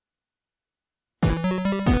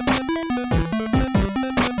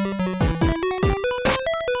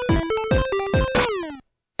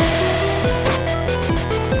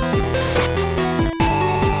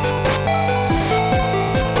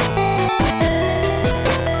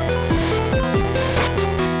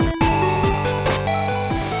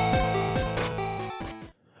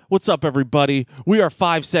What's up, everybody? We are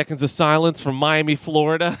 5 Seconds of Silence from Miami,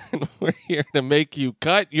 Florida, and we're here to make you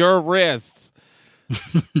cut your wrists.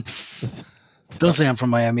 Don't say I'm from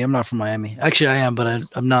Miami. I'm not from Miami. Actually, I am, but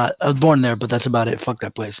I'm not. I was born there, but that's about it. Fuck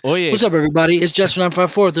that place. Oh, yeah. What's up, everybody? It's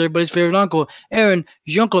Jester954, everybody's favorite uncle, Aaron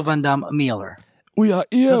Jean-Claude Van Damme Mueller. We are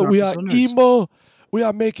here. We are emo. We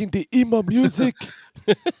are making the emo music.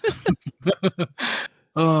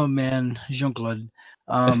 Oh, man. Jean-Claude.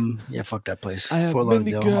 Yeah, fuck that place. I have Fort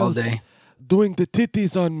many Lauderdale girls all day. doing the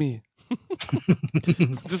titties on me.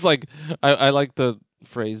 Just like, I like the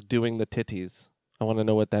phrase, doing the titties. I want to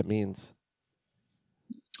know what that means.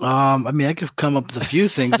 I mean, I could come up with a few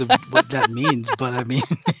things of what that means, but I mean,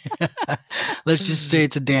 let's just say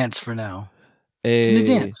it's a dance for now. It's a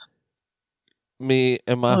dance. Me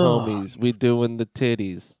and my homies, we doing the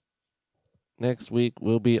titties. Next week,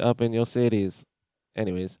 we'll be up in your cities.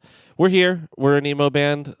 Anyways, we're here. We're an emo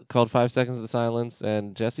band called 5 Seconds of Silence,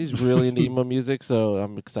 and Jesse's really into emo music, so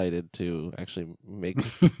I'm excited to actually make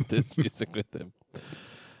this music with him.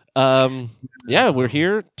 Yeah, we're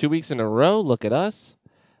here 2 weeks in a row. Look at us.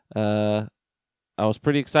 I was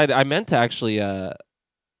pretty excited. I meant to actually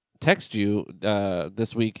text you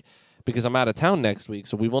this week because I'm out of town next week,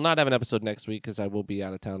 so we will not have an episode next week because I will be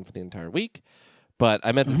out of town for the entire week. But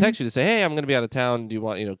I meant to text you to say, hey, I'm going to be out of town. Do you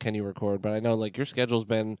want, can you record? But I know like your schedule's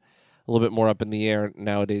been a little bit more up in the air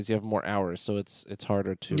nowadays. You have more hours, so it's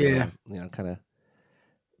harder to, kind of.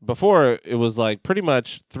 Before it was like pretty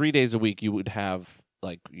much 3 days a week you would have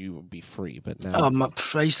you would be free, but now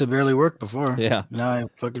I used to barely work before. Yeah. Now I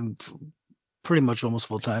fucking pretty much almost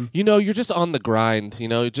full time. You're just on the grind.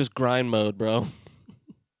 Just grind mode, bro.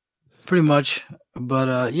 Pretty much,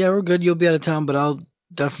 but yeah, we're good. You'll be out of town, but I'll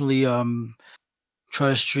definitely try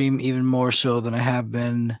to stream even more so than I have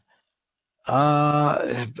been.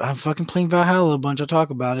 I'm fucking playing Valhalla a bunch. I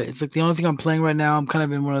talk about it. It's like the only thing I'm playing right now. I'm kind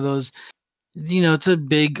of in one of those, it's a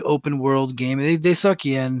big open world game. They suck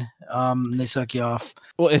you in, they suck you off.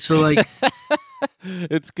 Well, it's so like,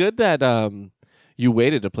 it's good that you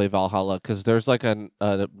waited to play Valhalla because there's like a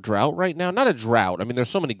drought right now. Not a drought. I mean, there's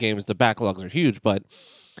so many games. The backlogs are huge, but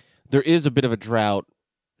there is a bit of a drought,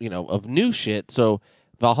 of new shit. So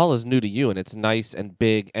Valhalla's new to you, and it's nice and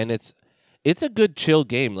big, and it's a good chill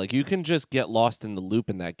game. Like, you can just get lost in the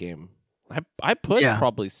loop in that game. I put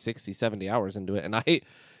probably 60, 70 hours into it, and I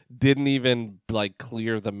didn't even,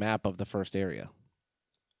 clear the map of the first area.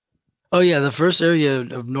 Oh, yeah, the first area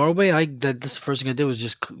of Norway, this the first thing I did was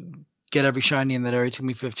just get every shiny in that area. It took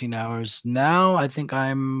me 15 hours. Now, I think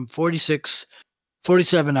I'm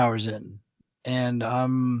 47 hours in, and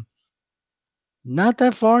I'm not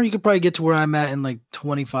that far. You could probably get to where I'm at in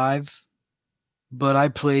 25. But I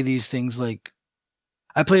play these things a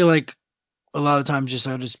lot of times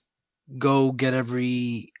I'll just go get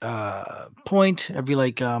every point, every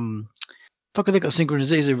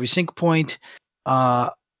synchronization, every sync point.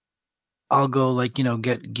 I'll go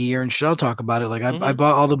get gear and shit. I'll talk about it. I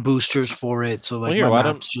bought all the boosters for it, so my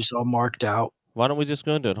map's just all marked out. Why don't we just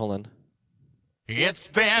go into it? Hold on. Let's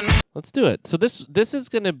do it. So this is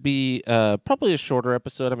going to be probably a shorter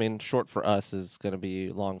episode. I mean, short for us is going to be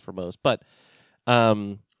long for most, but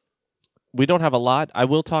we don't have a lot. I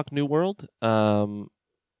will talk New World. I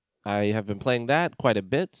have been playing that quite a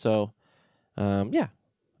bit, so yeah.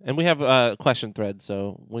 And we have a question thread,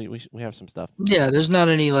 so we have some stuff. Yeah, there's not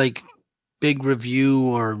any big review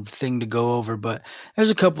or thing to go over, but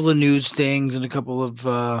there's a couple of news things and a couple of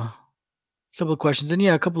questions, and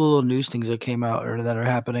a couple of little news things that came out or that are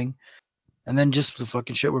happening, and then just the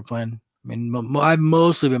fucking shit we're playing. I mean, I've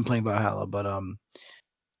mostly been playing Valhalla, but I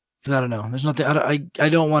don't know. There's nothing. I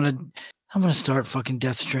don't want to. I'm gonna start fucking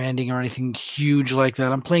Death Stranding or anything huge like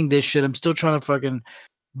that. I'm playing this shit. I'm still trying to fucking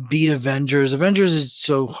beat Avengers. Avengers is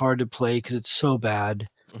so hard to play because it's so bad.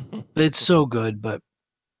 It's so good, but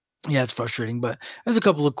yeah, it's frustrating. But there's a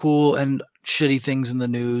couple of cool and shitty things in the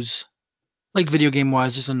news. Video game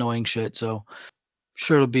wise, just annoying shit. So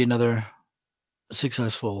sure it'll be another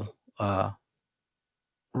successful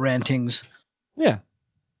rantings. Yeah.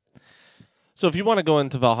 So if you want to go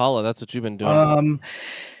into Valhalla, that's what you've been doing.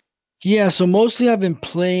 Yeah, so mostly I've been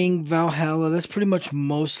playing Valhalla. That's pretty much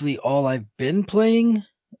mostly all I've been playing.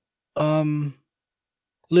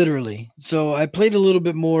 Literally. So I played a little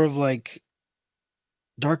bit more of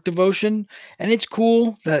Dark Devotion, and it's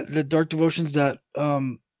cool that the Dark Devotion's that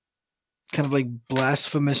kind of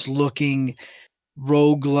blasphemous looking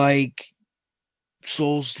roguelike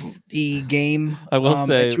Souls-y game. I will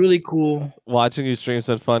say it's really cool. Watching you stream's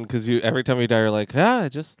been fun because every time you die, you're like, I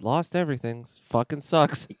just lost everything. It fucking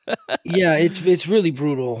sucks. Yeah, it's really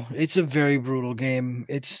brutal. It's a very brutal game.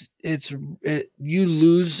 You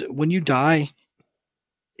lose when you die.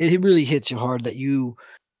 it really hits you hard that you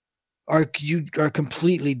are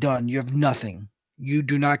completely done. You have nothing. You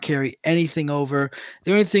do not carry anything over.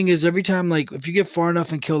 The only thing is every time, like, if you get far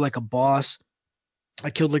enough and kill like a boss, I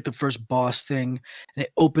killed like the first boss thing, and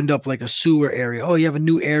it opened up like a sewer area. Oh, you have a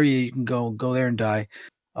new area you can go there and die.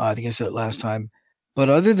 I think I said it last time. But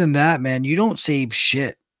other than that, man, you don't save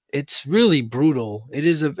shit. It's really brutal. It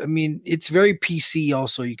is I mean, it's very PC.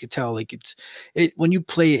 Also, you could tell like it when you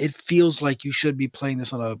play it, it feels like you should be playing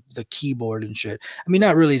this on the keyboard and shit. I mean,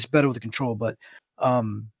 not really. It's better with the control, but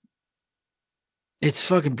um, it's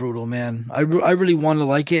fucking brutal, man. I really want to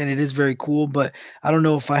like it, and it is very cool, but I don't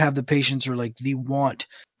know if I have the patience or like the want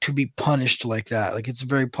to be punished like that. Like it's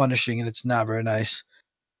very punishing, and it's not very nice.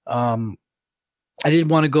 Um, I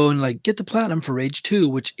did want to go and like get the platinum for Rage 2,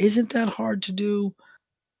 which isn't that hard to do,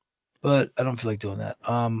 but I don't feel like doing that.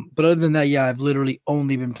 But other than that, yeah, I've literally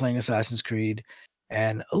only been playing Assassin's Creed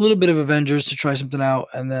and a little bit of Avengers to try something out,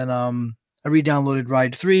 and then I re-downloaded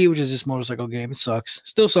Ride 3, which is this motorcycle game. It sucks,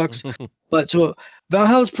 still sucks, but so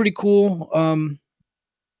Valhalla is pretty cool.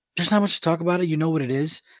 There's not much to talk about it. You know what it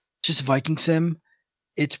is? Just Viking Sim.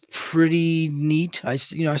 It's pretty neat. I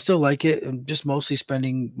still like it. I'm just mostly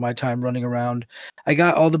spending my time running around. I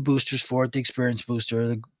got all the boosters for it: the experience booster,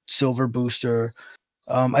 the silver booster.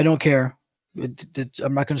 I don't care.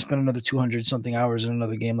 I'm not going to spend another 200 something hours in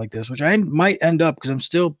another game like this, which I might end up because I'm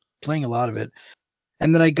still playing a lot of it.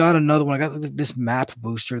 And then I got another one. I got this map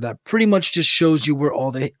booster that pretty much just shows you where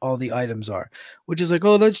all the items are, which is like,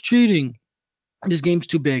 oh, that's cheating. This game's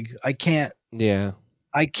too big. I can't Yeah.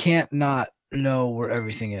 not know where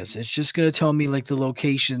everything is. It's just gonna tell me like the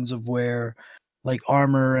locations of where like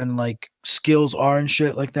armor and like skills are and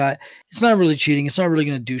shit like that. It's not really cheating. It's not really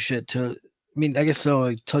gonna do shit to. I mean, I guess so.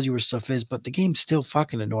 It tells you where stuff is, but the game's still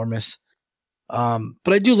fucking enormous.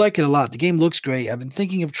 But I do like it a lot. The game looks great. I've been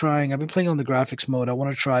thinking of trying. I've been playing on the graphics mode. I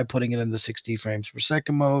want to try putting it in the 60 frames per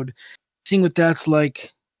second mode, seeing what that's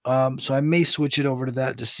like. So I may switch it over to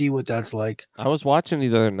that to see what that's like. I was watching it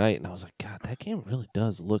the other night and I was like, God, that game really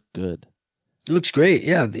does look good. It looks great.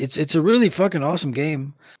 Yeah, it's a really fucking awesome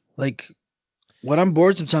game. Like when I'm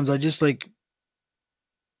bored sometimes I just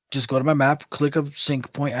go to my map, click a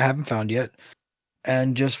sync point I haven't found yet,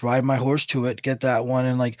 and just ride my horse to it, get that one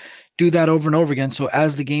and like do that over and over again. So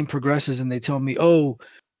as the game progresses and they tell me, "Oh,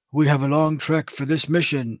 we have a long trek for this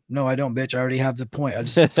mission." No, I don't, bitch. I already have the point. I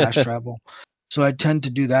just fast travel. So I tend to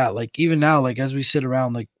do that. Like even now, like as we sit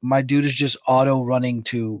around, like my dude is just auto running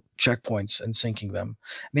to checkpoints and sinking them.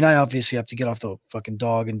 I mean, I obviously have to get off the fucking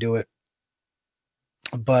dog and do it.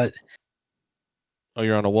 But Oh,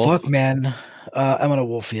 you're on a wolf? fuck, man. I'm on a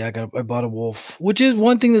wolf. Yeah, I bought a wolf, which is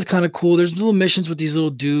one thing that's kind of cool. There's little missions with these little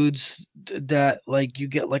dudes that like you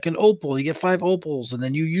get like an opal. You get 5 opals, and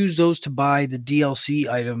then you use those to buy the DLC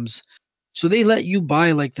items. So they let you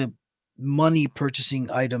buy like the money purchasing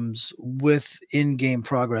items with in-game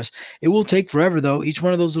progress. It will take forever though. Each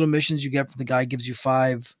one of those little missions you get from the guy gives you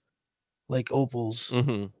 5 like opals.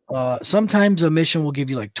 Mm-hmm. Sometimes a mission will give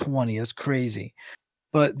you like 20. That's crazy.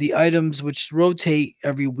 But the items which rotate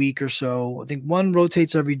every week or so, I think one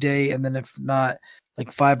rotates every day, and then if not,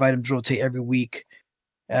 like 5 items rotate every week.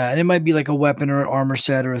 And it might be like a weapon or an armor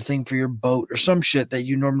set or a thing for your boat or some shit that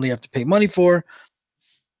you normally have to pay money for.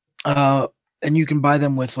 And you can buy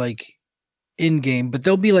them with like in game, but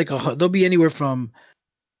they'll be anywhere from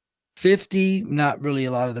 50. Not really,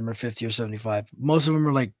 a lot of them are 50 or 75. Most of them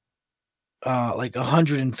are like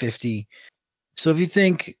 150. So if you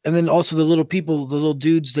think, and then also the little people, the little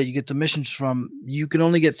dudes that you get the missions from, you can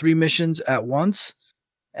only get 3 missions at once,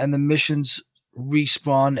 and the missions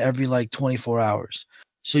respawn every like 24 hours.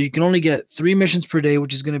 So you can only get 3 missions per day,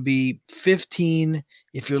 which is going to be 15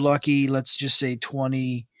 if you're lucky. Let's just say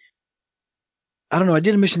 20. I don't know. I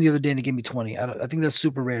did a mission the other day and it gave me 20. I think that's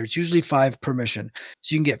super rare. It's usually 5 per mission.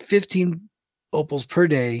 So you can get 15 opals per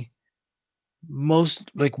day.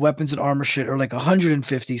 Most like weapons and armor shit are like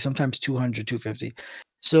 150, sometimes 200, 250.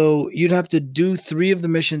 So you'd have to do 3 of the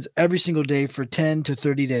missions every single day for 10 to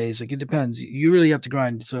 30 days. Like it depends. You really have to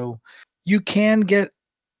grind. So you can get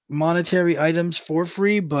monetary items for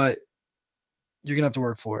free, but you're going to have to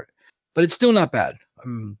work for it. But it's still not bad.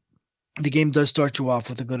 The game does start you off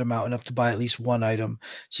with a good amount, enough to buy at least 1 item.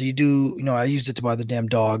 So you do, I used it to buy the damn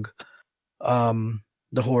dog.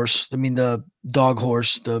 The horse. I mean the dog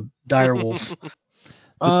horse, the dire wolf. The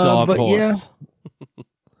dog but horse. Yeah.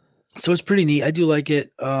 So it's pretty neat. I do like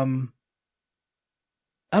it. I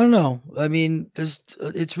don't know. I mean,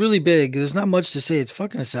 it's really big. There's not much to say. It's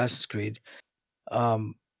fucking Assassin's Creed. I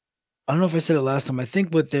don't know if I said it last time. I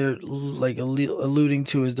think what they're like alluding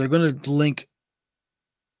to is they're going to link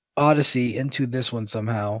Odyssey into this one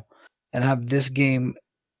somehow and have this game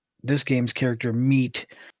this game's character meet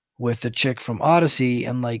with the chick from Odyssey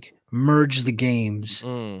and like merge the games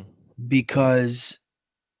Mm. because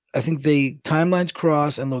I think they timelines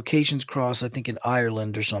cross and locations cross. I think in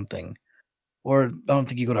Ireland or something, or I don't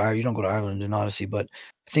think you go to Ireland. You don't go to Ireland in Odyssey, but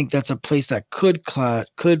I think that's a place that could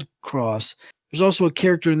cross. There's also a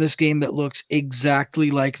character in this game that looks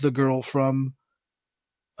exactly like the girl from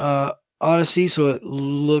uh, Odyssey, so it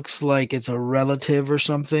looks like it's a relative or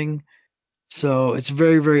something. So it's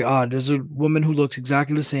very, very odd. There's a woman who looks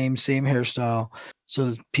exactly the same hairstyle.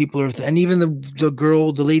 So people are, and even the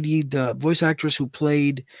girl, the lady, the voice actress who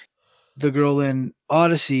played the girl in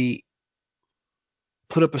Odyssey,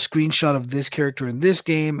 put up a screenshot of this character in this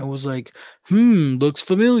game and was like, looks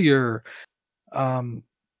familiar. Um,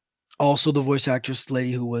 Also, the voice actress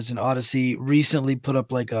lady who was in Odyssey recently put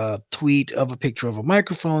up like a tweet of a picture of a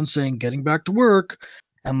microphone saying "getting back to work,"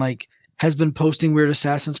 and like has been posting weird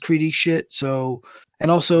Assassin's Creed shit. So, and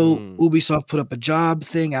also Ubisoft put up a job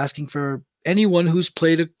thing asking for anyone who's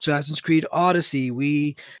played Assassin's Creed Odyssey.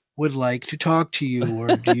 We would like to talk to you, or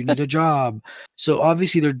do you need a job? So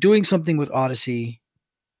obviously they're doing something with Odyssey,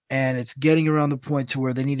 and it's getting around the point to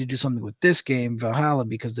where they need to do something with this game, Valhalla,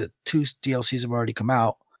 because the 2 DLCs have already come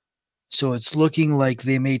out. So it's looking like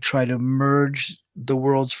they may try to merge the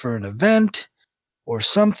worlds for an event or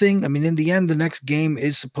something. I mean, in the end, the next game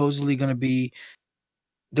is supposedly going to be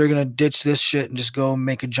they're going to ditch this shit and just go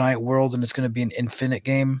make a giant world, and it's going to be an infinite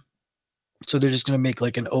game. So they're just going to make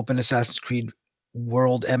like an open Assassin's Creed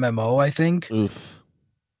world MMO, I think. Oof.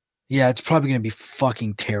 Yeah, it's probably going to be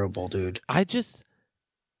fucking terrible, dude. I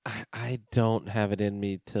don't have it in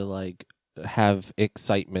me to like have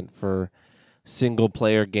excitement for single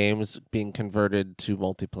player games being converted to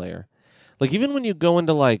multiplayer. Like even when you go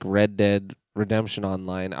into like Red Dead Redemption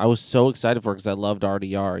Online, I was so excited for it because I loved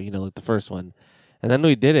RDR, like the first one. And then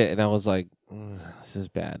we did it and I was like, this is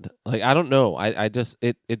bad. Like I don't know. I just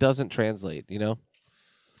it doesn't translate, Yeah.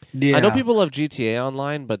 I know people love GTA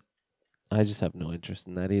Online, but I just have no interest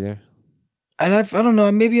in that either. And I don't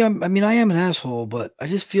know, maybe I am an asshole, but I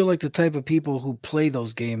just feel like the type of people who play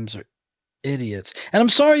those games are idiots. And I'm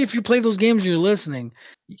sorry if you play those games and you're listening.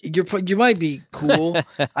 You might be cool.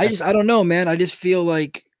 I don't know, man. I just feel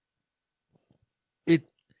like it.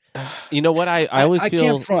 You know what? I always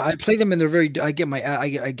feel can't front. I play them and they're very. I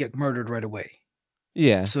get murdered right away.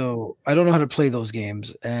 Yeah. So I don't know how to play those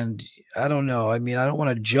games, and I don't know. I mean, I don't want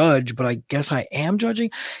to judge, but I guess I am judging.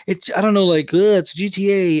 I don't know, like it's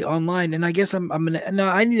GTA Online, and I guess I'm gonna. No,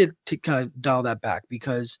 I need to kind of dial that back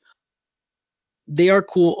because they are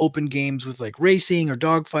cool open games with like racing or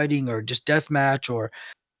dogfighting or just deathmatch or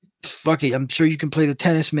fuck it. I'm sure you can play the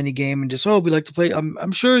tennis mini game and just we like to play.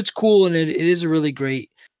 I'm sure it's cool and it is a really great.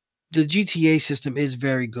 The GTA system is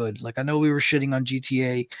very good. Like I know we were shitting on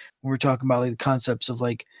GTA when we were talking about like the concepts of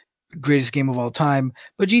like greatest game of all time,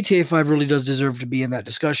 but GTA 5 really does deserve to be in that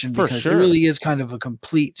discussion For because sure. it really is kind of a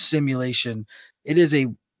complete simulation.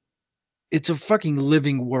 It's a fucking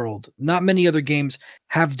living world. Not many other games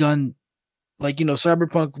have done like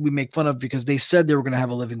Cyberpunk we make fun of because they said they were going to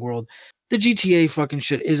have a living world. The GTA fucking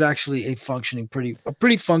shit is actually a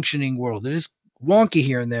pretty functioning world. It is wonky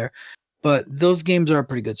here and there, but those games are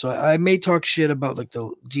pretty good. So I may talk shit about like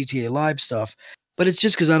the GTA Live stuff, but it's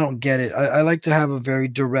just because I don't get it. I like to have a very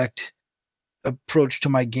direct approach to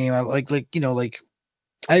my game. I like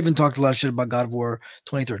I even talked a lot of shit about God of War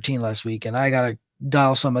 2013 last week, and I gotta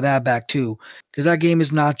dial some of that back too, because that game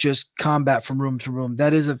is not just combat from room to room.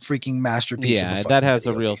 That is a freaking masterpiece. Yeah, that has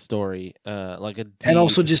a real story, like a deep... and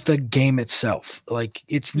also just the game itself. Like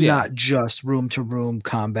it's not just room to room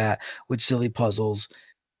combat with silly puzzles.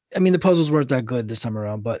 I mean, the puzzles weren't that good this time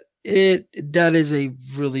around, but that is a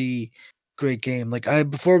really great game. Like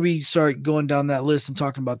before we start going down that list and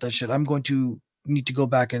talking about that shit, I'm going to need to go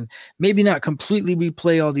back and maybe not completely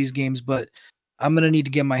replay all these games, but I'm gonna need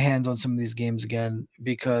to get my hands on some of these games again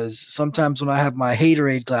because sometimes when I have my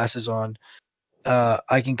haterade glasses on,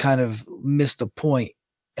 I can kind of miss the point.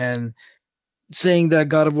 And saying that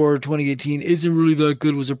God of War 2018 isn't really that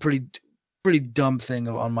good was a pretty dumb thing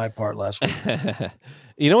on my part last week.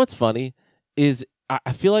 You know what's funny is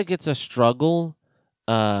I feel like it's a struggle.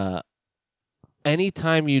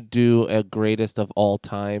 Anytime you do a greatest of all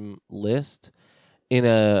time list in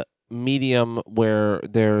a medium where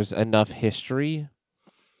there's enough history,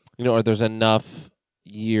 or there's enough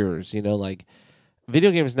years, like video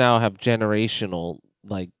games now have generational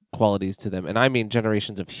like qualities to them, and I mean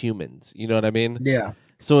generations of humans. You know what I mean? Yeah.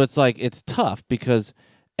 So it's like it's tough because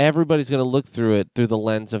everybody's going to look through it through the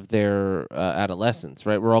lens of their adolescence,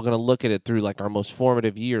 right? We're all going to look at it through like our most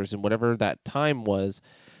formative years and whatever that time was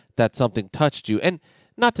that something touched you. And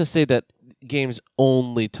not to say that games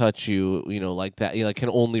only touch you, like that, like can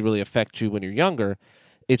only really affect you when you're younger.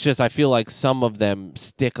 It's just I feel like some of them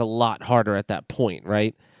stick a lot harder at that point,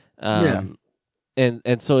 right? Yeah. And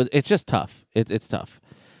so it's just tough. It's tough.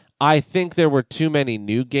 I think there were too many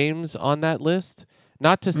new games on that list.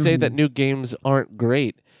 Not to say that Hmm. new games aren't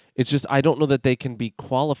great. It's just I don't know that they can be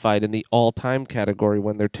qualified in the all-time category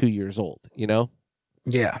when they're 2 years old,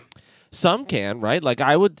 Yeah. Some can, right? Like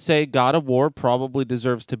I would say God of War probably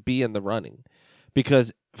deserves to be in the running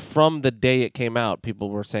because from the day it came out, people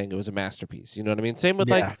were saying it was a masterpiece. You know what I mean? Same with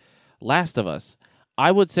Yeah. like Last of Us.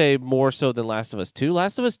 I would say more so than Last of Us 2.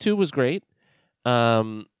 Last of Us 2 was great.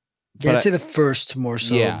 Um, Yeah, but I'd say the first more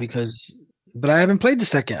so yeah, because, but I haven't played the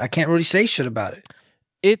second. I can't really say shit about it.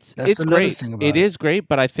 it's That's it's another great. thing It about it. is great,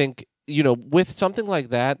 but I think, with something like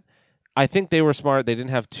that, I think they were smart. They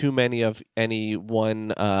didn't have too many of any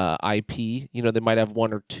one IP. They might have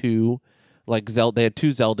one or two. Like Zelda, they had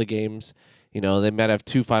two Zelda games. They might have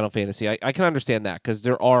two Final Fantasy. I can understand that because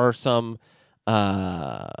there are some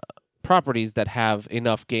uh, properties that have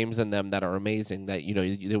enough games in them that are amazing that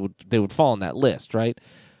they would fall on that list, right?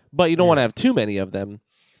 But you don't want to Yeah. have too many of them,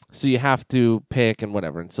 so you have to pick and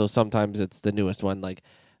whatever. And so sometimes it's the newest one. Like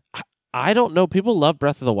I don't know. People love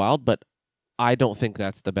Breath of the Wild, but I don't think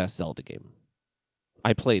that's the best Zelda game.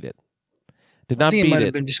 I played it. Did I not think it beat might have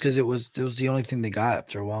it. been just because it was the only thing they got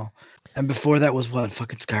after a while. And before that was what,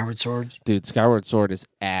 fucking Skyward Sword? Dude, Skyward Sword is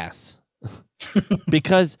ass.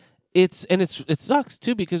 Because it sucks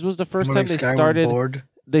too because it was the first More time like Skyward bored.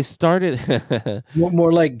 they started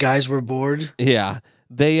More like guys were bored. yeah.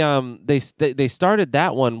 They started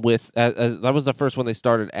that one with as that was the first one they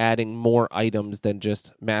started adding more items than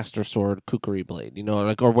just Master Sword, Kukuri Blade,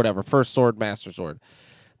 like or whatever, first sword, Master Sword.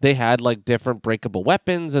 They had like different breakable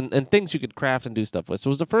weapons and things you could craft and do stuff with. So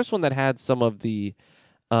it was the first one that had some of the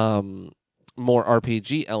um, more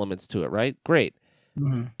RPG elements to it, right? Great.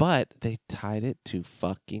 Mhm. But they tied it to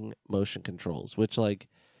fucking motion controls, which like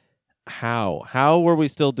how were we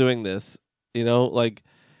still doing this? Like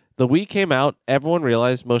the Wii came out, everyone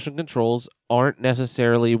realized motion controls aren't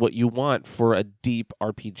necessarily what you want for a deep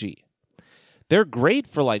RPG. They're great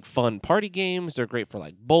for like fun party games, they're great for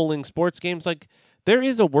like bowling, sports games. Like there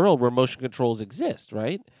is a world where motion controls exist,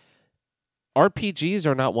 right? RPGs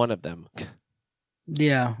are not one of them.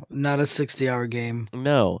 Yeah, not a 60-hour game.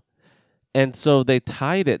 No. And so they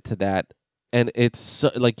tied it to that, and it's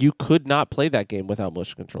like you could not play that game without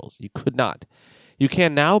motion controls. You could not. You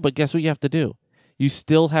can now, but guess what you have to do? You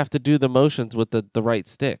still have to do the motions with the right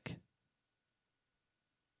stick.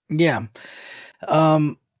 Yeah.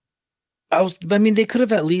 Um I mean they could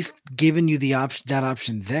have at least given you that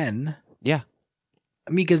option then. Yeah.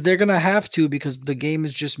 I mean, because they're gonna have to because the game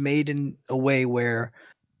is just made in a way where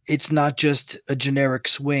it's not just a generic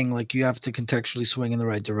swing, like you have to contextually swing in the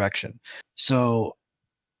right direction. So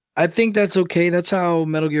I think that's okay. That's how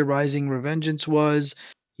Metal Gear Rising Revengeance was.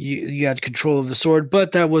 You had control of the sword,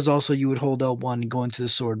 but that was also you would hold L1 and go into the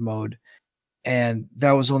sword mode. And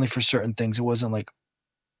that was only for certain things. It wasn't like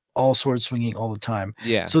all sword swinging all the time.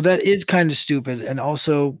 Yeah. So that is kind of stupid. And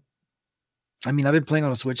also, I mean, I've been playing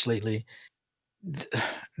on a Switch lately. Th-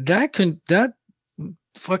 that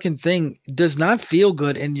fucking thing does not feel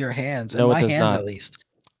good in your hands, in No, it my does hands not. at least.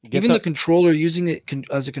 Get Even the the controller, using it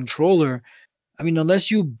as a controller, I mean, unless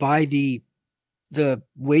you buy the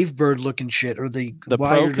Wavebird looking shit or the the Pro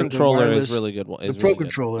wired or the controller is wireless, really good. the Is Pro really good.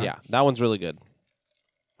 controller. Yeah, that one's really good.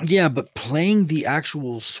 Yeah, but playing the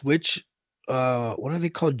actual Switch, what are they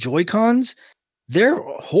called? Joy-Cons? They're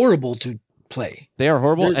horrible to play. They are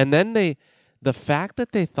horrible. They're And then the fact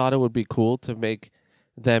that they thought it would be cool to make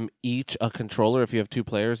them each a controller if you have two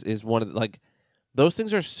players is one of the, like those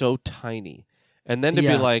things are so tiny. And then to be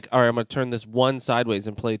yeah. like, all right, I'm gonna turn this one sideways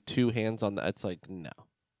and play two hands on that. It's like no.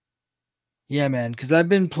 Yeah, man, because I've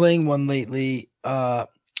been playing one lately. Oh,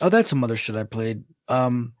 that's some other shit I played.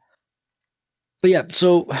 But yeah,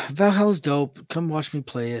 so Valhalla's dope. Come watch me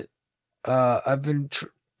play it. I've been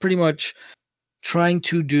pretty much trying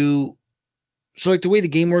to do so like the way the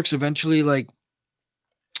game works. Eventually, like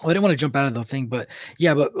I didn't want to jump out of the thing, but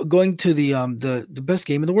yeah, but going to the best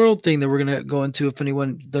game in the world thing that we're gonna go into. If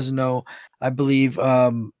anyone doesn't know, I believe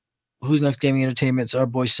Who's Next Gaming Entertainment's our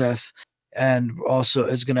boy Seth, and also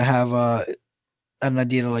is gonna have an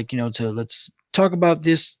idea to like to let's talk about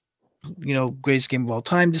this greatest game of all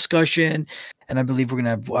time discussion, and I believe we're gonna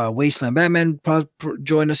have Wasteland Batman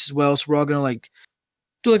join us as well. So we're all gonna like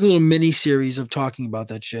do like a little mini series of talking about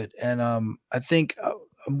that shit, and I think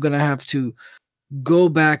I'm gonna have to go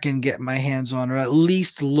back and get my hands on, or at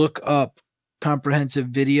least look up comprehensive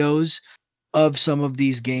videos of some of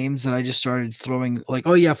these games that I just started throwing like,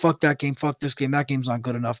 oh yeah, fuck that game, fuck this game, that game's not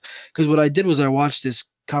good enough. Because what I did was I watched this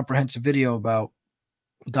comprehensive video about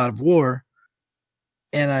God of War,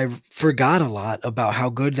 and I forgot a lot about how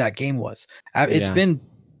good that game was. It's Yeah. been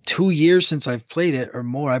 2 years since I've played it or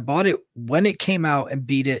more. I bought it when it came out and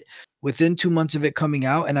beat it within 2 months of it coming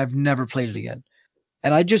out, and I've never played it again.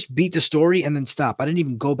 And I just beat the story and then stop. I didn't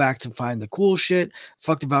even go back to find the cool shit.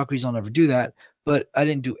 Fuck the Valkyries, I'll never do that. But I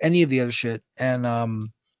didn't do any of the other shit. And I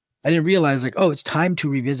didn't realize like, oh, it's time to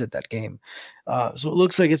revisit that game. So it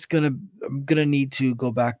looks like I'm gonna need to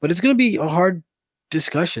go back, but it's gonna be a hard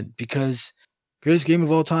discussion because greatest game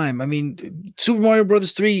of all time. I mean, Super Mario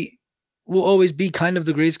Brothers 3 will always be kind of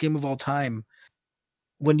the greatest game of all time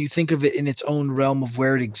when you think of it in its own realm of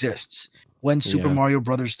where it exists. When Super Yeah. Mario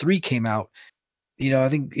Brothers 3 came out, I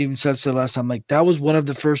think even Seth said last time, like that was one of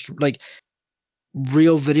the first like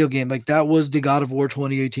real video game. Like that was the God of War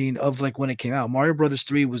 2018 of like when it came out. Mario Brothers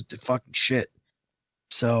 3 was the fucking shit.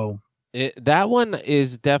 So That one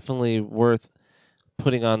is definitely worth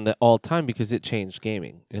putting on the all time because it changed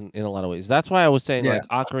gaming in a lot of ways. That's why I was saying yeah,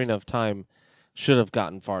 like Ocarina of Time should have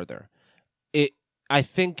gotten farther. It I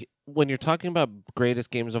think when you're talking about greatest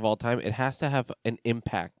games of all time, it has to have an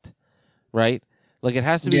impact, right? Like it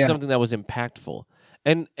has to be yeah, something that was impactful.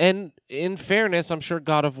 And in fairness, I'm sure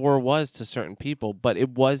God of War was to certain people, but it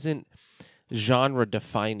wasn't genre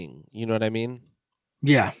defining. You know what I mean?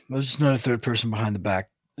 yeah. It was just another third person behind the back.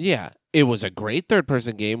 Yeah, it was a great third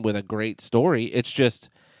person game with a great story. It's just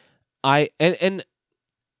I and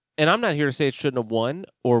I'm not here to say it shouldn't have won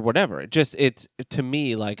or whatever. It's to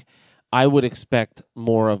me like I would expect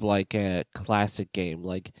more of like a classic game.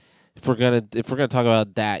 Like if we're gonna talk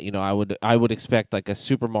about that, I would expect like a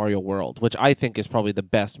Super Mario World, which I think is probably the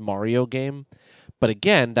best Mario game. But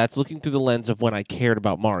again, that's looking through the lens of when I cared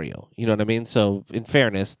about Mario. You know what I mean? So in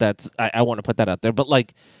fairness, I want to put that out there. But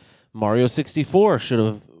like Mario 64 should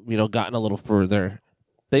have gotten a little further.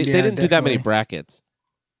 They Yeah, didn't do that many definitely. brackets.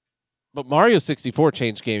 But Mario 64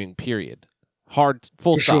 changed gaming, period. Hard,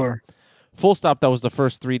 full For stop. sure. Full stop, that was the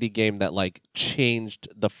first 3D game that, like, changed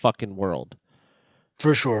the fucking world.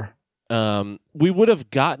 For sure. We would have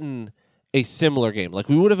gotten a similar game. Like,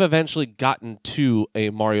 we would have eventually gotten to a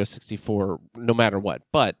Mario 64 no matter what.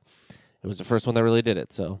 But it was the first one that really did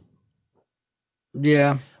it, so.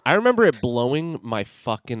 Yeah. I remember it blowing my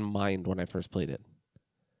fucking mind when I first played it.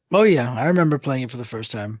 Oh yeah. I remember playing it for the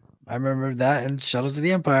first time. I remember that and Shadows of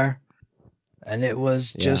the Empire. And it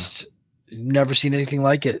was Yeah. just never seen anything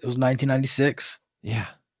like it. It was 1996. Yeah.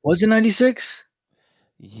 Was it 96?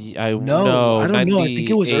 No, No, I don't know. I think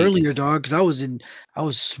it was earlier, 98. dog, because I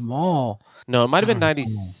was small. No, it might I have been don't know.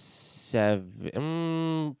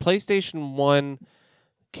 97. PlayStation 1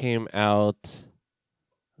 came out.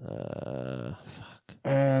 Fuck.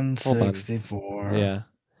 And Hold on. 64 Yeah.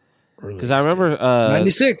 Because I release date. remember.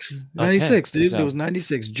 96. Okay. 96, Good dude. It job. was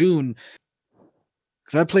 96, June.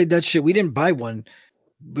 Because I played that shit. We didn't buy one.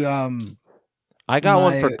 Um, I got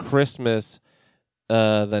one my for Christmas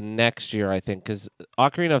the next year, I think, because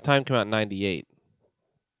Ocarina of Time came out in 98.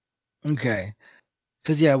 Okay.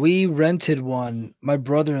 Because yeah, we rented one. My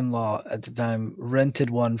brother-in-law at the time rented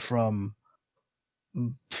one from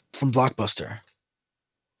Blockbuster.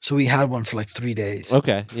 So we had one for like 3 days.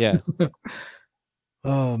 Okay. Yeah.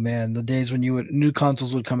 Oh man, the days when new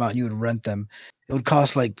consoles would come out and you would rent them. It would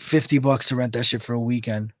cost like $50 to rent that shit for a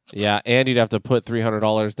weekend. Yeah. And you'd have to put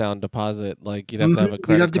 $300 down deposit. Like, you'd have to have a You'd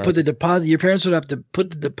credit have to put card. the deposit. Your parents would have to put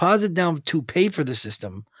the deposit down to pay for the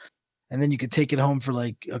system, and then you could take it home for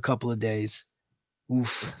like a couple of days.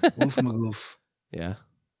 Oof, oof, magoof. Yeah.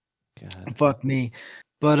 God. Fuck me.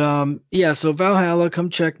 But yeah. So Valhalla, come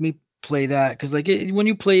check me play that because like when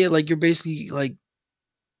you play it, like you're basically like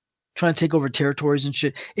trying to take over territories and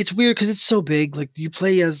shit. It's weird because it's so big. Like you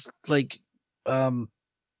play as like um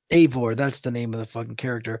Eivor, that's the name of the fucking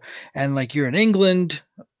character. And like you're in England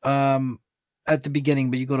at the beginning,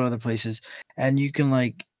 but you go to other places and you can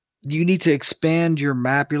like you need to expand your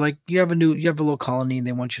map. You're like you have a little colony and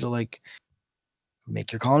they want you to like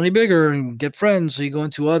make your colony bigger and get friends. So you go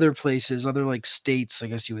into other places, other like states, I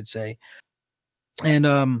guess you would say.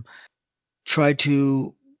 And try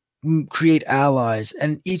to create allies.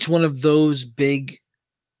 And each one of those big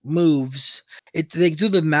moves, they do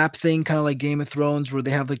the map thing kind of like Game of Thrones where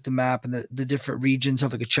they have like the map and the different regions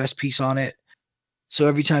have like a chess piece on it. So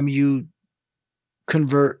every time you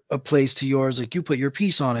convert a place to yours, like you put your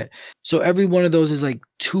piece on it. So every one of those is like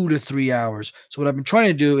 2 to 3 hours. So what I've been trying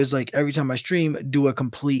to do is like every time I stream, do a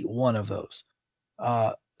complete one of those.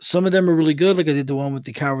 Some of them are really good. Like I did the one with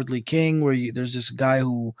the Cowardly King, where there's this guy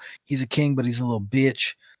who he's a king, but he's a little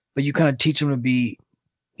bitch. But you kind of teach him to be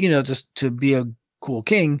just to be a cool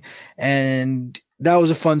king. And that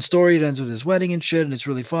was a fun story. It ends with his wedding and shit, and it's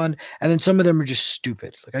really fun. And then some of them are just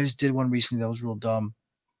stupid. Like I just did one recently that was real dumb.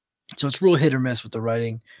 So it's real hit or miss with the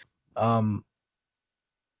writing. But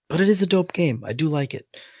it is a dope game. I do like it.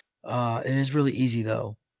 It is really easy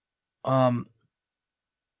though. Other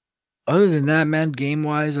than that, man, game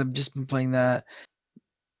wise, I've just been playing that.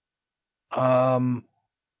 And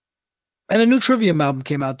a new Trivium album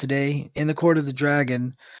came out today, In the Court of the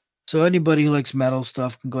Dragon. So anybody who likes metal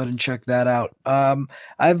stuff can go ahead and check that out.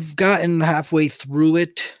 I've gotten halfway through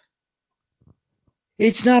it.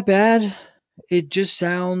 It's not bad. It just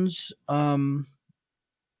sounds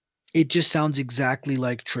exactly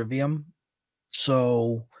like Trivium.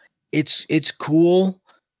 So it's cool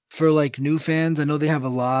for like new fans. I know they have a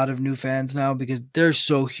lot of new fans now because they're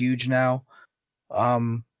so huge now.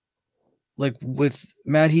 Like with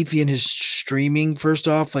Matt Heafy and his streaming, first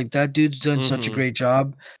off, like that dude's done such a great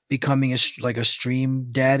job becoming a stream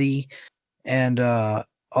daddy, and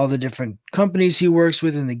all the different companies he works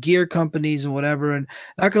with and the gear companies and whatever. And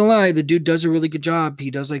not gonna lie, the dude does a really good job. He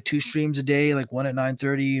does like 2 streams a day, like one at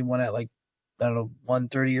 9:30 and one at like, I don't know,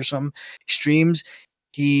 1:30 or something. Streams.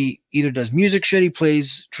 He either does music shit, he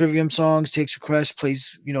plays Trivium songs, takes requests,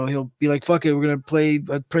 plays, he'll be like, fuck it, we're gonna play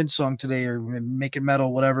a Prince song today or make it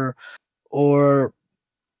metal, whatever. Or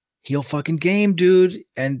he'll fucking game, dude,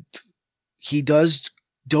 and he does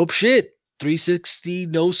dope shit. 360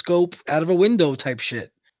 no scope out of a window type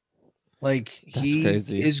shit. Like That's he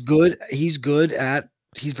crazy. is good. He's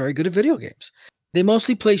very good at video games. They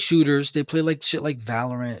mostly play shooters. They play like shit like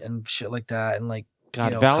Valorant and shit like that. And like,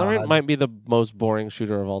 God, Valorant COD. might be the most boring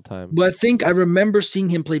shooter of all time. But I remember seeing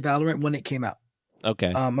him play Valorant when it came out.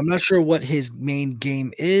 Okay. I'm not sure what his main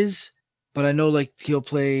game is, but I know like he'll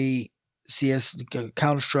play CS,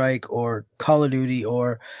 Counter-Strike, or Call of Duty,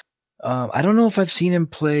 or I don't know if I've seen him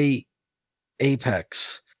play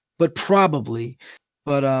Apex, but probably.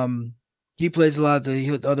 But he plays a lot.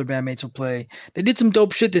 The other bandmates will play. They did some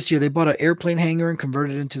dope shit this year. They bought an airplane hangar and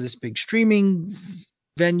converted it into this big streaming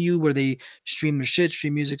venue where they stream their shit,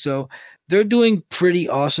 stream music. So they're doing pretty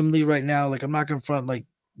awesomely right now. Like I'm not gonna front, like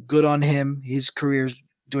good on him. His career's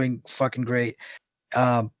doing fucking great.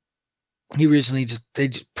 He recently they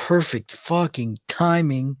just perfect fucking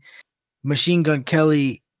timing. Machine Gun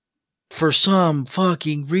Kelly, for some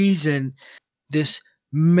fucking reason, this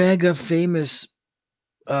mega famous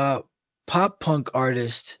pop punk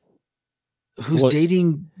artist who's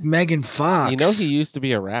dating Megan Fox. He used to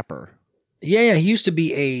be a rapper. Yeah, he used to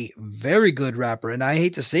be a very good rapper, and I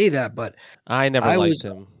hate to say that, but I never liked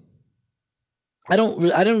him. I don't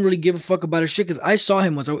really give a fuck about his shit because I saw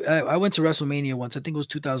him once. I went to WrestleMania once. I think it was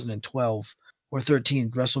 2012 or 13.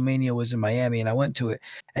 WrestleMania was in Miami, and I went to it,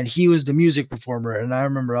 and he was the music performer. And I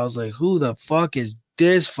remember I was like, "Who the fuck is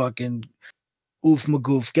this fucking oof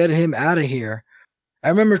magoof? Get him out of here!" I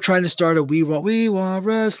remember trying to start a "We Want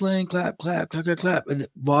Wrestling," clap, clap, clap, clap, clap, and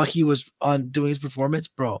while he was doing his performance,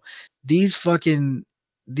 bro, these fucking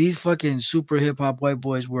super hip hop white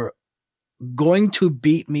boys were going to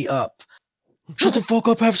beat me up. Shut the fuck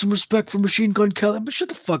up, have some respect for Machine Gun Kelly. But shut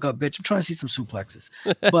the fuck up, bitch. I'm trying to see some suplexes.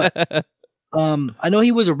 But I know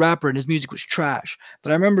he was a rapper and his music was trash.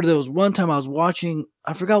 But I remember there was one time I was watching,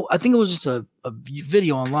 I forgot, I think it was just a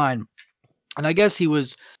video online. And I guess he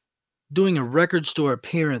was doing a record store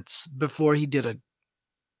appearance before he did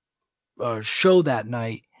a show that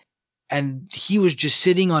night. And he was just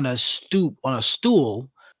sitting on a stool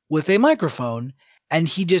with a microphone, and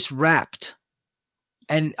he just rapped.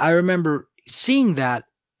 And I remember seeing that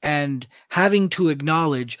and having to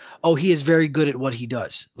acknowledge, oh, he is very good at what he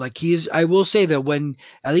does. Like I will say that when,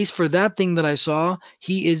 at least for that thing that I saw,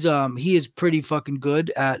 he is pretty fucking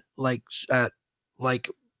good at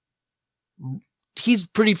he's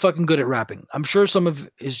pretty fucking good at rapping. I'm sure some of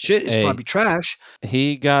his shit is probably trash.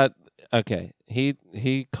 He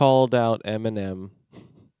called out Eminem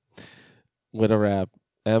with a rap.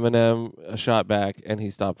 Eminem shot back and he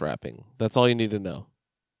stopped rapping. That's all you need to know.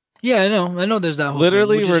 Yeah, I know there's that whole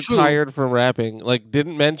literally thing, retired from rapping. Like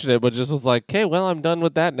didn't mention it, but just was like, okay, well, I'm done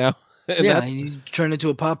with that now. Yeah, he turned into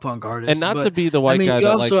a pop punk artist. And not to be the white guy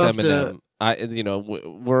that likes Eminem.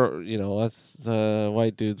 We're us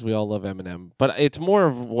white dudes, we all love Eminem, but it's more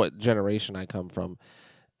of what generation I come from.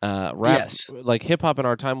 Rap, yes. Like hip hop in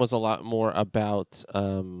our time was a lot more about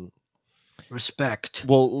respect.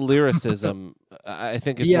 Well, lyricism. I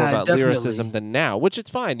think it's more about definitely. lyricism than now, which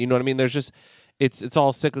it's fine. You know what I mean? There's just it's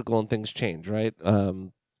all cyclical and things change, right?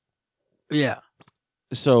 Yeah.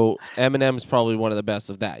 So Eminem's probably one of the best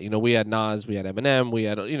of that. We had Nas, we had Eminem, we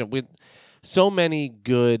had we had so many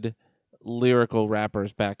good lyrical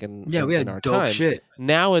rappers back in we in had our dope time. shit.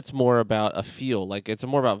 Now it's more about a feel, like it's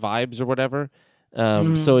more about vibes or whatever.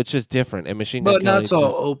 So it's just different. And Machine Gun But now Kelly it's just,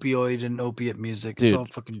 all opioid and opiate music. It's all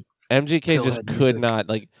dude, fucking MGK just pillhead could music. not,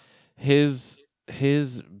 like, his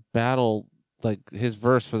battle, like his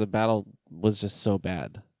verse for the battle was just so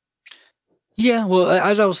bad. Yeah, well,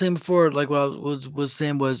 as I was saying before, like what I was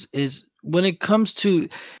saying is when it comes to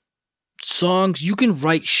songs, you can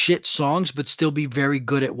write shit songs but still be very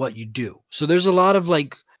good at what you do. So there's a lot of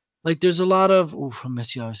like there's a lot of let me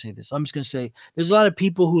see how I say this. I'm just gonna say there's a lot of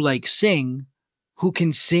people who like sing, who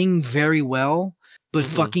can sing very well, but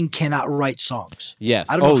fucking cannot write songs. Yes.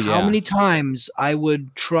 I don't know Oh how yeah. many times I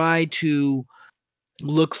would try to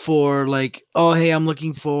look for like, oh hey, I'm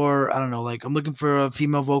looking for, I don't know, like I'm looking for a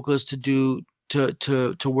female vocalist to do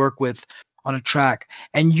to work with on a track,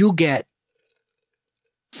 and you get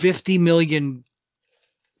 50 million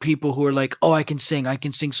people who are like, oh, I can sing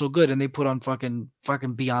so good, and they put on fucking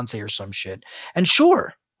Beyonce or some shit. And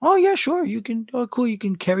sure, oh yeah, sure, you can, oh cool, you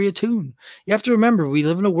can carry a tune. You have to remember, we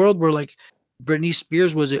live in a world where like Britney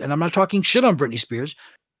Spears was it, and I'm not talking shit on Britney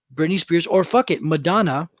Spears, or fuck it,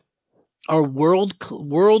 Madonna are world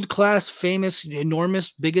class, famous,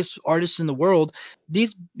 enormous, biggest artists in the world.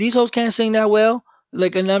 These hoes can't sing that well.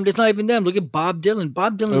 Like, and it's not even them. Look at Bob Dylan.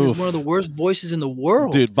 Bob Dylan is one of the worst voices in the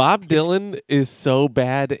world. Dude, Bob It's, Dylan is so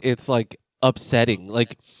bad. It's like upsetting.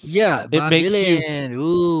 Like, yeah, it Bob makes you. Dylan.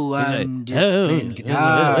 Ooh, He's like, I'm just oh, playing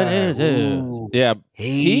guitar. Ooh, yeah.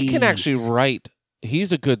 He can hey. actually write.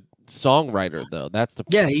 He's a good songwriter, though. That's the.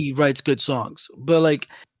 Yeah, he writes good songs. But like,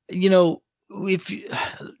 you know, if you,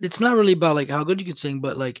 it's not really about like how good you can sing,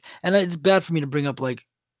 but like, and it's bad for me to bring up like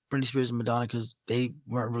Britney Spears and Madonna because they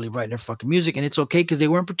weren't really writing their fucking music, and it's okay because they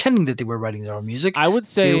weren't pretending that they were writing their own music. I would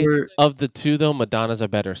say They were, of the two, though, Madonna's a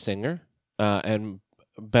better singer, and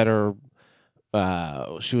better.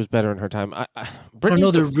 She was better in her time. I don't know,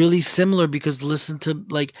 Britney's they're really similar because listen to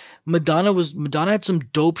like Madonna had some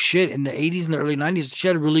dope shit in the 80s and the early 90s. She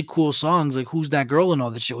had really cool songs like Who's That Girl and all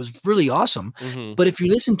that shit was really awesome. But if you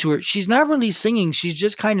listen to her, she's not really singing, she's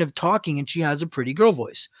just kind of talking, and she has a pretty girl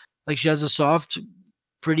voice. Like she has a soft,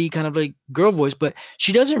 pretty kind of like girl voice, but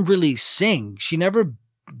she doesn't really sing. She never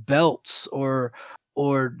belts or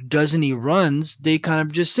does any runs. They kind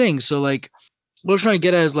of just sing. So like what I was trying to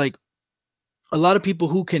get at is like a lot of people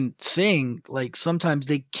who can sing, like sometimes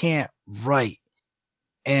they can't write.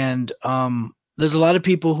 And there's a lot of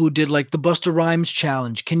people who did like the Busta Rhymes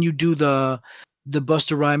challenge. Can you do the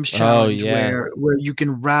Busta Rhymes challenge where you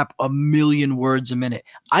can rap 1,000,000 words a minute?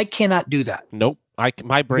 I cannot do that. Nope.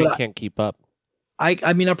 My brain can't keep up.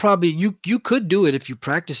 I mean, I probably you could do it if you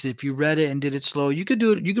practiced it, if you read it and did it slow. You could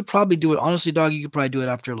do it. You could probably do it. Honestly, dog, you could probably do it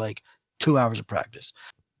after like 2 hours of practice.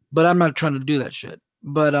 But I'm not trying to do that shit.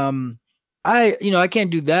 But I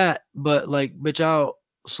can't do that, but like, bitch, I'll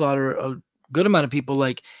slaughter a good amount of people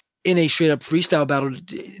like in a straight up freestyle battle.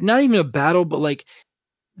 Not even a battle, but like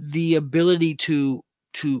the ability to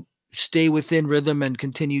stay within rhythm and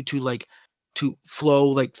continue to like to flow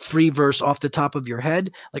like free verse off the top of your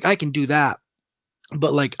head. Like I can do that,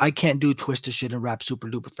 but like I can't do twisted shit and rap super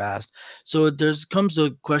duper fast. So there's comes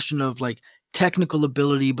the question of like technical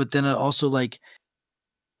ability, but then also like,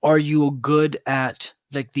 are you good at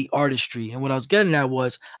like the artistry? And what I was getting at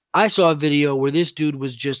was I saw a video where this dude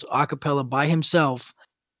was just a cappella by himself,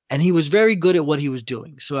 and he was very good at what he was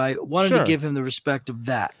doing. So I wanted to give him the respect of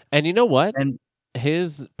that. And you know what? And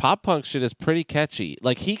his pop punk shit is pretty catchy.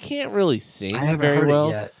 Like he can't really sing I haven't very heard well.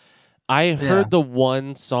 it yet. I heard the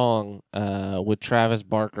one song with Travis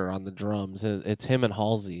Barker on the drums. It's him and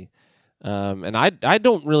Halsey. And I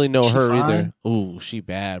don't really know her either. Ooh, she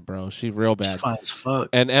bad, bro. She real bad. She fine as fuck.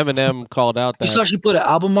 And Eminem called out that. You saw she put an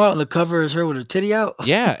album art on the cover as her with her titty out?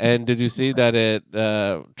 Yeah, and did you see that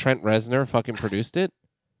Trent Reznor fucking produced it?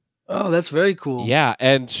 Oh, that's very cool. Yeah,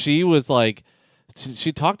 and she was like,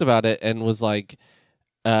 she talked about it and was like,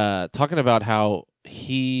 talking about how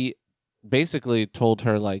he basically told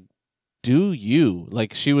her like, do you,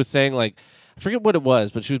 like she was saying like, I forget what it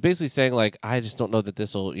was, but she was basically saying like, I just don't know that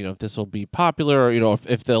this will, if this will be popular, or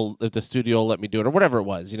if the studio will let me do it or whatever it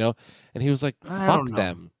was, and he was like, fuck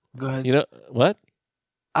them. Go ahead. What?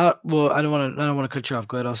 Well, I don't want to cut you off.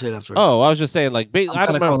 Go ahead. I'll say it afterwards. Oh, I was just saying like, I'm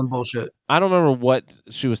kind of calling bullshit. I don't remember what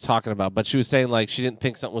she was talking about, but she was saying like she didn't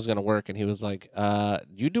think something was going to work, and he was like,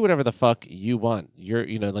 you do whatever the fuck you want. You're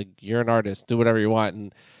like you're an artist. Do whatever you want,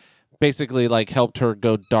 and basically like helped her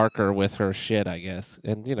go darker with her shit, I guess.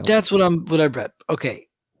 And that's what I read. Okay,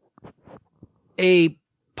 a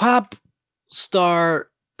pop star,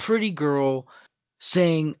 pretty girl,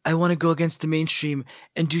 saying, I want to go against the mainstream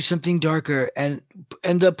and do something darker, and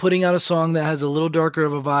end up putting out a song that has a little darker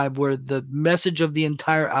of a vibe, where the message of the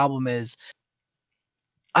entire album is,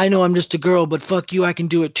 I know I'm just a girl, but fuck you, I can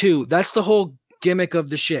do it too. That's the whole gimmick of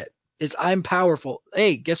the shit. Is I'm powerful.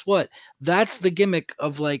 Hey, guess what? That's the gimmick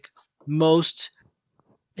of like most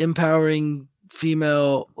empowering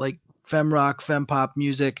female like fem rock, fem pop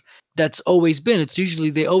music that's always been. It's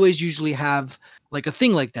usually they always usually have like a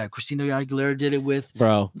thing like that. Christina Aguilera did it with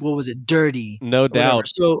bro. what was it, Dirty, No or whatever. doubt.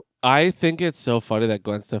 So I think it's so funny that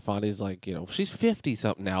Gwen Stefani's like, she's 50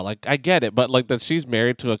 something now. Like, I get it, but like that she's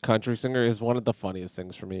married to a country singer is one of the funniest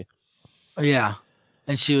things for me. yeah,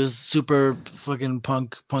 and she was super fucking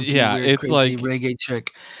punky, Yeah, weird, it's crazy like, reggae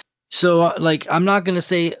chick. So like, I'm not gonna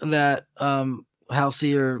say that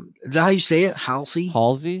Halsey, or is that how you say it, Halsey?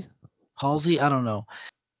 Halsey? Halsey? I don't know.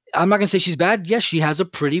 I'm not gonna say she's bad. Yes, she has a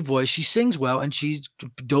pretty voice. She sings well, and she's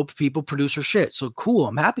dope. People produce her shit. So cool.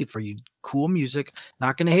 I'm happy for you. Cool music.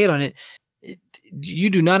 Not gonna hate on it. You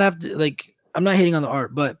do not have to like. I'm not hating on the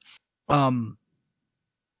art, but um,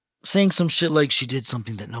 saying some shit like she did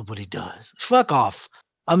something that nobody does. Fuck off.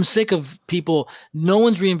 I'm sick of people. No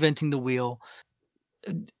one's reinventing the wheel.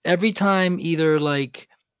 Every time either like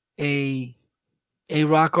a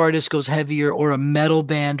rock artist goes heavier, or a metal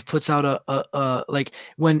band puts out a like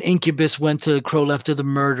when Incubus went to Crow Left of the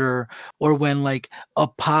Murder, or when like a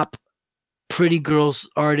pop pretty girls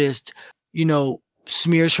artist,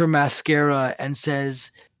 smears her mascara and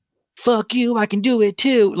says, fuck you, I can do it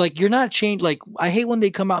too. Like, you're not changed. Like, I hate when they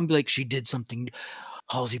come out and be like, she did something.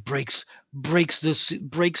 Halsey breaks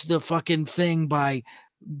the fucking thing by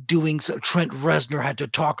doing so. Trent Reznor had to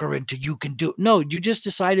talk her into, you can do it. No, you just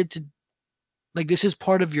decided to, like, this is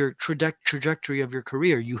part of your trajectory of your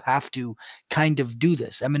career. You have to kind of do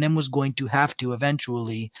this. Eminem was going to have to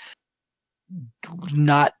eventually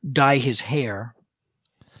not dye his hair,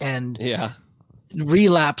 and yeah.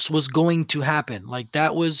 relapse was going to happen. Like,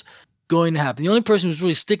 that was going to happen. The only person who's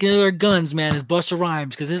really sticking to their guns, man, is Busta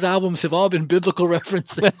Rhymes, because his albums have all been biblical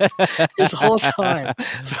references his whole time.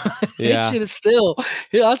 Yeah. His shit is still,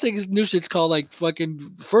 I think his new shit's called like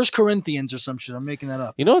fucking First Corinthians or some shit. I'm making that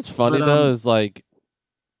up. You know what's funny But, though is like,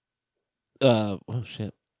 oh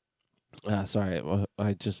shit. Sorry,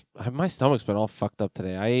 my stomach's been all fucked up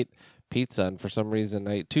today. I ate pizza, and for some reason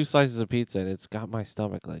I ate 2 slices of pizza, and it's got my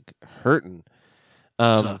stomach like hurting.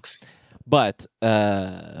 Sucks. But what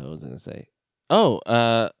was I gonna say? Oh,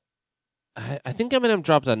 I think Eminem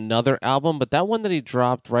dropped another album, but that one that he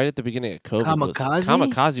dropped right at the beginning of COVID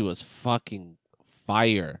Kamikaze was fucking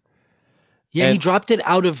fire. Yeah, he dropped it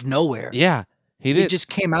out of nowhere. Yeah, It just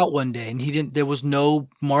came out one day, and he didn't. There was no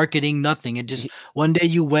marketing, nothing. It just one day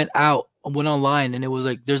you went online, and it was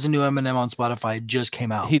like, "There's a new Eminem on Spotify." It just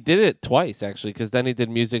came out. He did it twice actually, because then he did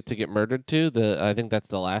Music to Get Murdered too. I think that's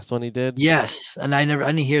the last one he did. Yes, and I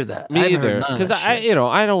didn't hear that. Me either, because I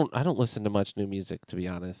don't listen to much new music, to be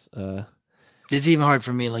honest. It's even hard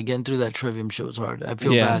for me. Like, getting through that Trivium shit was hard. I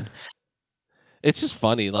feel bad. It's just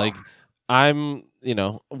funny, like.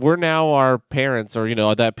 We're now our parents,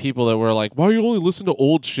 or, that people that were like, why are you only listening to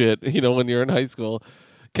old shit, when you're in high school?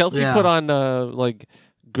 Kelsey put on, like,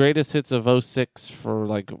 greatest hits of 06 for,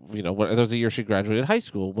 like, there was a year she graduated high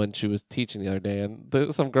school when she was teaching the other day.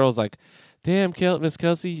 And some girl's like, damn, Miss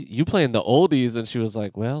Kelsey, you playing the oldies. And she was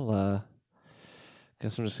like, well,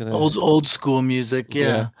 guess I'm just going to. Old school music,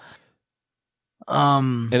 yeah.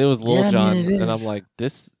 And it was Lil Jon. And I'm like,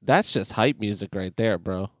 that's just hype music right there,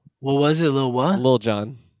 bro. What was it, Lil what? Lil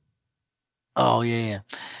Jon. Oh, yeah.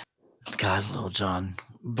 God, Lil Jon.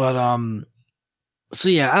 But, so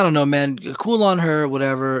yeah, I don't know, man. Cool on her,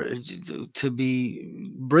 whatever, to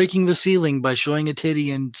be breaking the ceiling by showing a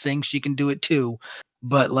titty and saying she can do it too.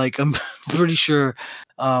 But, like, I'm pretty sure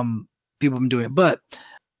people have been doing it. But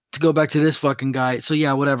to go back to this fucking guy, so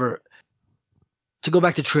yeah, whatever. To go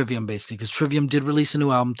back to Trivium, basically, because Trivium did release a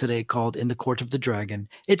new album today called In the Court of the Dragon.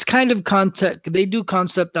 It's kind of concept. They do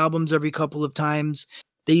concept albums every couple of times.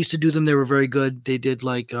 They used to do them. They were very good. They did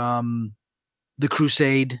like The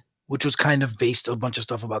Crusade, which was kind of based a bunch of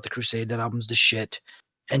stuff about the Crusade. That album's the shit.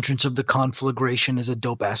 Entrance of the Conflagration is a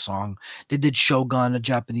dope ass song. They did Shogun, a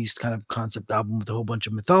Japanese kind of concept album with a whole bunch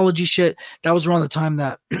of mythology shit. That was around the time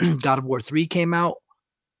that God of War 3 came out,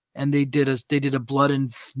 and they did a Blood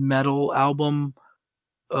and Metal album.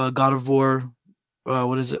 God of War,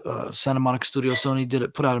 what is it? Santa Monica Studio,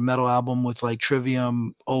 Sony put out a metal album with like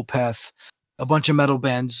Trivium, Opeth, a bunch of metal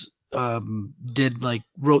bands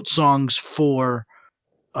wrote songs for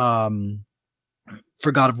God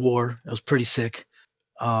of War. It was pretty sick.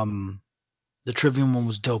 The Trivium one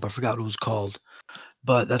was dope. I forgot what it was called.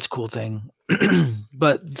 but that's a cool thing.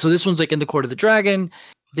 But so this one's like in the Court of the Dragon.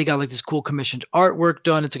 They got like this cool commissioned artwork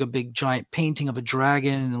done. It's like a big giant painting of a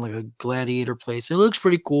dragon and like a gladiator place. It looks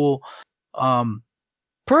pretty cool.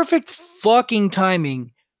 Perfect fucking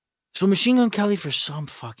timing. So Machine Gun Kelly, for some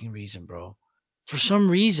fucking reason, bro, for some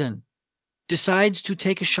reason, decides to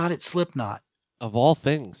take a shot at Slipknot. Of all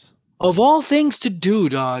things. Of all things to do,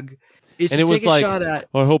 dog, is And to it was take a like, shot at.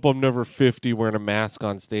 I hope I'm never 50 wearing a mask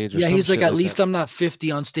on stage. Or Yeah, some he's like, shit at least that. I'm not 50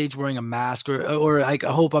 on stage wearing a mask, or like,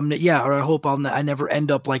 I hope I'm, yeah, or I hope I never end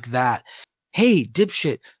up like that. Hey,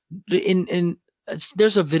 dipshit,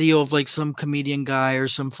 there's a video of like some comedian guy or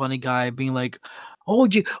some funny guy being like, oh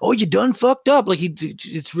you done fucked up, like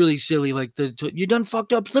it's really silly, like you done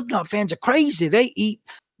fucked up. Slipknot fans are crazy. They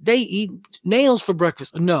eat nails for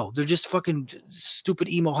breakfast. No, they're just fucking stupid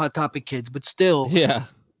emo Hot Topic kids. But still, Yeah.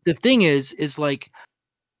 the thing is like,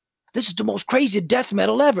 this is the most crazy death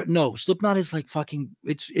metal ever. No, Slipknot is like fucking.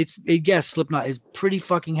 Yes, Slipknot is pretty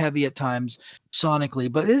fucking heavy at times sonically,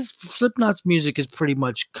 but Slipknot's music is pretty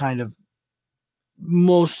much kind of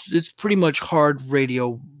it's pretty much hard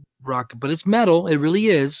radio rock, but it's metal. It really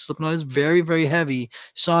is. Slipknot is very, very heavy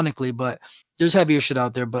sonically, but there's heavier shit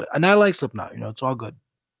out there. And I like Slipknot. It's all good.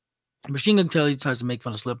 Machine Gun Kelly decides to make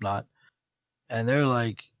fun of Slipknot, and they're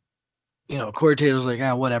like, Corey Taylor's like,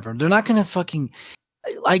 whatever. They're not gonna fucking.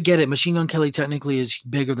 I get it. Machine Gun Kelly technically is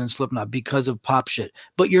bigger than Slipknot because of pop shit,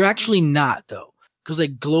 but you're actually not, though, because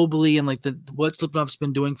like globally and like what Slipknot's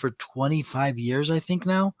been doing for 25 years, I think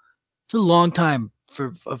now. It's a long time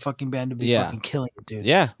for a fucking band to be fucking killing it, dude.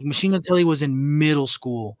 Yeah. Like Machine Gun Kelly was in middle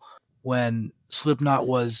school when Slipknot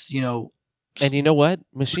was, And you know what?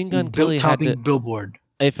 Machine Gun Kelly had to. Billboard.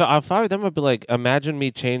 If I were them, I'd be like, imagine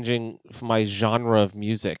me changing my genre of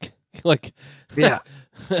music. Like, yeah.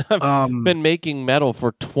 I've been making metal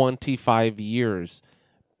for 25 years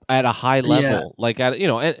at a high level. Yeah. Like,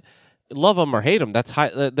 and love them or hate them. That's high.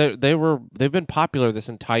 They've been popular this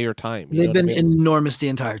entire time. They've been enormous the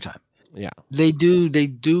entire time. Yeah. They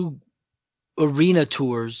do arena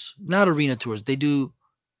tours, not arena tours. They do.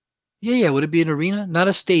 Yeah. Would it be an arena? Not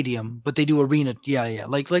a stadium, but they do arena. Yeah.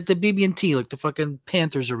 Like the BB&T, like the fucking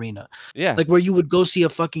Panthers arena. Yeah. Like where you would go see a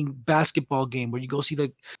fucking basketball game, where you go see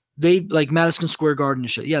like Madison Square Garden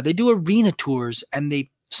and shit. Yeah, they do arena tours and they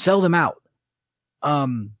sell them out.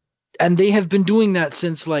 And they have been doing that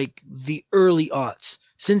since like the early aughts.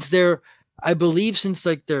 Since I believe since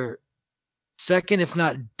like their second, if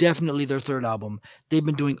not definitely their third album, they've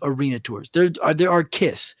been doing arena tours. There are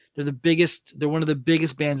Kiss. They're one of the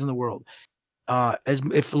biggest bands in the world. As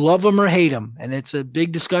if love them or hate them, and it's a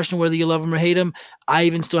big discussion whether you love them or hate them. I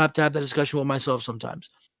even still have to have that discussion with myself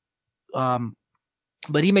sometimes.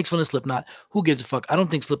 But he makes fun of Slipknot. Who gives a fuck? I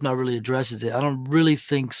don't think Slipknot really addresses it. I don't really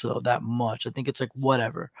think so that much. I think it's like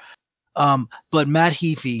whatever. But Matt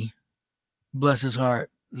Heafy, bless his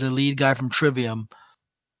heart, the lead guy from Trivium,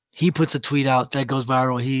 he puts a tweet out that goes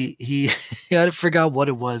viral. He I forgot what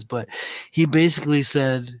it was, but he basically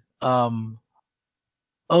said, "Oh,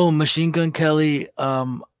 Machine Gun Kelly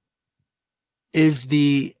is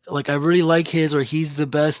I really like his, or he's the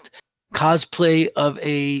best cosplay of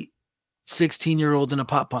a 16-year-old in a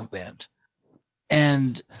pop punk band."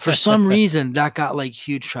 And for some reason that got like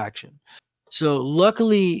huge traction. So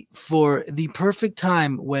luckily, for the perfect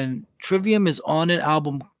time when Trivium is on an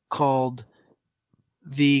album called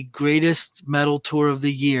The Greatest Metal Tour of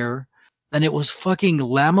the Year, and it was fucking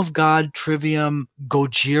Lamb of God, Trivium,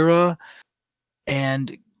 Gojira,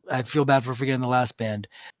 and I feel bad for forgetting the last band,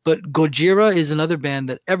 but Gojira is another band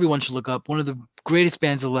that everyone should look up. One of the greatest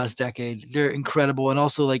bands of the last decade. They're incredible. And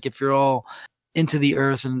also, like, if you're all into the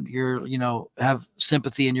earth and you're, have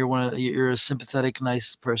sympathy and you're a sympathetic,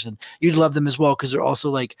 nice person, you'd love them as well, because they're also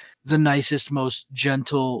like the nicest, most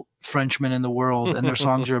gentle Frenchmen in the world, and their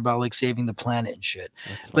songs are about like saving the planet and shit.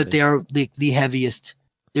 But they are the heaviest.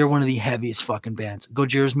 They're one of the heaviest fucking bands.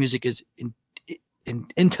 Gojira's music is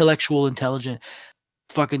intellectual, intelligent,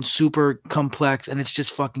 fucking super complex, and it's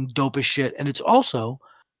just fucking dope as shit. And it's also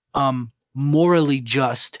morally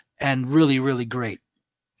just and really, really great.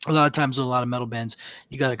 A lot of times with a lot of metal bands,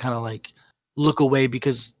 you got to kind of like look away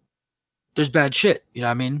because there's bad shit. You know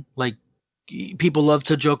what I mean? Like, people love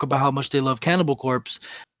to joke about how much they love Cannibal Corpse,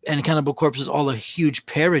 and Cannibal Corpse is all a huge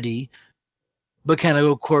parody, but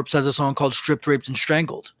Cannibal Corpse has a song called Stripped, Raped, and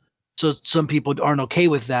Strangled. So some people aren't okay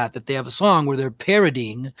with that they have a song where they're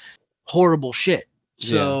parodying horrible shit.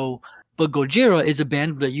 So, but Gojira is a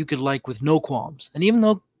band that you could like with no qualms. And even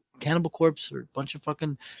though Cannibal Corpse are a bunch of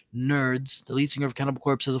fucking nerds, the lead singer of Cannibal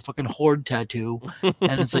Corpse has a fucking horde tattoo,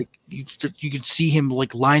 and it's like you could see him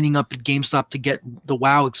like lining up at GameStop to get the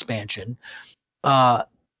WoW expansion.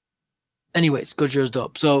 Anyways, Gojiro's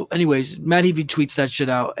dope. So, anyways, Matt Heafy tweets that shit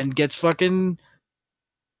out and gets fucking.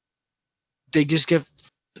 They just get.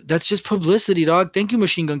 That's just publicity, dog. Thank you,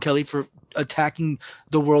 Machine Gun Kelly, for attacking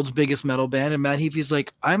the world's biggest metal band. And Matt Heafy's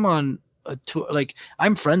like, I'm on a tour. Like,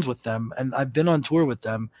 I'm friends with them, and I've been on tour with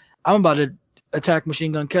them. I'm about to attack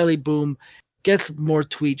Machine Gun Kelly. Boom. Gets more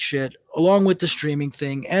tweet shit along with the streaming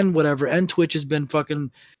thing and whatever. And Twitch has been fucking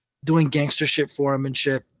doing gangster shit for him and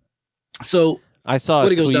shit. So I saw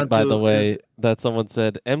what a it goes tweet, down by to the is- way, that someone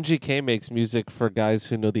said MGK makes music for guys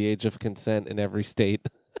who know the age of consent in every state.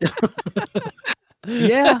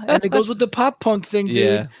 Yeah, and it goes with the pop punk thing, dude.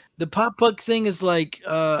 Yeah. The pop punk thing is like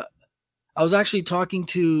I was actually talking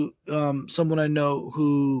to someone I know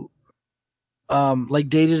who like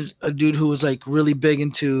dated a dude who was like really big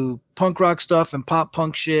into punk rock stuff and pop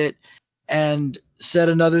punk shit, and said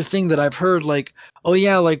another thing that I've heard, like, oh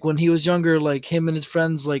yeah, like when he was younger, like him and his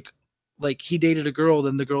friends, like he dated a girl,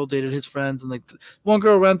 then the girl dated his friends, and like one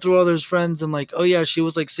girl ran through all his friends, and like, oh yeah, she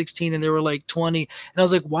was like 16 and they were like 20. And I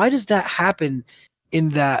was like, why does that happen? In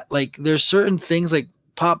that, like, there's certain things like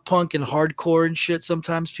pop punk and hardcore and shit,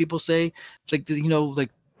 sometimes people say it's like, you know, like,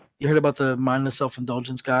 you heard about the mindless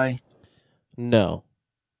self-indulgence guy? No.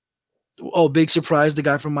 Oh, big surprise, the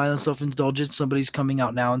guy from mindless self-indulgence, somebody's coming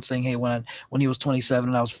out now and saying, hey, when he was 27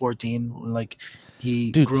 and I was 14, like,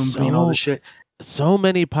 he Dude, groomed me and all this shit. So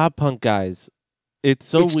many pop punk guys. It's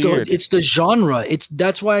so weird. It's the genre.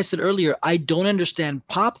 That's why I said earlier, I don't understand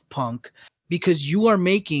pop punk, because you are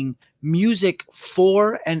making music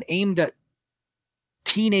for and aimed at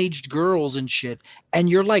teenaged girls and shit, and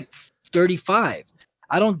you're like 35.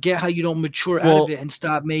 I don't get how you don't mature out of it and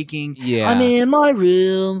stop making, I'm in my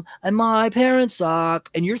room and my parents suck,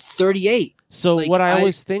 and you're 38. So like, what I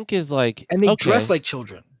always think is like, and they okay, dress like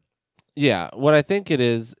children. Yeah, what I think it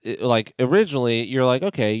is, like, originally, you're like,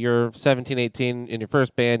 okay, you're 17, 18 in your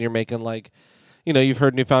first band, you're making, like, you know, you've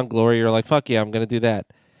heard New Found Glory, you're like, fuck yeah, I'm going to do that.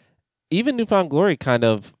 Even New Found Glory kind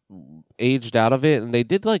of aged out of it, and they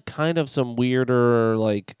did, like, kind of some weirder,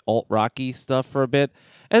 like, alt-rocky stuff for a bit,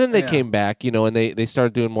 and then they came back, you know, and they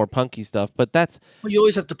started doing more punky stuff, but that's... Well, you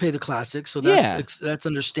always have to pay the classics, so that's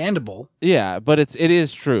understandable. Yeah, but it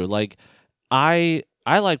is true. Like, I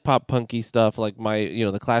like pop punky stuff, like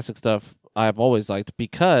the classic stuff I've always liked,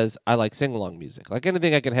 because I like sing-along music. Like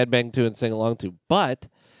anything I can headbang to and sing along to. But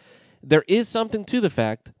there is something to the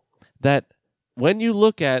fact that when you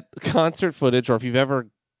look at concert footage, or if you've ever,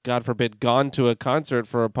 God forbid, gone to a concert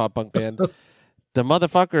for a pop punk band, the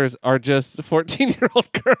motherfuckers are just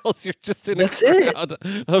 14-year-old girls. You're just in a crowd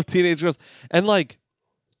of teenage girls. And like,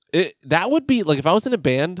 that would be like if I was in a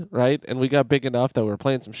band, right, and we got big enough that we were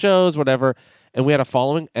playing some shows, whatever, and we had a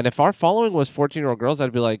following, and if our following was 14-year-old girls,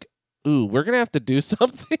 I'd be like, ooh, we're gonna have to do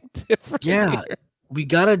something different. Yeah, here. We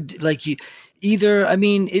gotta, like, either. I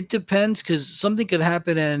mean, it depends, because something could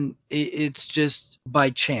happen and it's just by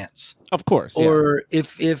chance. Of course, or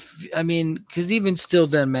if I mean, because even still,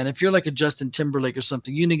 then, man, if you're like a Justin Timberlake or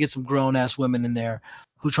something, you need to get some grown ass women in there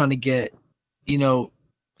who trying to get,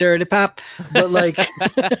 dirty pop, but like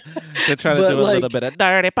they're trying to do a little bit of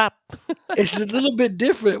dirty pop. It's a little bit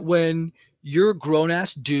different when you're a grown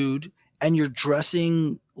ass dude and you're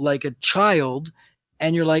dressing like a child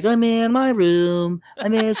and you're like, I'm in my room, I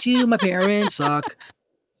miss you, my parents suck.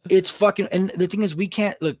 It's fucking, and the thing is, we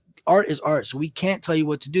can't, look, art is art, so we can't tell you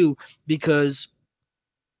what to do, because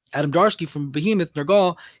Adam Darsky from Behemoth,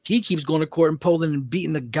 Nergal, he keeps going to court in Poland and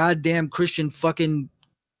beating the goddamn Christian fucking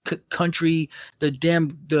country,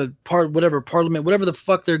 parliament, whatever the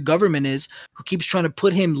fuck their government is, who keeps trying to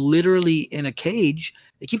put him literally in a cage.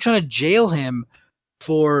 They keep trying to jail him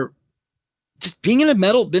for just being in a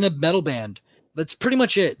metal band. That's pretty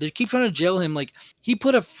much it. They keep trying to jail him. Like, he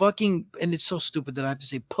put a fucking, and it's so stupid that I have to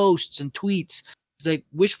say, posts and tweets. It's like,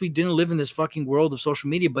 wish we didn't live in this fucking world of social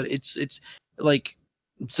media, but it's like,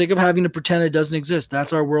 I'm sick of having to pretend it doesn't exist.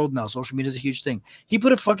 That's our world now. Social media is a huge thing. He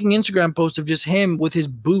put a fucking Instagram post of just him with his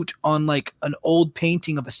boot on like an old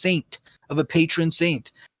painting of a saint, of a patron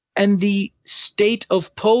saint. And the state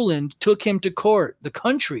of Poland took him to court. The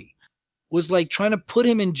country was like trying to put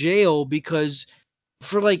him in jail because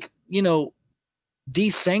for like,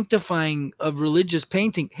 desanctifying a religious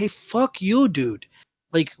painting. Hey, fuck you, dude.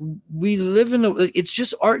 Like, we live in it's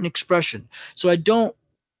just art and expression. So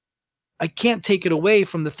I can't take it away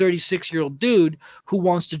from the 36-year-old dude who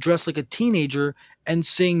wants to dress like a teenager and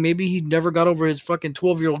sing. Maybe he never got over his fucking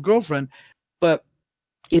 12-year-old girlfriend, but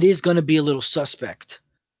it is going to be a little suspect.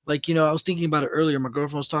 Like, I was thinking about it earlier. My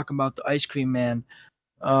girlfriend was talking about the Ice Cream Man,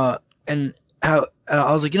 and how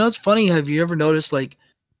I was like, it's funny. Have you ever noticed, like,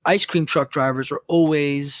 ice cream truck drivers are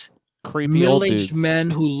always creepy middle-aged men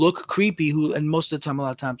who look creepy, and most of the time, a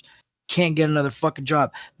lot of times, can't get another fucking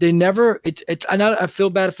job. They never. It's. I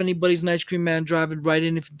feel bad if anybody's an ice cream man driving right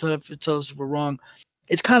in. If you tell us if we're wrong,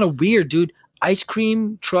 it's kind of weird, dude. Ice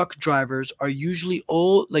cream truck drivers are usually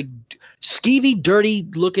old, like skeevy, dirty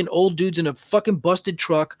looking old dudes in a fucking busted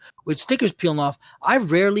truck with stickers peeling off. I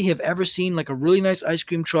rarely have ever seen like a really nice ice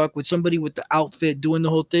cream truck with somebody with the outfit doing the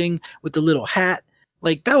whole thing with the little hat.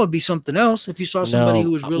 Like that would be something else if you saw somebody No,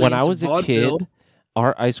 who was really when I into was a vaudeville. kid,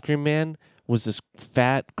 our ice cream man was this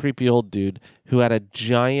fat, creepy old dude who had a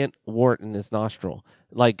giant wart in his nostril,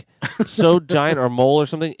 like so giant or mole or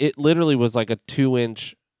something. It literally was like a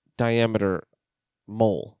 2-inch diameter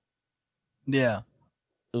mole. Yeah.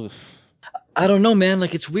 Oof. I don't know, man.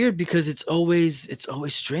 Like it's weird because it's always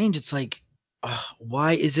strange. It's like,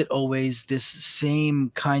 why is it always this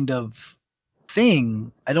same kind of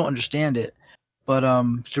thing? I don't understand it. But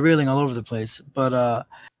derailing all over the place. But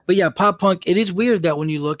yeah, pop punk. It is weird that when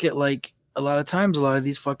you look at like a lot of times, a lot of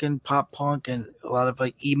these fucking pop punk and a lot of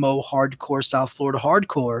like emo hardcore South Florida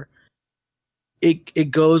hardcore,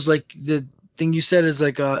 it goes like the thing you said is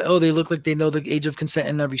like, oh, they look like they know the age of consent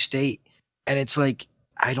in every state, and it's like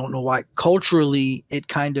I don't know why culturally it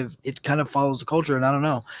kind of follows the culture, and I don't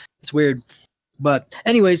know, it's weird. But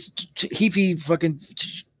anyways, Heafy fucking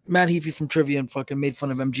Matt Heafy from Trivia and fucking made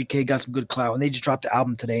fun of MGK, got some good clout, and they just dropped the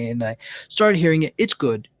album today, and I started hearing it. It's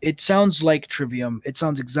good. It sounds like Trivium. It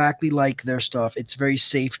sounds exactly like their stuff. It's very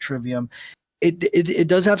safe Trivium. It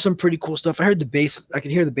does have some pretty cool stuff. I heard the bass. I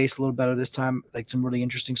could hear the bass a little better this time. Like some really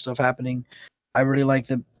interesting stuff happening. I really like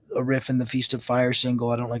the riff in the Feast of Fire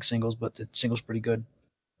single. I don't like singles, but the single's pretty good.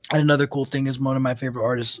 And another cool thing is one of my favorite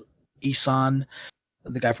artists, Isan,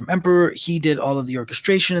 the guy from Emperor. He did all of the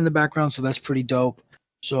orchestration in the background, so that's pretty dope.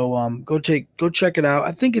 So go check it out.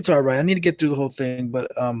 I think it's all right. I need to get through the whole thing,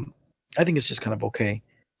 but I think it's just kind of okay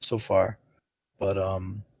so far. But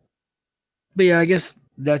yeah, I guess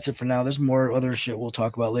that's it for now. There's more other shit we'll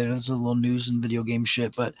talk about later. There's a little news and video game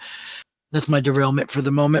shit, but that's my derailment for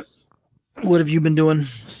the moment. What have you been doing?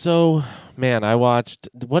 So, man, I watched.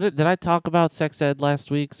 Did I talk about sex ed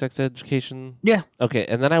last week? Sex education. Yeah. Okay,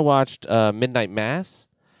 and then I watched Midnight Mass,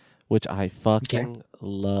 which I fucking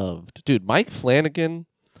loved. Dude, Mike Flanagan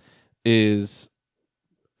is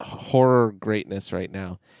horror greatness right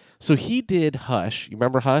now. So he did Hush. You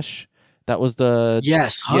remember Hush? That was the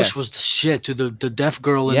Hush was the shit to the deaf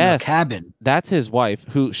girl in the cabin. That's his wife,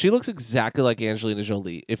 who she looks exactly like Angelina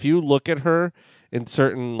Jolie. If you look at her in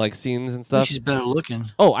certain like scenes and stuff, she's better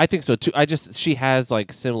looking. Oh, I think so too. She has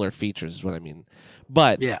like similar features, is what I mean.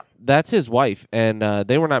 But yeah, that's his wife, and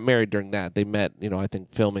they were not married during that. They met, I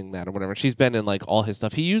think filming that or whatever. She's been in like all his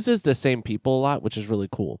stuff. He uses the same people a lot, which is really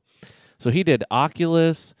cool. So he did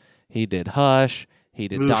Oculus, he did Hush, he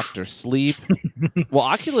did Dr. Sleep. Well,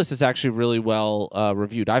 Oculus is actually really well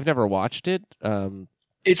reviewed. I've never watched it.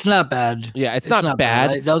 It's not bad. Yeah, it's not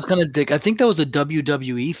bad. That was kind of dick. I think that was a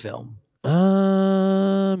WWE film.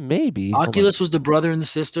 Maybe. Oculus was the brother and the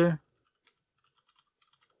sister.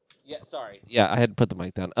 Yeah, sorry. Yeah, I had to put the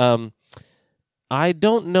mic down. I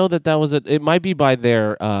don't know that was it. It might be by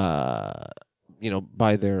their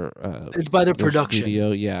by their it's by their production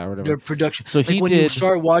studio, yeah, or whatever. Their production. So like when you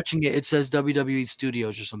start watching it, it says WWE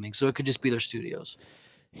Studios or something. So it could just be their studios.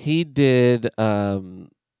 He did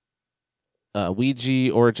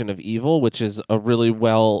Ouija Origin of Evil, which is a really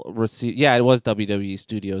well received. Yeah, it was WWE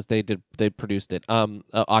Studios. They produced it.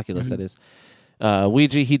 Oculus, that is.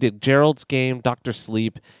 Ouija. He did Gerald's Game, Dr.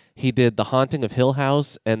 Sleep. He did The Haunting of Hill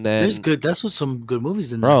House, and then there's good. That's what some good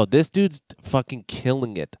movies in there. Bro, this dude's fucking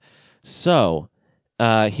killing it. So,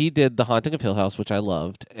 he did The Haunting of Hill House, which I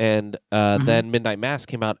loved, and then Midnight Mass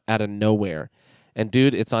came out out of nowhere. And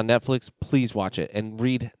dude, it's on Netflix. Please watch it and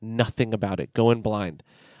read nothing about it. Go in blind.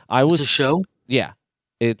 It's a show? Yeah.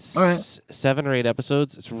 It's 7 or 8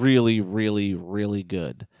 episodes. It's really, really, really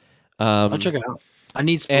good. I'll check it out. I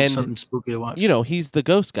need something spooky to watch. He's the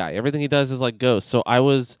ghost guy. Everything he does is like ghosts. So I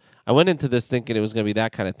went into this thinking it was going to be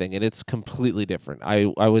that kind of thing, and it's completely different. I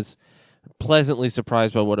was pleasantly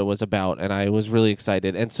surprised by what it was about, and I was really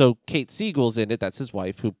excited. And so Kate Siegel's in it. That's his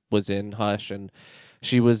wife, who was in Hush, and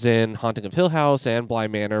she was in Haunting of Hill House and Bly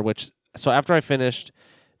Manor, so after I finished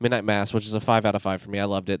Midnight Mass, which is a 5 out of 5 for me, I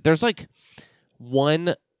loved it. There's like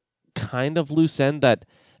one kind of loose end that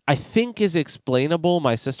I think is explainable.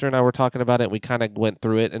 My sister and I were talking about it, and we kind of went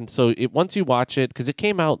through it. And so once you watch it, because it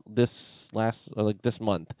came out this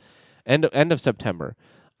month, end of September.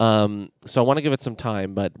 So I want to give it some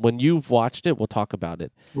time, but when you've watched it, we'll talk about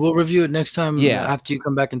it. We'll review it next time. Yeah. After you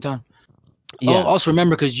come back in town. Yeah. Oh, also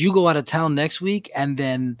remember, because you go out of town next week, and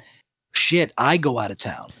then I go out of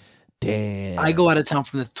town. Damn. I go out of town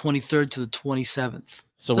from the 23rd to the 27th.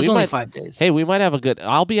 So So we it's only might 5 days. hey, we might have a good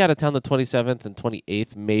I'll be out of town the 27th and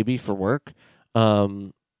 28th maybe for work.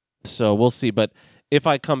 So we'll see, but if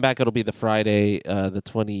I come back it'll be the Friday the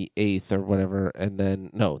 28th or whatever, and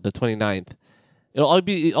then no, the 29th.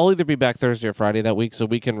 I'll either be back Thursday or Friday that week, so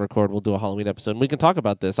we can record. We'll do a Halloween episode, and we can talk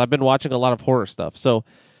about this. I've been watching a lot of horror stuff, so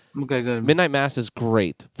Okay, good. Midnight Mass is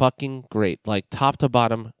great, fucking great, like top to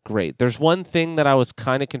bottom, great. There's one thing that I was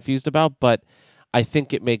kind of confused about, but I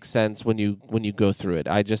think it makes sense when you go through it.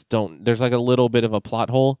 I just don't. There's like a little bit of a plot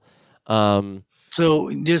hole.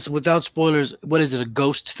 So just without spoilers, what is it? A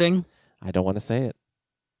ghost thing? I don't want to say it.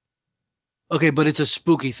 Okay, but it's a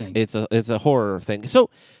spooky thing. It's a horror thing. So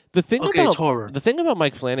the thing Okay, about it's horror. the thing about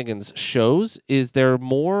Mike Flanagan's shows is they're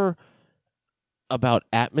more about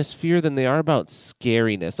atmosphere than they are about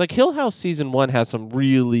scariness. Like Hill House season 1 has some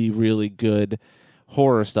really, really good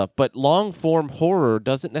horror stuff, but long form horror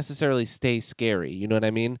doesn't necessarily stay scary. You know what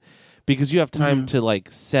I mean? Because you have time to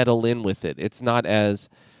like settle in with it. It's not as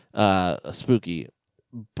spooky,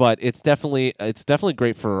 but it's definitely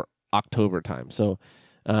great for October time. So,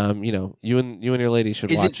 you and your lady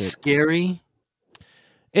should watch Is it it. scary?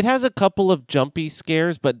 It has a couple of jumpy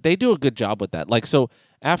scares, but they do a good job with that. Like, so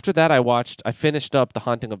after that, I finished up The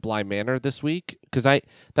Haunting of Bly Manor this week because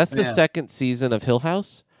that's the second season of Hill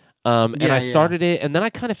House. And I started it, and then I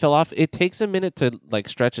kind of fell off. It takes a minute to like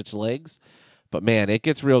stretch its legs, but man, it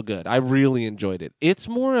gets real good. I really enjoyed it. It's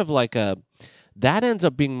more of like that ends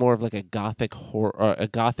up being more of like a gothic horror, a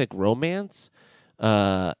gothic romance,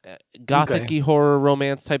 gothic-y horror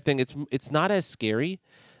romance type thing. It's not as scary.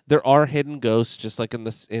 There are hidden ghosts, just like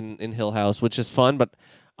in Hill House, which is fun. But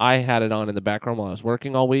I had it on in the background while I was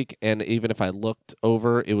working all week, and even if I looked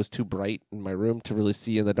over, it was too bright in my room to really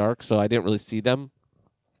see in the dark, so I didn't really see them.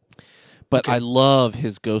 But I love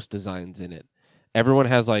his ghost designs in it. Everyone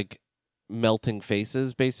has like melting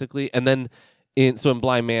faces, basically, and then in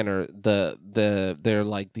Bly Manor, they're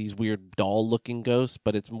like these weird doll-looking ghosts,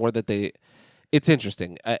 but it's more that it's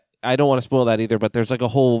interesting. I don't want to spoil that either, but there's like a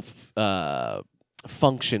whole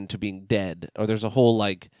function to being dead, or there's a whole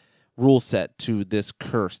like rule set to this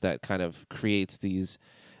curse that kind of creates these.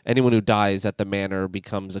 Anyone who dies at the manor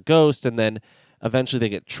becomes a ghost, and then eventually they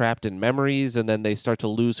get trapped in memories, and then they start to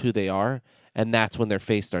lose who they are, and that's when their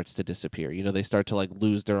face starts to disappear. They start to like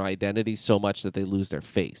lose their identity so much that they lose their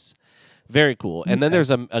face. Very cool. And then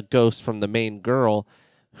there's a ghost from the main girl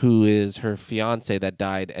who is her fiance that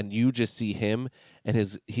died, and you just see him,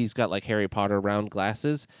 and he's got like Harry Potter round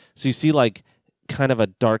glasses, so you see like kind of a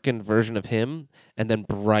darkened version of him, and then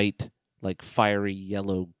bright like fiery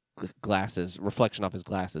yellow glasses, reflection off his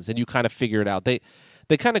glasses, and you kind of figure it out. They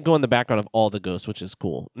kind of go in the background of all the ghosts, which is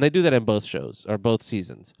cool, and they do that in both shows or both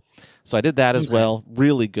seasons. So I did that as well.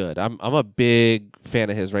 Really good. I'm a big fan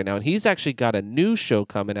of his right now, and he's actually got a new show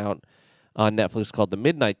coming out on Netflix called The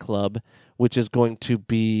Midnight Club, which is going to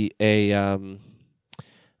be a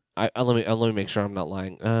let me make sure I'm not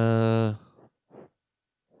lying.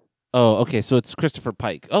 Oh, okay. So it's Christopher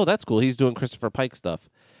Pike. Oh, that's cool. He's doing Christopher Pike stuff.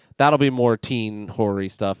 That'll be more teen horror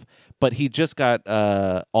stuff. But he just got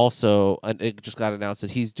it just got announced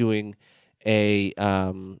that he's doing a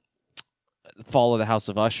Fall of the House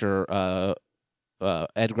of Usher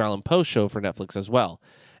Edgar Allan Poe show for Netflix as well.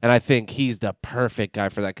 And I think he's the perfect guy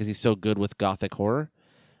for that because he's so good with gothic horror.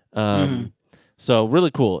 So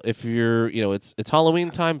really cool. If you're, it's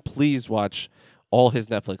Halloween time, please watch all his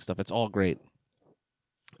Netflix stuff. It's all great.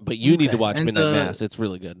 But you need to watch Midnight Mass. It's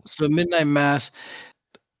really good. So Midnight Mass.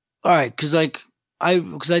 All right, because I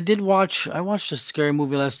watched a scary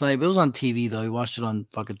movie last night, but it was on TV though. We watched it on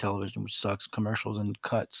fucking television, which sucks, commercials and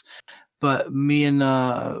cuts. But me and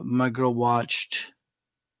my girl watched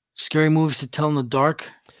Scary Movies to Tell in the Dark.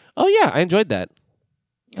 Oh yeah, I enjoyed that.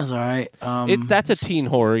 It was all right. That's a teen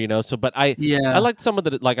horror, So, but I liked some of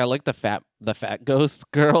the I like the fat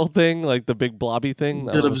ghost girl thing, like the big blobby thing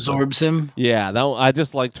that absorbs him. Yeah, I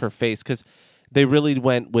just liked her face because they really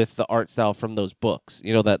went with the art style from those books.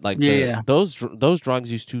 That like those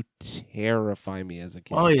drawings used to terrify me as a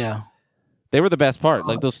kid. Oh yeah, they were the best part.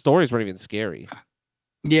 Like those stories weren't even scary.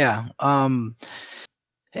 Yeah.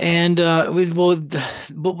 And but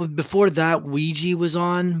before that, Ouija was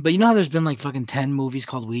on. But you know how there's been like fucking 10 movies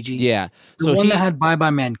called Ouija? Yeah. The one that had Bye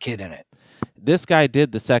Bye Man Kid in it. This guy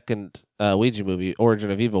did the second Ouija movie,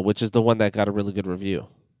 Origin of Evil, which is the one that got a really good review.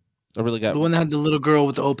 The one that had the little girl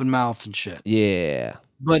with the open mouth and shit. Yeah.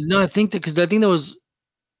 But no, I think that was.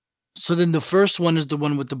 So then the first one is the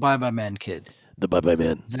one with the Bye Bye Man Kid. The Bye Bye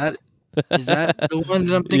Man. Is that the one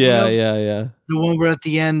that I'm thinking of? Yeah. The one where at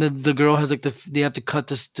the end the girl has like they have to cut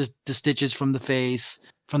the stitches from the face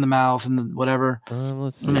from the mouth and the whatever.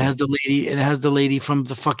 Let's see. And it has the lady from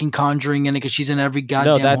the fucking Conjuring in it because she's in every No,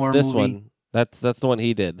 goddamn that's horror this movie. one. That's the one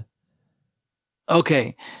he did.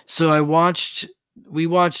 Okay, so we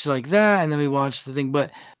watched like that, and then we watched the thing.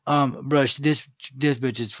 But bruh, this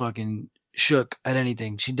bitch is fucking shook at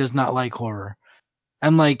anything. She does not like horror,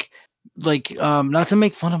 and like not to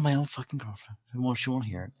make fun of my own fucking girlfriend. She won't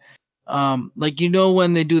hear it. Like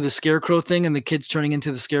when they do the scarecrow thing and the kid's turning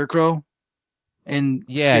into the scarecrow, and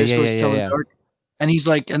Scarecrow's telling dark, and he's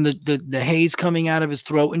like, and the haze coming out of his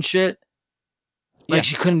throat and shit. Like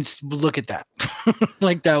she couldn't look at that.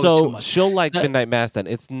 Like that was too much. So she'll like Midnight Mass. Then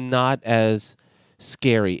it's not as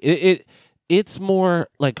scary. It's more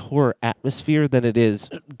like horror atmosphere than it is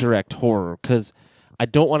direct horror. Because I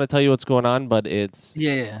don't want to tell you what's going on, but it's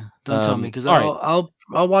don't tell me because I'll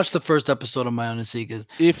watch the first episode on my own and see. Because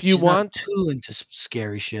if you want too into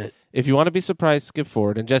scary shit, if you want to be surprised, skip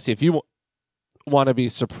forward. And Jesse, if you want to be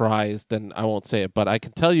surprised, then I won't say it, but I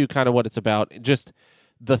can tell you kind of what it's about. Just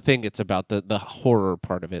the thing it's about, the horror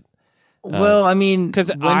part of it. Well, I mean,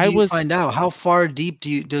 because find out how far deep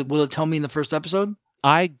will it tell me in the first episode?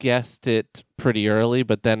 I guessed it pretty early,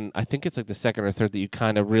 but then I think it's like the second or third that you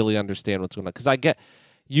kind of really understand what's going on. Because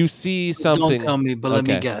you see something. Don't tell me, but let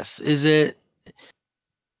me guess. Is it?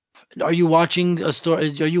 Are you watching a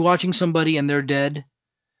story? Are you watching somebody and they're dead?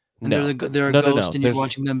 And no, they're a ghost, and you're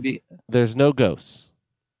watching them be. There's no ghosts.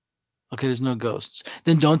 Okay, there's no ghosts.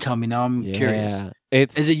 Then don't tell me. Now I'm curious.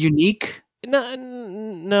 Is it unique?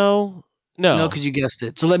 No, because you guessed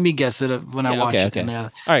it. So let me guess it when I watch it. Okay. All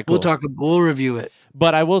right, cool. We'll review it.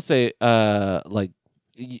 But I will say, like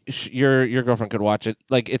your girlfriend could watch it.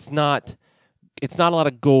 Like it's not a lot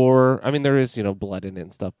of gore. I mean, there is blood in it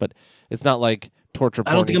and stuff, but it's not like torture.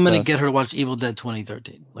 I don't think I'm gonna get her to watch Evil Dead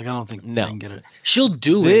 2013. Like I don't think I can get her. She'll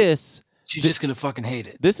do this. She's just gonna fucking hate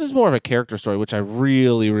it. This is more of a character story, which I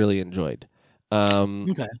really, really enjoyed.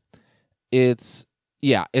 Okay. It's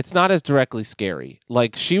not as directly scary.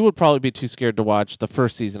 Like she would probably be too scared to watch the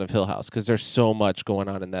first season of Hill House because there's so much going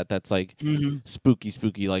on in that. That's like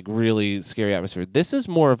spooky, like really scary atmosphere. This is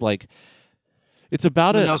more of like it's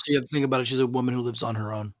about and also you have to think about it. She's a woman who lives on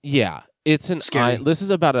her own. Yeah, it's this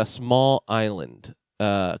is about a small island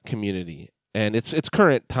community, and it's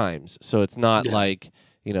current times, so it's not like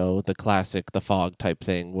the classic The Fog type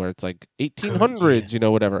thing where it's like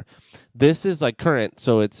 1800s, whatever. This is like current,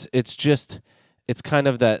 so it's kind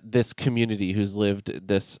of this community who's lived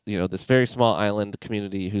this this very small island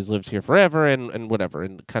community who's lived here forever and whatever,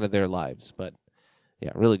 and kind of their lives. But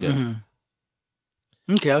yeah, really good.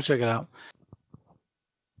 Mm-hmm. Okay, I'll check it out.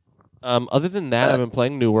 Other than that, I've been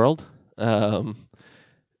playing New World.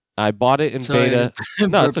 I bought it in beta.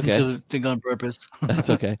 No, it's okay. Think on purpose. That's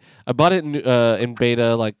okay. I bought it in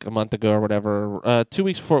beta like a month ago or whatever. 2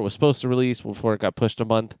 weeks before it was supposed to release, before it got pushed a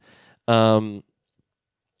month. And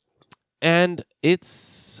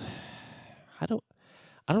it's I don't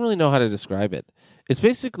really know how to describe it. It's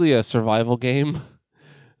basically a survival game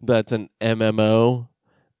that's an MMO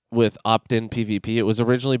with opt-in PvP. It was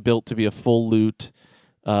originally built to be a full loot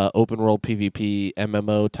open world PvP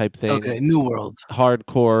MMO type thing. Okay, New World.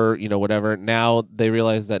 Hardcore, whatever. Now they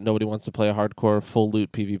realize that nobody wants to play a hardcore full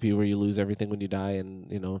loot PvP where you lose everything when you die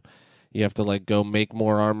and, you have to like go make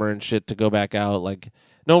more armor and shit to go back out. Like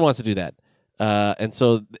no one wants to do that. And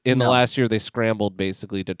so in the last year they scrambled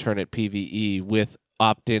basically to turn it PvE with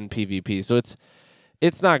opt-in PvP. So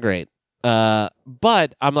it's not great.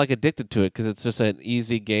 But I'm like addicted to it because it's just an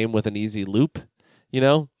easy game with an easy loop,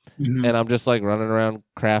 Mm-hmm. And I'm just like running around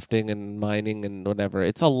crafting and mining and whatever.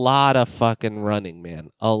 It's a lot of fucking running,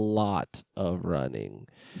 man. A lot of running.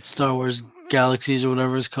 Star Wars Galaxies or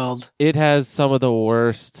whatever it's called. It has some of the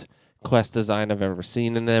worst quest design I've ever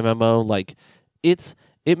seen in an MMO. Like it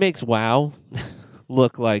makes WoW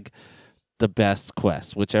look like the best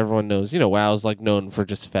quest, which everyone knows. WoW's like known for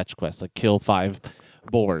just fetch quests, like kill 5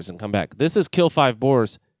 boars and come back. This is kill 5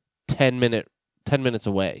 boars 10 minutes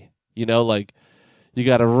away. Like you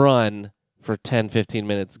got to run for 10, 15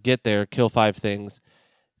 minutes, get there, kill 5 things,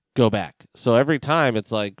 go back. So every time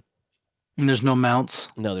it's like... And there's no mounts?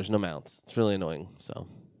 No, there's no mounts. It's really annoying. So,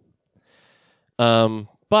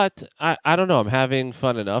 but I don't know. I'm having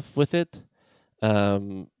fun enough with it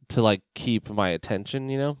to like keep my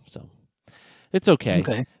attention, so it's okay.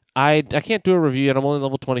 Okay. I can't do a review yet. I'm only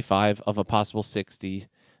level 25 of a possible 60.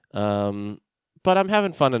 But I'm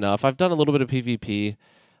having fun enough. I've done a little bit of PvP,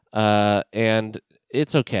 and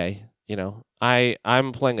it's okay.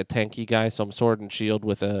 I'm playing a tanky guy, so I'm sword and shield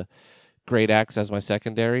with a great axe as my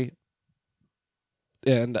secondary.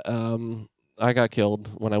 And I got killed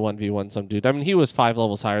when I 1v1 some dude. I mean, he was 5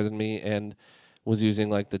 levels higher than me, and was using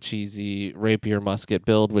like the cheesy rapier musket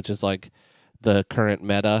build, which is like the current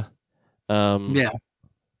meta. Yeah.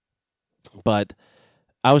 But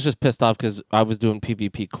I was just pissed off because I was doing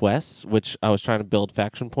PvP quests, which I was trying to build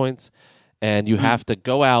faction points, and you have to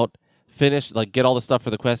go out, finish, like get all the stuff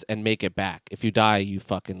for the quest, and make it back. If you die, you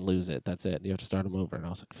fucking lose it. That's it. You have to start them over. And I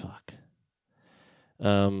was like, fuck.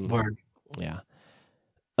 Word. Yeah.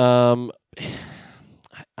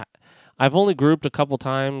 I've only grouped a couple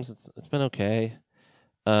times. It's been okay.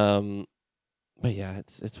 But yeah,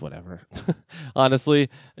 it's whatever. Honestly,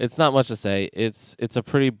 it's not much to say. It's a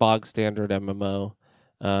pretty bog standard MMO.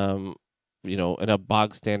 In a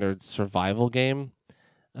bog standard survival game.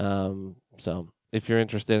 So if you're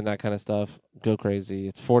interested in that kind of stuff, go crazy.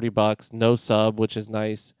 It's $40, no sub, which is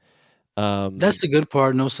nice. That's the good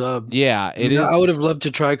part. No sub. Yeah, it is. I would have loved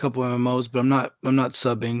to try a couple MMOs, but I'm not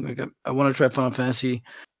subbing. Like I want to try Final Fantasy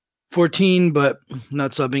 14, but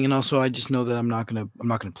not subbing. And also, I just know that I'm not gonna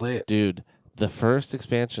play it. Dude, the first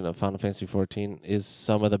expansion of Final Fantasy 14 is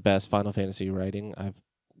some of the best Final Fantasy writing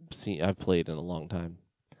I've played in a long time.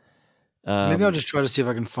 Maybe I'll just try to see if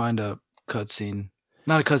I can find a cutscene.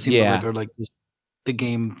 Not a cutscene, but like just the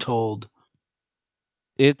game told.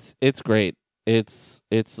 It's great. It's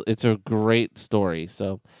a great story.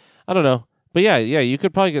 So I don't know, but yeah, you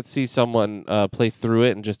could probably see someone play through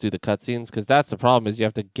it and just do the cutscenes, because that's the problem, is you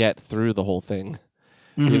have to get through the whole thing.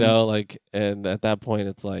 Mm-hmm. You know, like, and at that point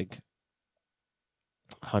it's like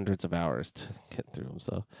hundreds of hours to get through them.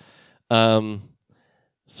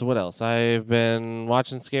 So what else? I've been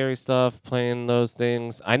watching scary stuff, playing those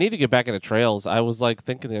things. I need to get back into Trails. I was like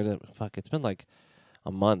thinking the other day, fuck, it's been like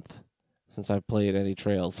a month since I played any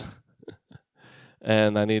Trails.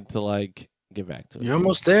 And I need to like get back to it. You're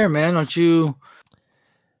almost there, man. Aren't you?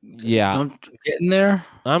 Yeah. Don't get in there.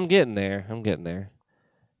 I'm getting there.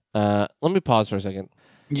 Let me pause for a second.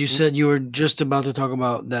 You said you were just about to talk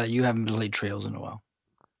about that you haven't played Trails in a while.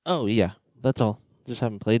 Oh yeah, that's all. Just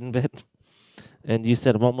haven't played in a bit. And you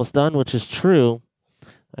said I'm almost done, which is true.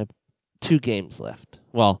 I have 2 games left.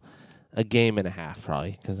 Well, a game and a half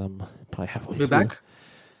probably, because I'm probably halfway through. Back?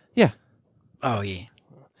 Yeah. Oh yeah.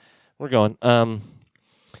 We're going.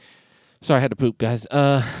 Sorry, I had to poop, guys.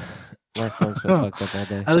 My stomach's been fucked up all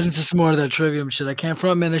day. I listened to some more of that Trivium shit. I can't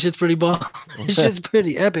front, man. That shit's pretty bomb. That shit's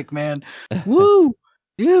pretty epic, man. Woo!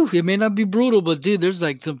 Ew, it may not be brutal, but dude, there's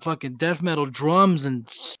like some fucking death metal drums and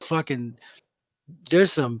fucking.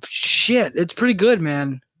 There's some shit. It's pretty good,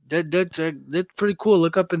 man. That's pretty cool.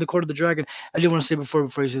 Look up In the Court of the Dragon. I did want to say before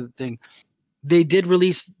you say the thing, they did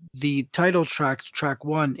release the title track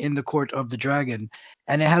 1, In the Court of the Dragon,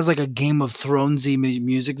 and it has like a Game of Thronesy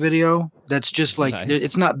music video that's just like Nice.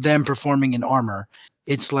 It's not them performing in armor.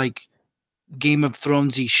 It's like Game of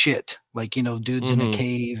Thronesy shit, like, you know, dudes in a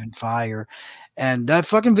cave and fire, and that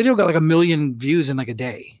fucking video got like 1 million views in like a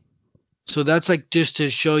day. So that's like just to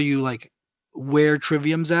show you like where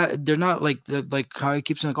Trivium's at. They're not like how he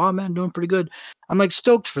keeps saying like, oh man, doing pretty good. I'm like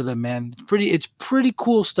stoked for them, man. It's pretty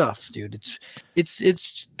cool stuff, dude.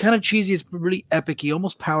 It's kind of cheesy. It's really epic-y,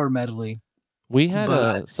 almost power metal-y. We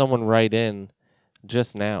had someone write in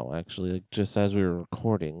just now, actually, like just as we were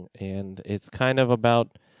recording, and it's kind of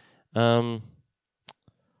about it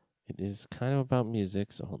is kind of about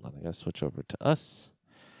music. So hold on, I gotta switch over to us.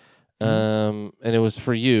 And it was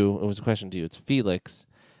for you. It was a question to you. It's Felix.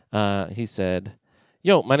 He said,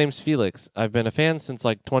 yo, my name's Felix. I've been a fan since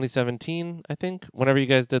like 2017, I think, whenever you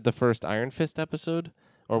guys did the first Iron Fist episode,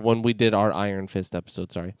 or when we did our Iron Fist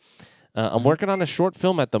episode, sorry. I'm working on a short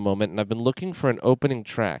film at the moment, and I've been looking for an opening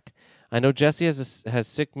track. I know Jesse has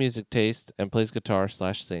sick music taste and plays guitar /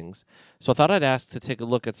 sings, so I thought I'd ask to take a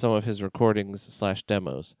look at some of his recordings /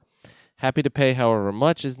 demos. Happy to pay however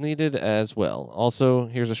much is needed as well. Also,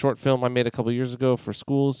 here's a short film I made a couple years ago for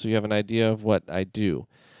schools, so you have an idea of what I do.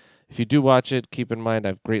 If you do watch it, keep in mind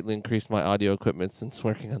I've greatly increased my audio equipment since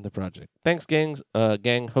working on the project. Thanks, gang.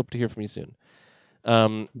 Hope to hear from you soon.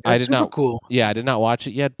 I did not. Cool. Yeah, I did not watch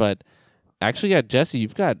it yet, but actually, yeah, Jesse,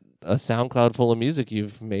 you've got a SoundCloud full of music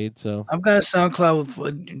you've made. So I've got a SoundCloud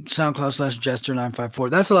 /Jester954.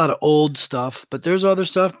 That's a lot of old stuff, but there's other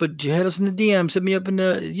stuff. But you hit us in the DMs, hit me up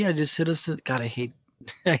just hit us. God, I hate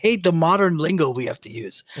the modern lingo we have to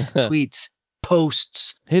use. Tweets,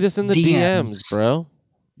 posts. Hit us in the DMs, bro.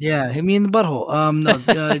 Yeah, hit me in the butthole. No,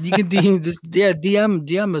 you can DM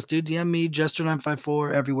us, dude. DM me,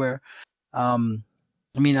 Jester954 everywhere. I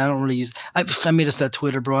mean, I don't really use. I made us that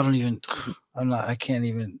Twitter, bro. I can't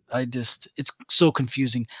even. It's so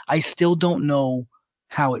confusing. I still don't know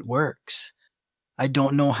how it works. I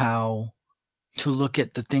don't know how to look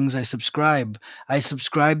at the things I subscribe. I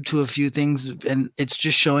subscribe to a few things, and it's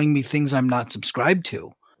just showing me things I'm not subscribed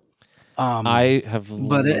to. I have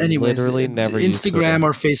But anyways, literally never used Instagram Twitter.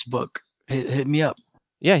 or Facebook, hit me up.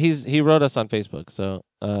 Yeah, he wrote us on Facebook, so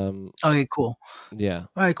Okay, cool. yeah.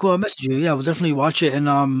 All right, cool. I'll message you. Yeah, we'll definitely watch it, and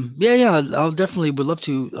yeah, I'll definitely would love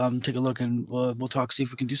to take a look, and we'll talk, see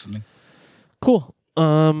if we can do something. Cool.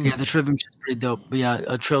 Yeah, the Trivium is pretty dope. But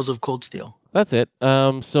yeah, Trails of Cold Steel. That's it.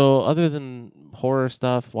 So other than horror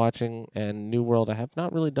stuff, watching and New World, I have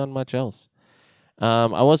not really done much else.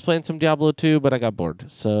 I was playing some Diablo 2, but I got bored.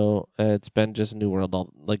 So it's been just New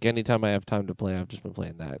World. Like anytime I have time to play, I've just been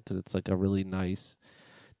playing that because it's like a really nice,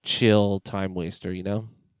 chill time waster, you know?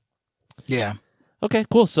 Yeah. Okay,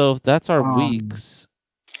 cool. So that's our Um, weeks.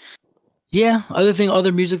 Yeah.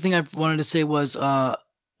 Other music thing I wanted to say was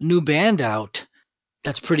new band out.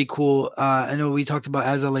 That's pretty cool. I know we talked about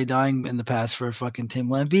As I Lay Dying in the past for fucking Tim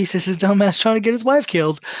Lambesis, his dumbass trying to get his wife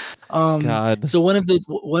killed. God. So one of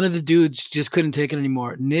the dudes just couldn't take it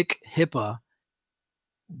anymore. Nick Hippa,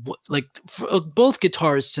 both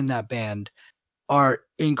guitarists in that band are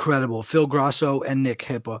incredible. Phil Grosso and Nick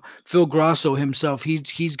Hippa. Phil Grosso himself,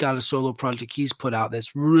 he's got a solo project he's put out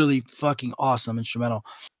that's really fucking awesome instrumental.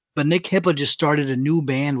 But Nick Hippa just started a new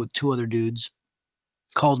band with two other dudes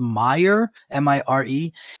called Mire,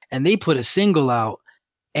 Mire, and they put a single out,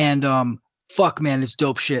 and fuck man, it's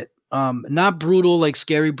dope shit. Not brutal, like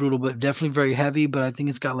scary brutal, but definitely very heavy, but I think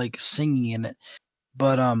it's got like singing in it.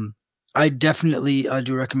 But I definitely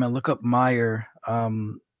do recommend look up Mire.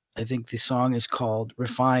 I think the song is called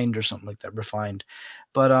Refined or something like that, Refined.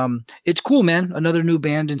 But it's cool, man. Another new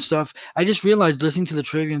band and stuff. I just realized listening to the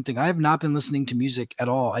Trivium thing, I have not been listening to music at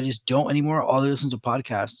all. I just don't anymore. All I listen to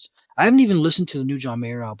podcasts. I haven't even listened to the new John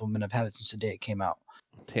Mayer album, and I've had it since the day it came out.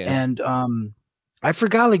 Damn. And I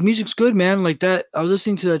forgot, like, music's good, man. Like that, I was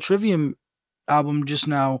listening to that Trivium album just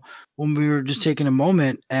now when we were just taking a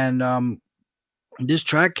moment, and this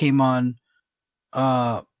track came on,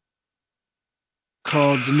 called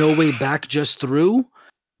 "No Way Back, Just Through,"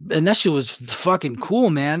 and that shit was fucking cool,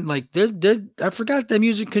 man. Like, I forgot that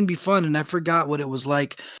music can be fun, and I forgot what it was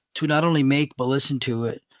like to not only make but listen to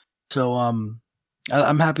it. So,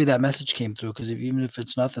 I'm happy that message came through because even if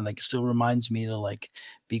it's nothing, like it still reminds me to like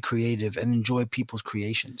be creative and enjoy people's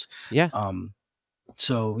creations. Yeah.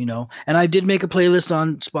 So and I did make a playlist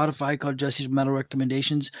on Spotify called Jesse's Metal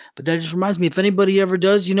Recommendations. But that just reminds me, if anybody ever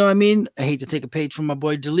does, I hate to take a page from my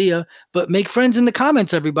boy Dalia, but make friends in the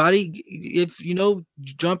comments, everybody. If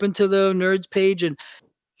jump into the Nerds page and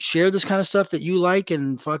share this kind of stuff that you like,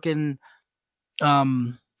 and fucking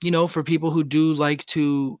for people who do like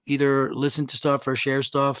to either listen to stuff or share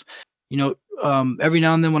stuff, every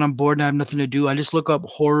now and then when I'm bored and I have nothing to do, I just look up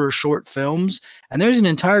horror short films. And there's an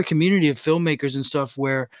entire community of filmmakers and stuff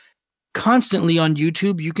where constantly on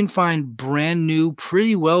YouTube, you can find brand new,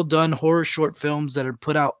 pretty well done horror short films that are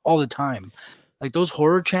put out all the time. Like those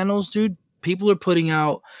horror channels, dude, people are putting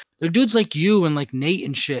out, they're dudes like you and like Nate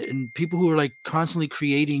and shit, and people who are like constantly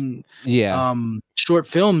creating short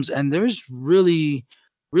films. And there's really,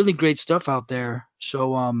 really great stuff out there.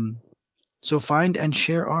 So find and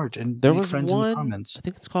share art and There make was friends in the one, comments. I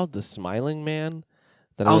think it's called The Smiling Man.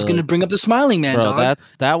 That I was gonna bring up The Smiling Man, bro, dog.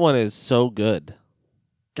 that one is so good.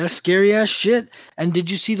 That's scary ass shit. And did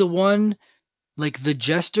you see the one, like The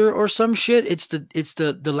Jester or some shit? It's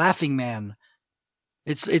the Laughing Man.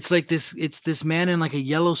 It's like this man in like a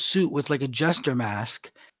yellow suit with like a jester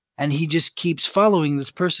mask, and he just keeps following this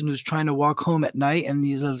person who's trying to walk home at night, and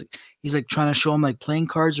he's like trying to show him like playing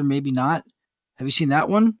cards or maybe not. Have you seen that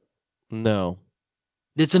one? No.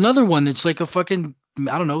 It's another one. It's like a fucking,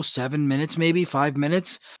 I don't know, 7 minutes, maybe 5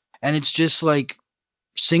 minutes. And it's just like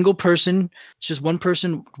single person. It's just one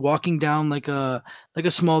person walking down like a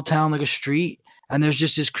small town, like a street. And there's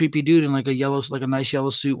just this creepy dude in like a nice yellow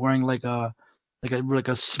suit wearing like a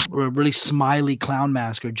really smiley clown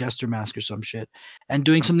mask or jester mask or some shit. And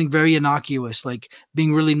doing something very innocuous, like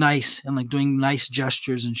being really nice and like doing nice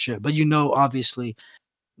gestures and shit. But obviously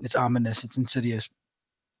it's ominous. It's insidious.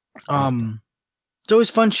 It's always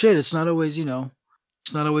fun shit. It's not always,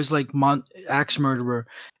 it's not always like axe murderer.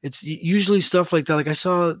 It's usually stuff like that. Like I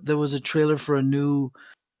saw there was a trailer for a new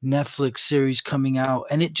Netflix series coming out,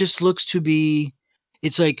 and it just looks to be,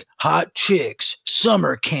 it's like hot chicks,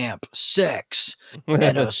 summer camp, sex,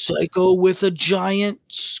 and a psycho with a giant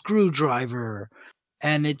screwdriver.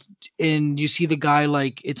 And you see the guy,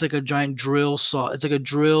 like, it's like a giant drill saw. It's like a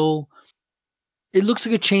drill. It looks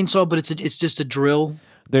like a chainsaw, but it's just a drill.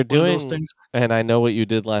 They're doing those things. And I Know What You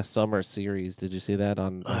Did Last Summer series. Did you see that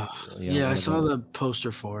on? Yeah, I saw the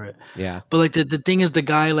poster for it. Yeah, but like the thing is, the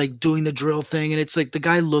guy like doing the drill thing, and it's like the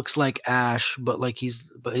guy looks like Ash, but like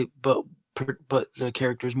but but the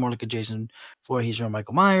character is more like a Jason Voorhees or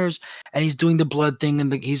Michael Myers, and he's doing the blood thing,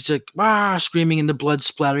 and he's like screaming, and the blood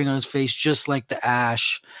splattering on his face, just like the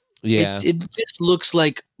Ash. Yeah. It just looks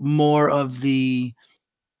like more of the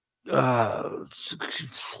uh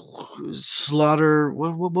slasher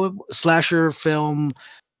film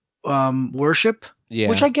worship, which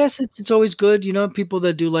Yeah. I guess it's always good. People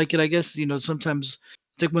that do like it, I guess, sometimes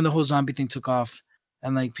it's like when the whole zombie thing took off,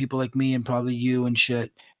 and like people like me and probably you and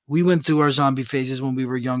shit, we went through our zombie phases when we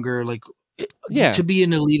were younger. Like Yeah. to be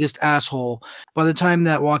an elitist asshole, by the time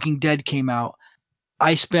that Walking Dead came out,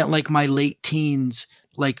 I spent like my late teens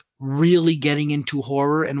like really getting into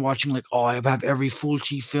horror and watching like, I have every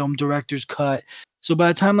Fulci film director's cut. So by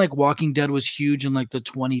the time like Walking Dead was huge in like the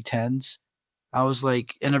 2010s, I was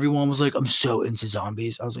like, and everyone was like, I'm so into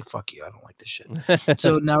zombies. I was like, fuck you, I don't like this shit.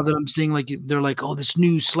 So now that I'm seeing like they're like, oh, this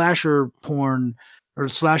new slasher porn or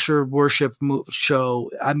slasher worship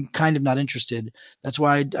show, I'm kind of not interested. That's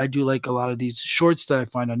why I do like a lot of these shorts that I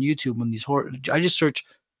find on YouTube when these horror. I just search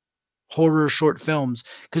horror short films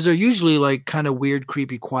because they're usually like kind of weird,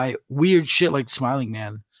 creepy, quiet, weird shit like Smiling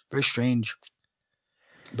Man. Very strange,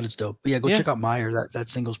 but it's dope. But yeah, go check out Meyer. That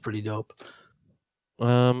single's pretty dope.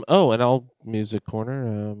 Oh, and all music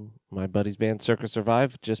corner. My buddy's band Circus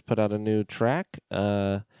Survive just put out a new track.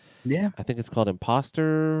 Yeah, I think it's called Imposter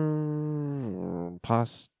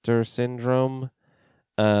Syndrome.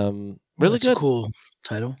 Really that's good. a cool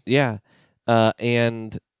title. Yeah.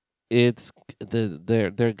 And it's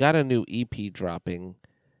they're got a new EP dropping.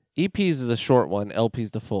 EP's is the short one,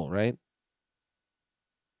 LP's the full, right?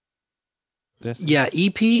 Yes. Yeah,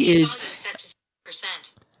 EP is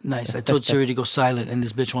nice. I told Siri to go silent, and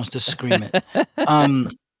this bitch wants to scream it.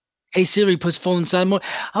 Hey Siri, puts phone in silent mode.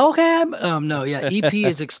 Okay, no, yeah. EP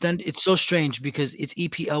is extended. It's so strange because it's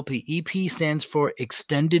EP LP. EP stands for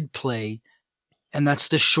extended play, and that's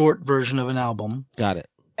the short version of an album. Got it.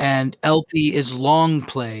 And LP is long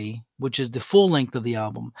play, which is the full length of the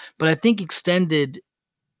album. But I think extended,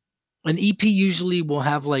 an EP usually will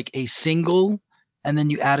have like a single, and then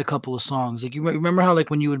you add a couple of songs. Like you remember how like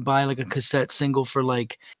when you would buy like a cassette single for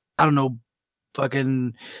like, I don't know,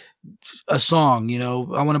 fucking a song,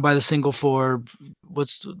 I want to buy the single for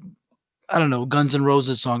I don't know, Guns N'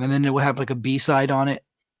 Roses song, and then it would have like a B-side on it.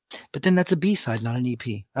 But then that's a B-side, not an EP.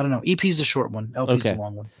 I don't know. EP's the short one. LP's the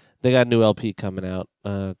long one. They got a new LP coming out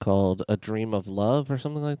called A Dream of Love or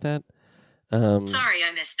something like that. Sorry,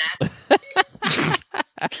 I missed that.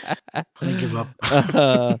 I give up.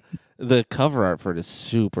 The cover art for it is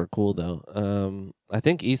super cool, though. I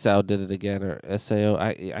think Esau did it again, or Sao.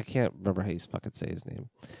 I can't remember how you fucking say his name.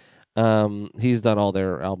 He's done all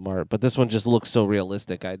their album art, but this one just looks so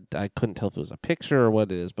realistic. I couldn't tell if it was a picture or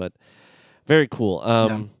what it is, but very cool.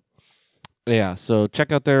 Yeah, so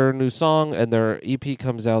check out their new song, and their EP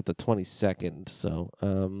comes out the 22nd. So,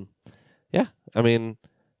 yeah, I mean,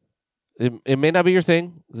 it may not be your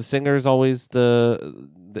thing. The singer is always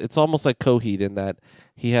it's almost like Coheed in that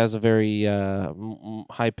he has a very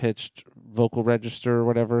high-pitched vocal register or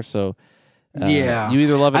whatever. So, yeah, you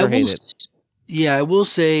either love it or hate it. Yeah, I will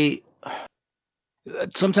say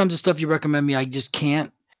sometimes the stuff you recommend me, I just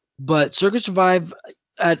can't. But Circus Survive,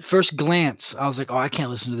 at first glance, I was like, oh, I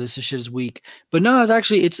can't listen to this. This shit is weak. But no,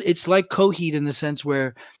 it's like Coheed in the sense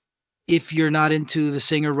where if you're not into the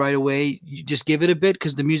singer right away, you just give it a bit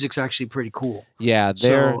because the music's actually pretty cool. Yeah,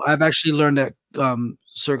 so I've actually learned that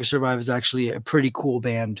Circus Survive is actually a pretty cool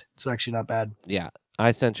band. It's actually not bad. Yeah,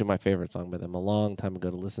 I sent you my favorite song by them a long time ago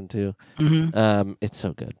to listen to. Mm-hmm. It's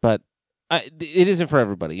so good, but it isn't for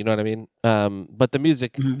everybody. You know what I mean? But the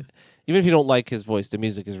music, even if you don't like his voice, the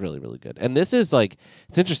music is really, really good. And this is like,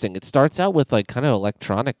 it's interesting. It starts out with like kind of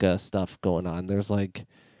electronica stuff going on. There's like,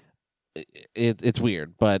 it's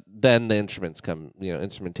weird, but then the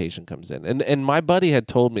instrumentation comes in. And my buddy had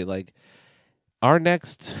told me like, our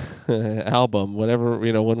next album, whatever,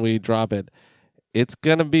 when we drop it, it's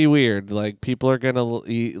gonna be weird. Like people are gonna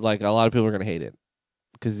like a lot of people are gonna hate it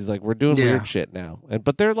because he's like, we're doing weird shit now.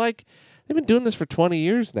 But they're like, they've been doing this for 20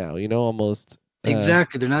 years now. Almost.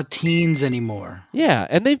 Exactly. They're not teens anymore. Yeah,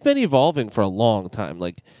 and they've been evolving for a long time.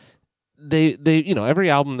 Like they every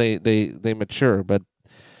album they mature, but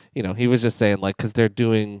he was just saying like because they're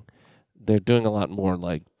doing a lot more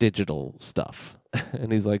like digital stuff.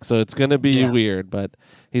 And he's like, so it's gonna be weird, but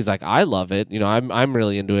he's like, I love it. I'm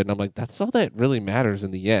really into it, and I'm like, that's all that really matters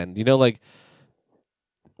in the end. Like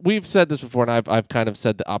we've said this before, and I've kind of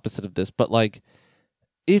said the opposite of this, but like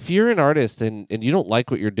if you're an artist and you don't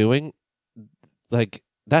like what you're doing, like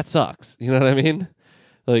that sucks. You know what I mean?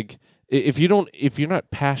 Like if you're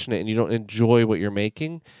not passionate and you don't enjoy what you're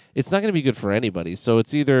making, it's not gonna be good for anybody. So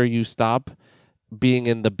it's either you stop being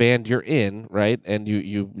in the band you're in, right? And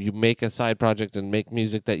you make a side project and make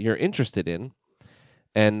music that you're interested in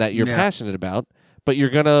and that you're passionate about, but you're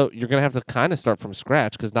gonna have to kind of start from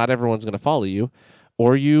scratch because not everyone's gonna follow you,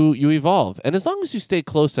 or you evolve. And as long as you stay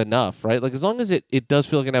close enough, right? Like as long as it does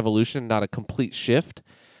feel like an evolution, not a complete shift,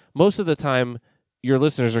 most of the time your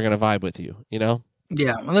listeners are gonna vibe with you, you know?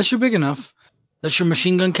 Yeah, unless you're big enough. Unless you're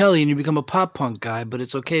Machine Gun Kelly and you become a pop punk guy, but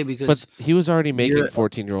it's okay because. But he was already making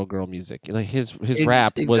 14-year-old girl music. Like his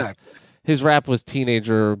rap was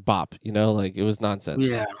teenager bop. You know, like it was nonsense.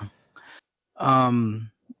 Yeah. And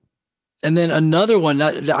then another one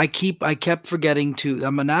that I kept forgetting to.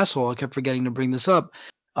 I'm an asshole. I kept forgetting to bring this up.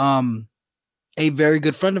 A very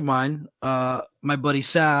good friend of mine, my buddy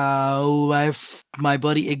my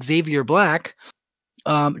buddy Xavier Black.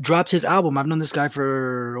 Dropped his album. I've known this guy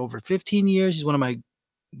for over 15 years. He's one of my,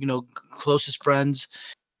 closest friends.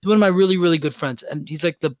 He's one of my really, really good friends. And he's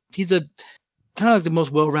a kind of like the most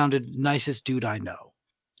well-rounded, nicest dude I know.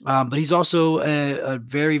 But he's also a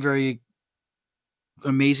very, very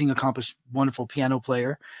amazing, accomplished, wonderful piano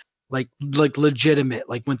player. Like legitimate,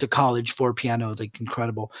 like went to college for piano, like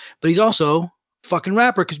incredible. But he's also fucking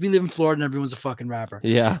rapper because we live in Florida and everyone's a fucking rapper.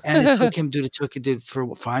 Yeah. And it took him, dude. It took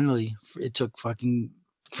fucking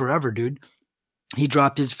forever, dude. He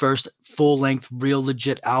dropped his first full-length, real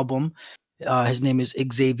legit album. His name is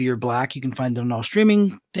Xavier Black. You can find it on all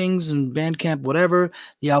streaming things and Bandcamp, whatever.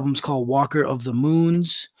 The album's called Walker of the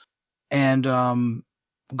Moons. And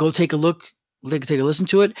go take a look. Take a listen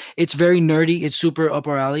to it. It's very nerdy. It's super up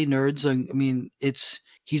our alley, nerds. I mean,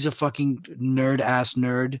 he's a fucking nerd-ass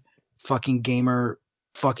nerd. Fucking gamer,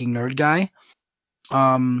 fucking nerd guy.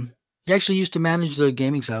 He actually used to manage the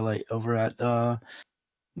gaming satellite over at Welcome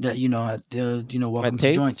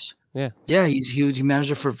to Joints. Yeah, he managed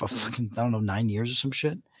it for fucking 9 years or some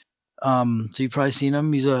shit. So you've probably seen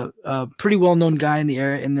him. He's a pretty well known guy in the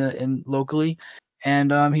area, in locally,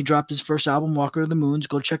 and he dropped his first album, Walker of the Moons.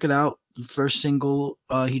 Go check it out. The first single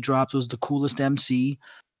he dropped was The Coolest MC.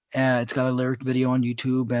 It's got a lyric video on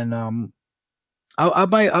YouTube, and I'll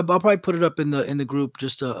probably put it up in the group,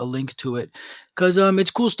 just a link to it, because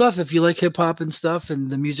it's cool stuff if you like hip hop and stuff, and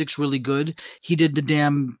the music's really good. He did the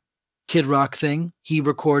damn Kid Rock thing. He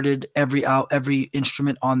recorded every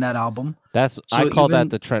instrument on that album. I call that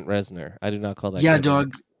the Trent Reznor. I do not call that. Yeah,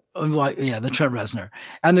 dog. The Trent Reznor.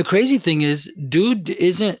 And the crazy thing is, dude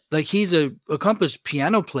isn't like, he's a accomplished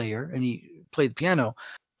piano player and he played piano.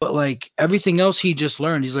 But like everything else he just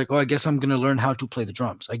learned, he's like, oh, I guess I'm gonna learn how to play the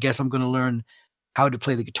drums. I guess I'm gonna learn how to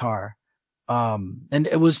play the guitar. And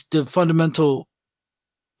it was the fundamentals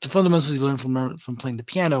he learned from playing the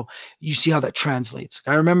piano. You see how that translates.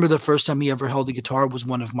 I remember the first time he ever held a guitar was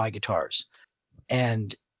one of my guitars.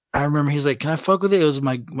 And I remember he's like, can I fuck with it? It was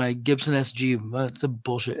my Gibson SG. It's a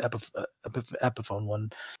bullshit Epiphone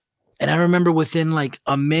one. And I remember within like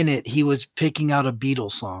a minute, he was picking out a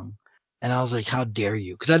Beatles song. And I was like, how dare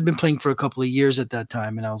you? Because I'd been playing for a couple of years at that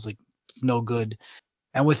time. And I was like, no good.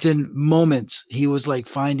 And within moments, he was like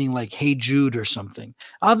finding like Hey Jude or something.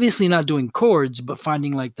 Obviously not doing chords, but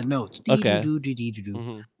finding like the notes. Okay.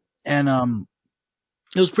 Mm-hmm. And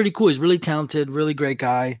it was pretty cool. He's really talented, really great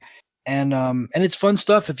guy. And it's fun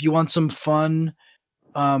stuff if you want some fun,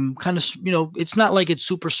 kind of, it's not like it's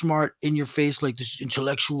super smart in your face, like this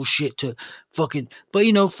intellectual shit to fucking, but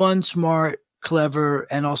fun, smart, clever,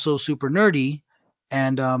 and also super nerdy.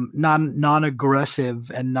 And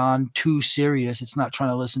non-aggressive and non-too serious. It's not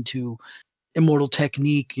trying to listen to Immortal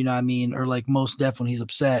Technique, you know what I mean? Or like Mos Def when he's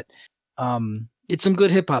upset. It's some good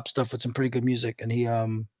hip-hop stuff with some pretty good music. And he,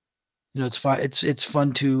 it's fun. It's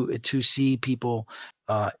fun to see people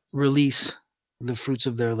release the fruits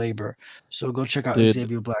of their labor. So go check out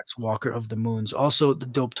Xavier Black's Walker of the Moons. Also, the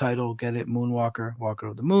dope title, get it? Moonwalker, Walker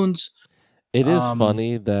of the Moons. It is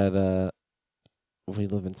funny that... we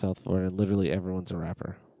live in South Florida. Literally everyone's a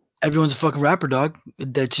rapper. Everyone's a fucking rapper, dog.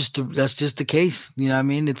 That's just the case. You know what I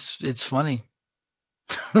mean? It's funny.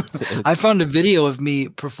 I found a video of me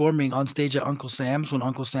performing on stage at Uncle Sam's when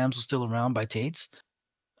Uncle Sam's was still around by Tate's.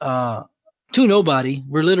 To nobody.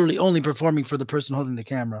 We're literally only performing for the person holding the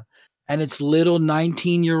camera. And it's little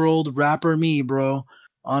 19-year-old rapper me, bro.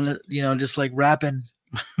 On it, just like rapping.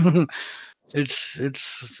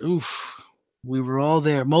 It's oof. We were all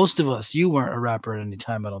there. Most of us. You weren't a rapper at any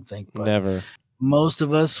time, I don't think. But never. Most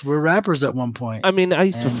of us were rappers at one point. I mean, I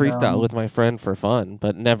used to freestyle with my friend for fun,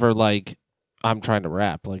 but never like I'm trying to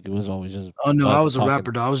rap. Like it was always just. Oh no, I was a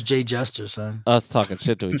rapper. Though. I was Jay Jester, son. Us talking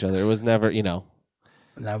shit to each other. It was never, Now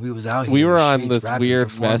we was out here. We were on this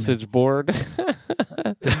weird message board,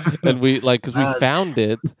 and we because we found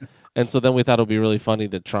it, and so then we thought it would be really funny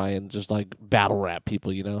to try and just like battle rap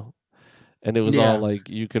people, And it was all like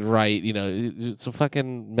you could write, it's a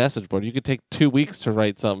fucking message board. You could take 2 weeks to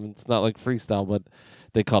write something. It's not like freestyle, but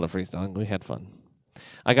they called it freestyle, and we had fun.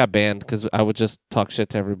 I got banned because I would just talk shit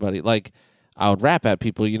to everybody. Like, I would rap at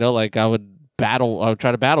people, like I would try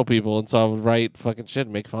to battle people, and so I would write fucking shit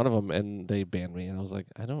and make fun of them, and they banned me. And I was like,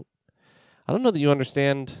 I don't know that you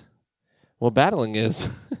understand what battling is.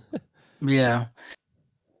 Yeah,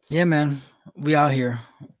 man, we out here.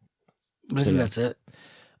 I think that's it.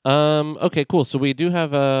 Okay, cool. So we do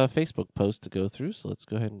have a Facebook post to go through, so let's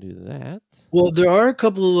go ahead and do that. Well, there are a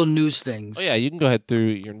couple of little news things. Oh yeah, you can go ahead through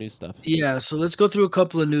your news stuff. Yeah, so let's go through a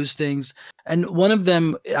couple of news things. And one of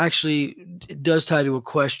them actually does tie to a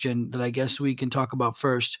question that I guess we can talk about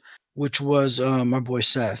first, which was my boy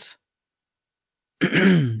Seth.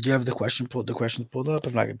 Do you have the question pulled up?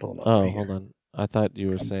 If not, I can pull them up. Oh, hold on. I thought you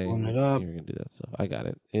were saying you were going to do that stuff. I got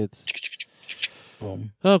it. It's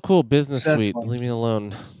boom. Oh, cool. Business Seth Suite. Leave me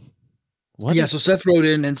alone. What? So Seth wrote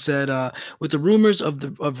in and said, with the rumors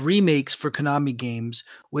of remakes for Konami games,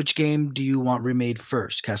 which game do you want remade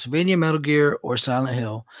first? Castlevania, Metal Gear, or Silent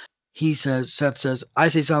Hill? Seth says, I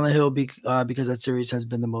say Silent Hill because that series has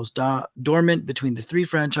been the most dormant between the three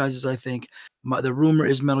franchises, I think. The rumor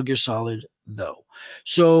is Metal Gear Solid, though.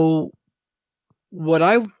 So what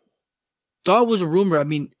I thought was a rumor, I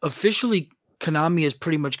mean, officially Konami has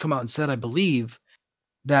pretty much come out and said, I believe,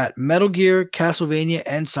 that Metal Gear, Castlevania,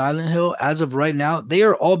 and Silent Hill, as of right now, they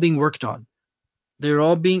are all being worked on. They're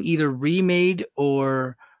all being either remade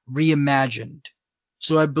or reimagined.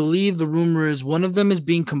 So I believe the rumor is one of them is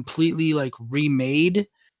being completely like remade.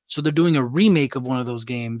 So they're doing a remake of one of those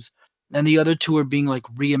games, and the other two are being like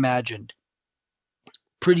reimagined.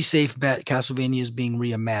 Pretty safe bet Castlevania is being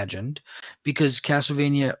reimagined because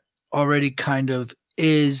Castlevania already kind of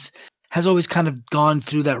has always kind of gone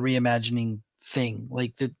through that reimagining thing.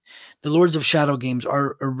 Like the Lords of Shadow games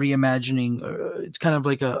are a reimagining. It's kind of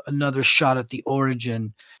like another shot at the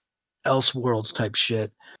origin, Elseworlds type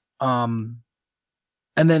shit.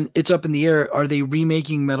 And then it's up in the air. Are they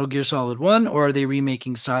remaking Metal Gear Solid 1 or are they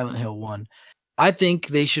remaking Silent Hill 1? I think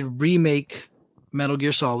they should remake Metal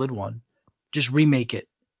Gear Solid 1. Just remake it.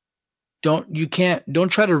 Don't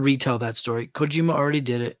try to retell that story. Kojima already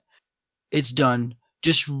did it. It's done.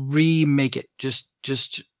 Just remake it. Just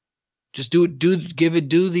do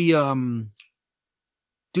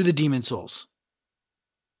the Demon Souls.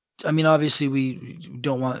 I mean, obviously we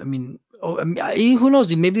don't want. I mean, who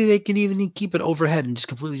knows? Maybe they can even keep it overhead and just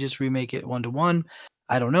completely just remake it 1-to-1.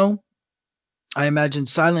 I don't know. I imagine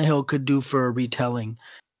Silent Hill could do for a retelling,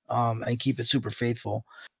 and keep it super faithful.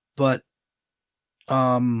 But,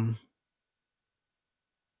 I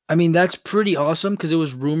mean, that's pretty awesome because it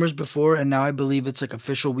was rumors before, and now I believe it's like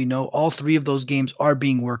official. We know all three of those games are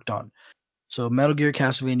being worked on. So Metal Gear,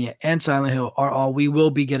 Castlevania, and Silent Hill are all. We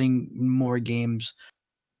will be getting more games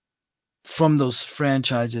from those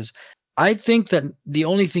franchises. I think that the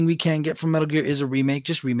only thing we can get from Metal Gear is a remake.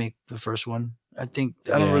 Just remake the first one. I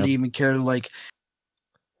don't really even care to like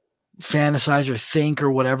fantasize or think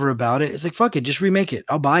or whatever about it. It's like, fuck it, just remake it.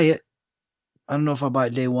 I'll buy it. I don't know if I'll buy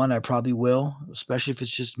it day one. I probably will, especially if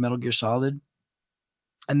it's just Metal Gear Solid.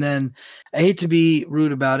 And then I hate to be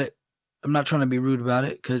rude about it. I'm not trying to be rude about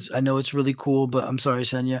it because I know it's really cool, but I'm sorry,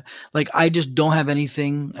 Senya. Like, I just don't have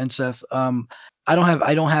anything, and Seth, I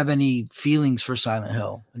don't have any feelings for Silent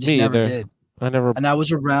Hill. I just never did. And I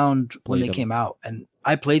was around when they came out, and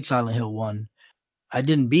I played Silent Hill 1. I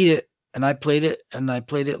didn't beat it, and I played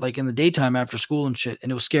it like in the daytime after school and shit,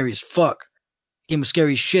 and it was scary as fuck. The game was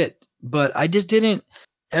scary as shit, but I just didn't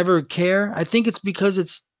ever care. I think it's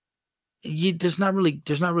because there's not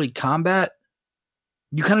really combat.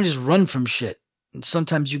 You kind of just run from shit. And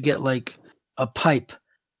sometimes you get like a pipe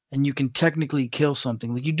and you can technically kill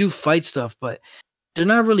something. Like you do fight stuff, but they're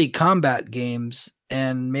not really combat games.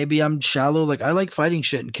 And maybe I'm shallow. Like I like fighting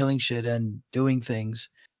shit and killing shit and doing things.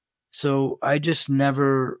 So I just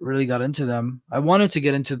never really got into them. I wanted to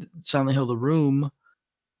get into Silent Hill: The Room,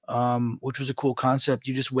 which was a cool concept.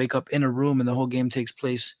 You just wake up in a room and the whole game takes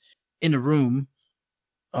place in a room.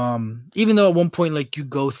 Even though at one point, like you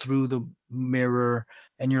go through the mirror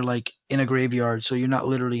and you're like in a graveyard, so you're not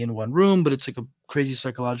literally in one room, but it's like a crazy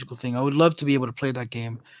psychological thing. I would love to be able to play that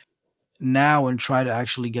game now and try to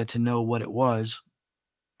actually get to know what it was.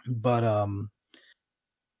 But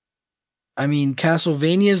I mean,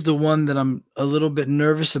 Castlevania is the one that I'm a little bit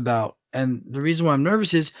nervous about, and the reason why I'm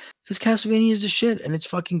nervous is because Castlevania is the shit, and it's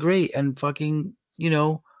fucking great, and fucking,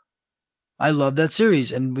 I love that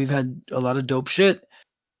series, and we've had a lot of dope shit.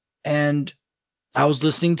 And I was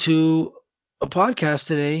listening to a podcast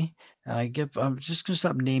today, and I'm just gonna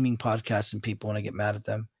stop naming podcasts and people when I get mad at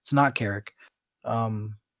them. It's not Carrick.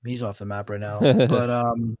 He's off the map right now.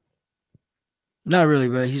 But not really,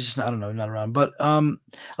 but he's just, I don't know, not around. But I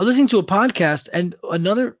was listening to a podcast, and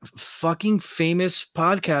another fucking famous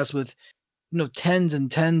podcast with tens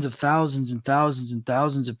and tens of thousands and thousands and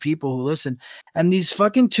thousands of people who listen, and these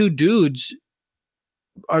fucking two dudes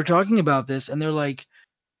are talking about this, and they're like,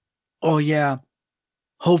 "Oh yeah,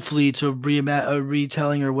 hopefully it's a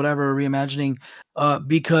retelling or whatever, a reimagining,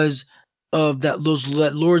 because of that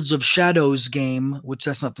Lords of Shadows game, which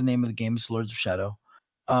that's not the name of the game, it's Lords of Shadow."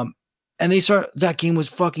 And that game was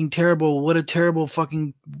fucking terrible. What a terrible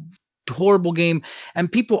fucking horrible game.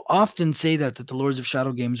 And people often say that the Lords of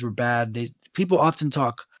Shadow games were bad. People often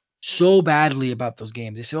talk so badly about those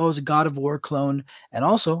games. They say, "Oh, it was a God of War clone." And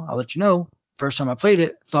also, I'll let you know, first time I played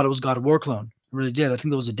it, thought it was God of War clone. I really did. I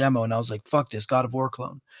think there was a demo, and I was like, "Fuck this, God of War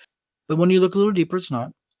clone." But when you look a little deeper, it's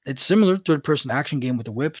not. It's similar third-person action game with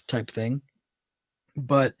a whip type thing.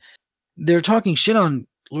 But they're talking shit on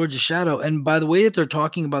Lords of Shadow, and by the way that they're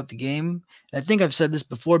talking about the game, and I think I've said this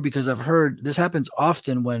before because I've heard this happens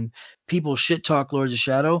often when people shit talk Lords of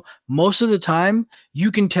Shadow. Most of the time, you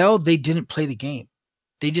can tell they didn't play the game.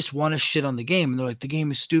 They just want to shit on the game, and they're like, "The game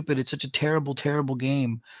is stupid. It's such a terrible, terrible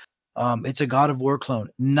game. It's a God of War clone."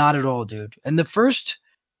 Not at all, dude. And the first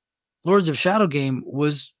Lords of Shadow game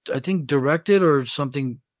was, I think, directed or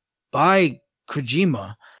something by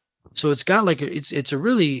Kojima. So it's got like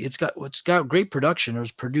it's got great production, or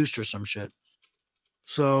it's produced or some shit.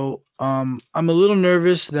 So I'm a little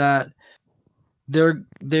nervous that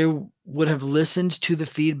they would have listened to the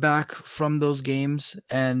feedback from those games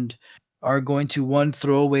and are going to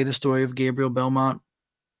throw away the story of Gabriel Belmont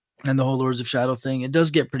and the whole Lords of Shadow thing. It does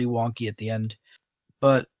get pretty wonky at the end,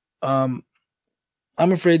 but I'm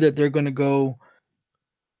afraid that they're going to go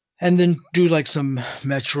and then do like some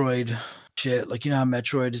Metroid shit, like how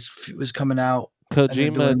Metroid was coming out.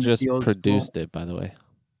 Kojima just produced it, by the way.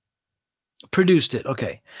 Produced it,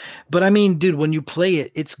 okay. But I mean, dude, when you play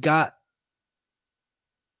it, it's got.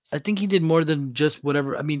 I think he did more than just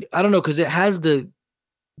whatever. I mean, I don't know, because it has the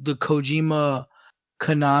Kojima,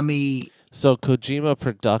 Konami. So Kojima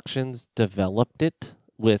Productions developed it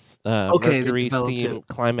with Mercury Steam,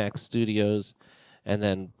 Climax Studios, and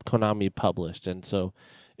then Konami published, and so.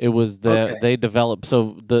 It was they developed.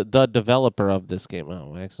 So the developer of this game.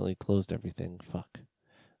 Oh, I accidentally closed everything. Fuck.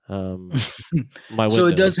 My so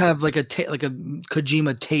it does have like a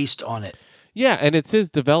Kojima taste on it. Yeah, and it's his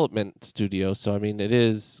development studio. So I mean, it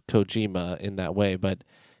is Kojima in that way, but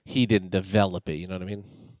he didn't develop it. You know what I mean?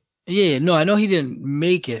 Yeah. No, I know he didn't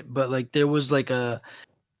make it, but like there was like a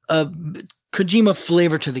Kojima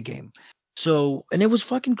flavor to the game. So, and it was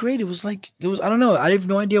fucking great. It was I don't know. I have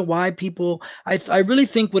no idea why people, I really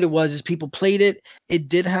think what it was is people played it. It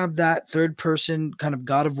did have that third person kind of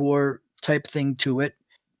God of War type thing to it.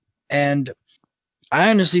 And I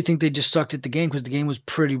honestly think they just sucked at the game because the game was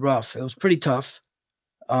pretty rough. It was pretty tough.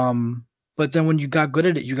 But then when you got good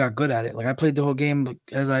at it, you got good at it. Like I played the whole game,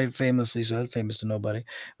 as I famously said, famous to nobody.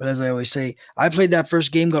 But as I always say, I played that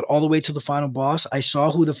first game, got all the way to the final boss. I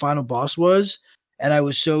saw who the final boss was. And I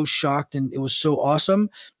was so shocked, and it was so awesome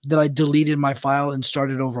that I deleted my file and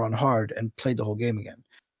started over on hard and played the whole game again.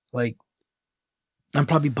 Like, I'm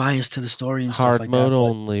probably biased to the story and hard stuff like that. Hard mode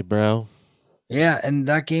only, bro. Yeah, and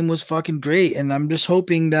that game was fucking great. And I'm just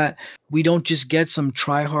hoping that we don't just get some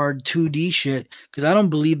try-hard 2D shit, because I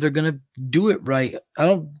don't believe they're going to do it right. I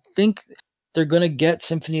don't think they're going to get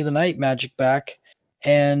Symphony of the Night magic back.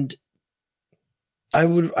 And I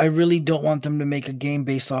really don't want them to make a game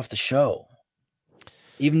based off the show.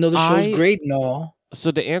 Even though the show's great and all.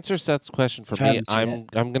 So to answer Seth's question for me, I'm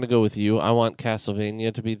going to go with you. I want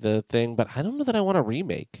Castlevania to be the thing, but I don't know that I want a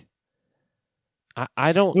remake.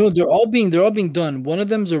 I don't. No, they're all being done. One of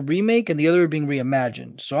them's a remake, and the other are being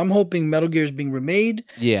reimagined. So I'm hoping Metal Gear is being remade.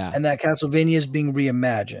 Yeah. And that Castlevania is being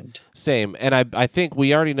reimagined. Same, and I think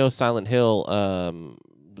we already know Silent Hill.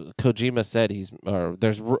 Kojima said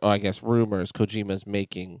there's I guess rumors Kojima's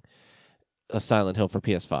making a Silent Hill for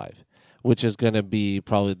PS5. Which is going to be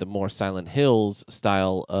probably the more Silent Hills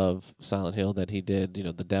style of Silent Hill that he did,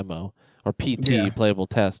 the demo or PT, playable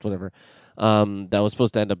test, whatever. That was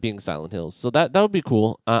supposed to end up being Silent Hills. So that would be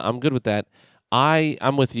cool. I'm good with that.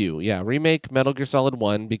 I'm with you. Yeah, remake Metal Gear Solid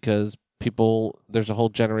 1 because there's a whole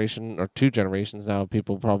generation or 2 generations now of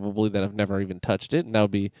people probably that have never even touched it, and that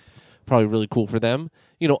would be probably really cool for them.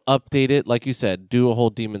 Update it, like you said, do a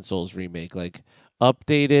whole Demon's Souls remake, like.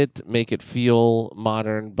 Update it, make it feel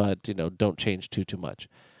modern, but don't change too much.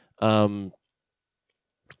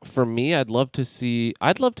 For me, I'd love to see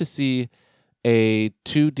a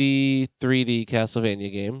 2D, 3D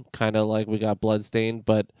Castlevania game, kind of like we got Bloodstained,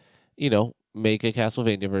 but make a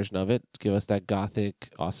Castlevania version of it. Give us that gothic,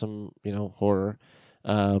 awesome, horror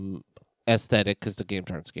aesthetic because the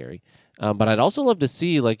games aren't scary. But I'd also love to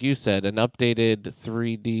see, like you said, an updated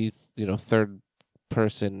 3D,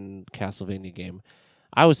 third-person Castlevania game.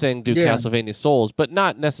 I was saying do Castlevania Souls, but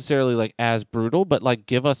not necessarily like as brutal, but like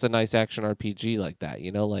give us a nice action RPG like that.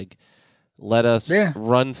 Like let us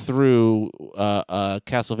run through a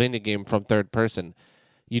Castlevania game from third person.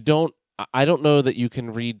 I don't know that you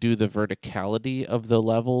can redo the verticality of the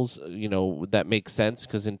levels. That makes sense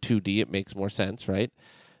because in 2D it makes more sense, right?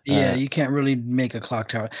 Yeah, you can't really make a clock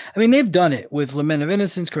tower. I mean, they've done it with Lament of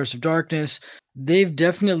Innocence, Curse of Darkness. They've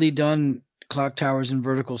definitely done clock towers and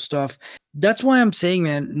vertical stuff. That's why I'm saying,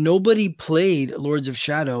 man, nobody played Lords of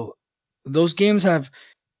Shadow. Those games have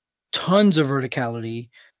tons of verticality,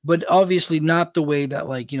 but obviously not the way that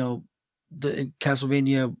the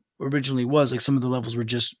Castlevania originally was. Like some of the levels were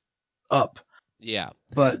just up. Yeah.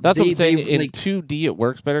 But that's what I'm saying. In 2D, it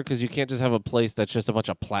works better because you can't just have a place that's just a bunch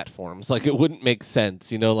of platforms. Like it wouldn't make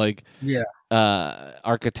sense,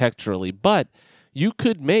 architecturally. But you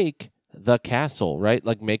could make the castle, right?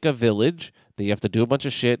 Like make a village that you have to do a bunch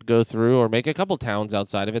of shit, go through, or make a couple towns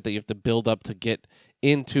outside of it that you have to build up to get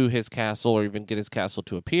into his castle or even get his castle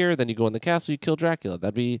to appear. Then you go in the castle, you kill Dracula.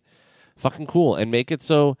 That'd be fucking cool. And make it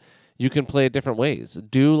so you can play it different ways.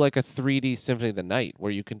 Do like a 3D Symphony of the Night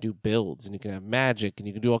where you can do builds and you can have magic and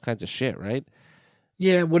you can do all kinds of shit, right?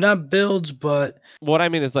 Yeah, well, not builds, but what I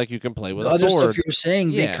mean is like you can play with a other sword. Stuff you were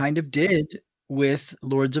saying they kind of did with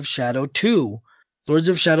Lords of Shadow 2. Lords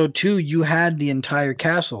of Shadow 2, you had the entire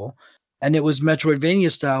castle, and it was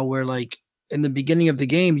Metroidvania style where like in the beginning of the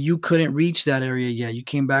game you couldn't reach that area yet. You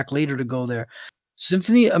came back later to go there.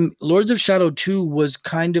 Lords of Shadow 2 was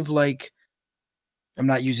kind of like, I'm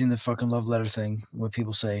not using the fucking love letter thing, what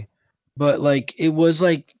people say, but like it was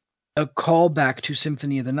like a callback to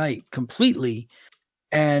Symphony of the Night completely.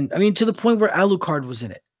 And I mean, to the point where Alucard was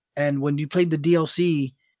in it. And when you played the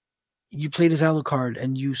DLC, you played as Alucard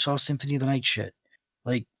and you saw Symphony of the Night shit.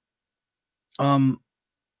 Like,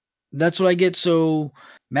 that's what I get so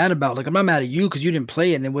mad about. Like, I'm not mad at you because you didn't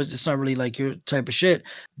play it and it's not really like your type of shit.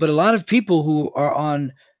 But a lot of people who are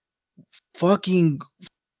on fucking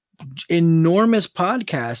enormous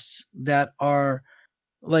podcasts that are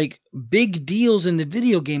like big deals in the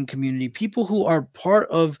video game community, people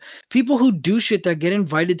who do shit that get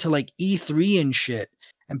invited to like E3 and shit,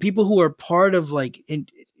 and people who are part of like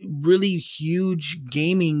really huge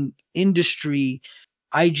gaming industry,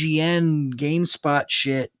 IGN, GameSpot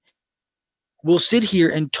shit, will sit here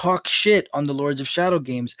and talk shit on the Lords of Shadow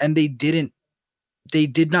games, and they did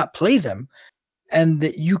not play them. And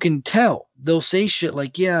that you can tell they'll say shit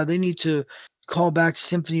like, yeah, they need to call back to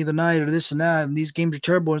Symphony of the Night or this and that, and these games are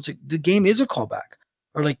terrible. And it's like the game is a callback.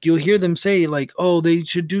 Or like you'll hear them say like, oh, they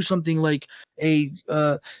should do something like a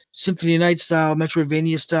Symphony of the Night style,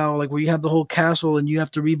 Metroidvania style, like where you have the whole castle and you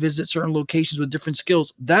have to revisit certain locations with different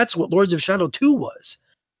skills. That's what Lords of Shadow 2 was,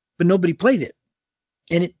 but nobody played it,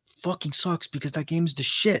 and it fucking sucks because that game's the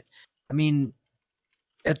shit. I mean,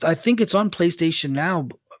 I think it's on PlayStation now,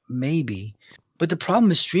 maybe. But the problem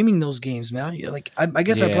is streaming those games, man. Like, I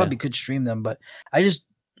guess I probably could stream them, but I just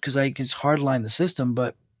because I can hardline the system.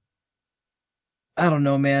 But I don't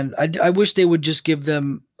know, man. I wish they would just give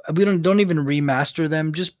them. We don't even remaster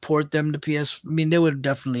them. Just port them to PS. I mean, they would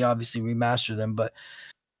definitely, obviously, remaster them, but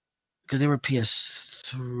because they were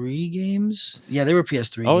PS3 games. Yeah, they were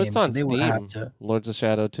PS3 games. It's on so they Steam. Would have to. Lords of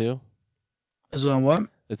Shadow 2. Is it on what?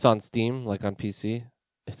 It's on Steam, like on PC.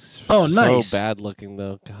 It's nice. So bad looking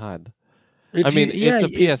though. God. It's a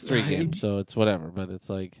PS3 game, so it's whatever. But it's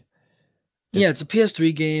like, it's a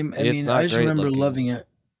PS3 game. I mean, I just remember loving it.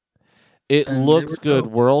 It looks good. The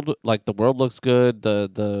world looks good.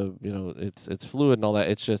 The it's fluid and all that.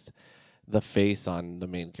 It's just the face on the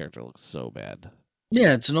main character looks so bad.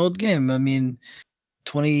 Yeah, it's an old game. I mean,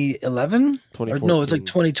 2011? 2014. No, it's like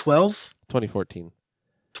 2012. 2014.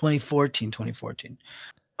 2014.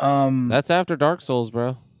 That's after Dark Souls,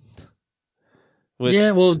 bro.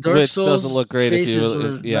 Dark Souls doesn't look great if you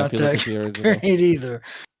look at the original. Great either.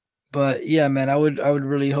 But yeah, man, I would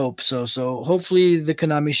really hope so. So hopefully the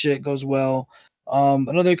Konami shit goes well.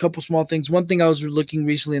 Another couple small things. One thing I was looking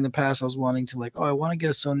recently in the past, I was wanting to I want to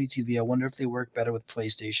get a Sony TV. I wonder if they work better with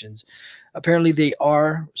PlayStations. Apparently they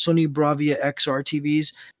are. Sony Bravia XR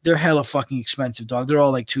TVs. They're hella fucking expensive, dog. They're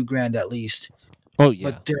all like $2,000 at least. Oh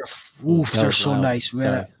yeah. But they're so nice, man.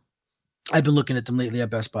 Sorry. I've been looking at them lately at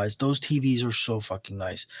Best Buys. Those TVs are so fucking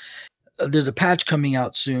nice. There's a patch coming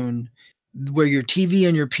out soon where your TV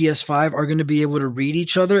and your PS5 are going to be able to read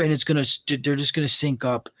each other, and they're just going to sync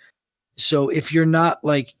up So if you're not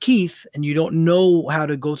like Keith and you don't know how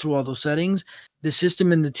to go through all those settings, the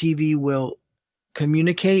system in the TV will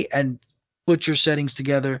communicate and put your settings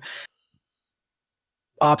together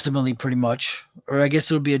optimally, pretty much. Or I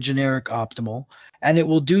guess it'll be a generic optimal. And it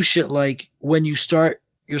will do shit like when you start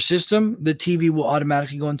your system, the TV will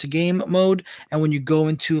automatically go into game mode. And when you go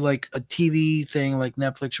into like a TV thing like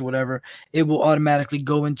Netflix or whatever, it will automatically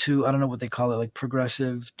go into, I don't know what they call it, like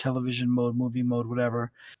progressive television mode, movie mode,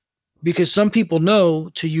 whatever. Because some people know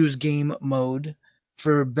to use game mode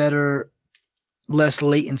for better, less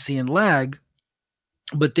latency and lag,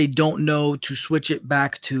 but they don't know to switch it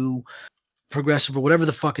back to progressive or whatever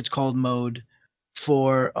the fuck it's called mode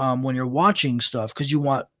for when you're watching stuff, because you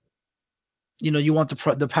want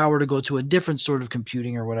the power to go to a different sort of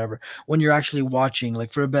computing or whatever when you're actually watching,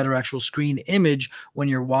 like for a better actual screen image when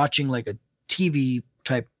you're watching like a TV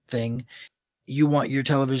type thing. You want your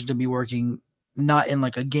television to be working not in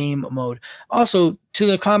like a game mode. Also, to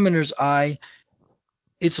the commenter's eye,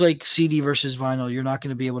 it's like CD versus vinyl. You're not going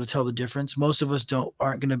to be able to tell the difference. Most of us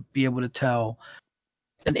aren't going to be able to tell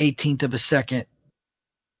an 18th of a second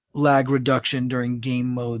lag reduction during game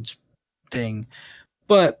modes thing.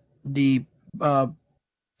 But the Sony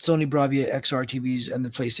Bravia XR TVs and the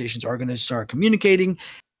PlayStations are going to start communicating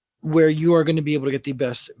where you are going to be able to get the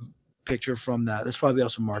best picture from that. That's probably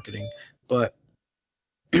also marketing, but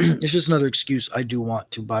it's just another excuse. I do want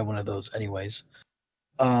to buy one of those anyways.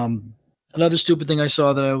 Another stupid thing I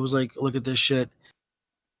saw that I was like, look at this shit.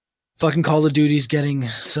 Fucking Call of Duty's getting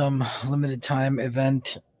some limited time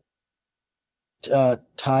event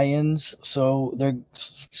tie-ins. So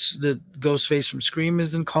the Ghostface from Scream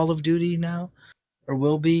is in Call of Duty now, or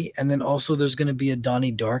will be. And then also there's going to be a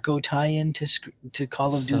Donnie Darko tie-in to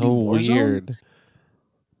Call of Duty Warzone. So weird.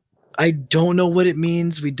 I don't know what it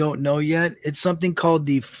means. We don't know yet. It's something called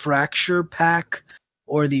the Fracture Pack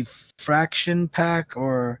or the Fraction Pack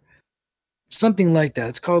or something like that.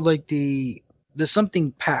 It's called like the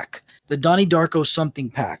something pack. The Donnie Darko something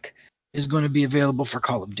pack is going to be available for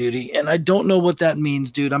Call of Duty. And I don't know what that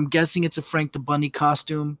means, dude. I'm guessing it's a Frank the Bunny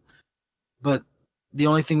costume. But the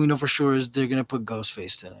only thing we know for sure is they're going to put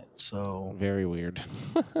Ghostface in it. So very weird.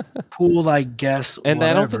 Cool, I guess. And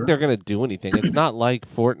whatever. I don't think they're going to do anything. It's not like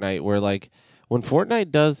Fortnite where like when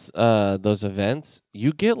Fortnite does those events,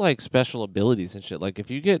 you get like special abilities and shit. Like if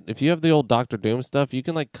you have the old Doctor Doom stuff, you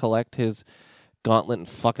can like collect his gauntlet and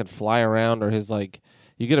fucking fly around, or his like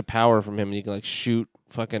you get a power from him and you can like shoot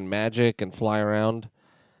fucking magic and fly around.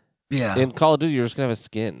 Yeah. In Call of Duty, you're just gonna have a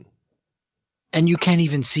skin. And you can't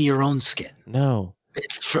even see your own skin. No.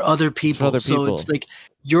 It's for other people. So it's like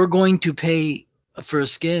you're going to pay for a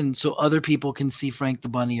skin so other people can see Frank the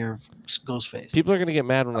Bunny or Ghostface. People are going to get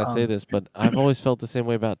mad when I say this, but I've always felt the same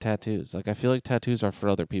way about tattoos. Like I feel like tattoos are for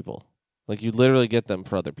other people. Like you literally get them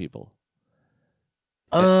for other people.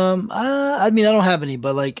 I mean, I don't have any,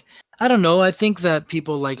 but like, I don't know. I think that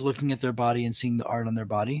people like looking at their body and seeing the art on their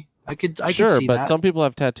body. I could see but that. Some people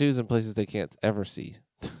have tattoos in places they can't ever see.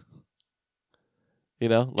 You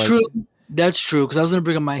know, like, true. That's true. Because I was gonna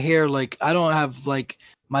bring up my hair. Like, I don't have like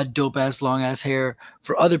my dope ass long ass hair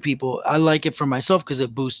for other people. I like it for myself because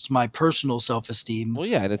it boosts my personal self esteem. Well,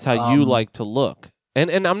 yeah, and it's how you like to look.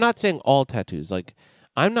 And I'm not saying all tattoos. Like,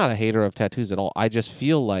 I'm not a hater of tattoos at all. I just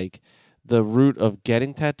feel like the root of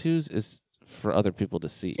getting tattoos is for other people to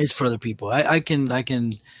see. It's for other people. I can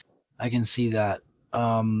see that.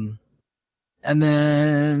 And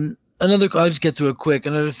then I'll just get through it quick.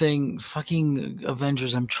 Another thing, fucking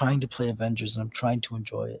Avengers. I'm trying to play Avengers and I'm trying to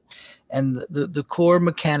enjoy it. And the core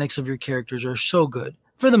mechanics of your characters are so good.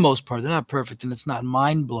 For the most part, they're not perfect and it's not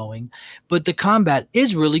mind-blowing, but the combat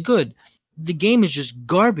is really good. The game is just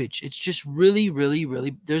garbage. It's just really, really,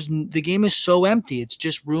 really. The game is so empty. It's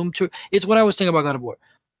just room to. It's what I was saying about God of War.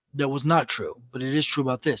 That was not true, but it is true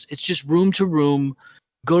about this. It's just room to room.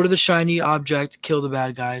 Go to the shiny object, kill the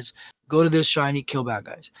bad guys. Go to this shiny, kill bad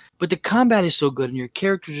guys. But the combat is so good, and your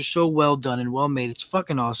characters are so well done and well made. It's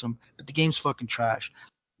fucking awesome. But the game's fucking trash.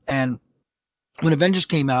 And when Avengers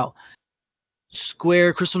came out,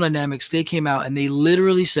 Square, Crystal Dynamics, they came out and they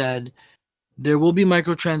literally said, there will be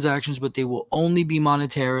microtransactions, but they will only be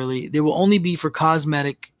monetarily. They will only be for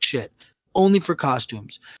cosmetic shit, only for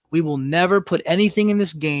costumes. We will never put anything in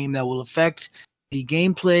this game that will affect the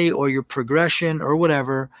gameplay or your progression or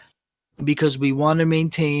whatever, because we want to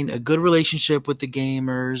maintain a good relationship with the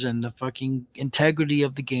gamers and the fucking integrity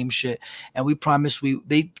of the game shit. And we promise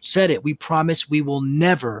they said it. We promise we will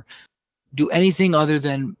never do anything other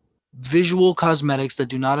than visual cosmetics that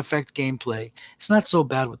do not affect gameplay. It's not so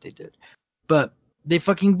bad what they did. But they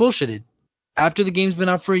fucking bullshitted. After the game's been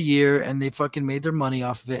out for a year and they fucking made their money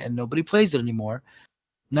off of it and nobody plays it anymore,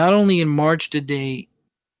 not only in March did they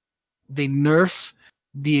nerf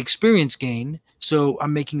the experience gain. So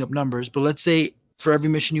I'm making up numbers, but let's say for every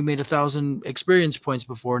mission you made 1,000 experience points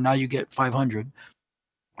before, now you get 500.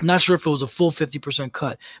 I'm not sure if it was a full 50%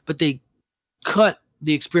 cut, but they cut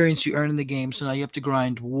the experience you earn in the game, so now you have to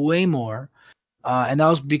grind way more. And that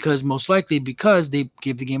was most likely because they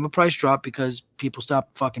gave the game a price drop because people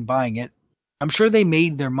stopped fucking buying it. I'm sure they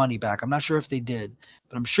made their money back. I'm not sure if they did,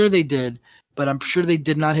 but I'm sure they did. But I'm sure they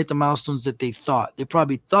did not hit the milestones that they thought. They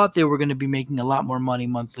probably thought they were going to be making a lot more money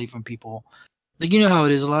monthly from people. Like, you know how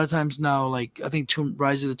it is. A lot of times now, like, I think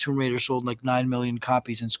Rise of the Tomb Raider sold like 9 million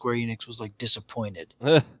copies, and Square Enix was like disappointed.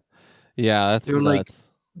 Yeah, that's They're nuts.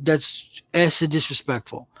 like, that's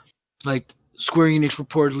disrespectful. Like, Square Enix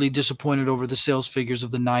reportedly disappointed over the sales figures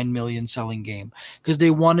of the 9 million selling game because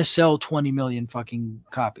they want to sell 20 million fucking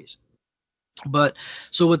copies. But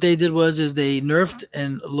so what they did is they nerfed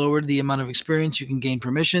and lowered the amount of experience you can gain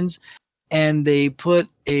per missions, and they put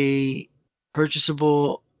a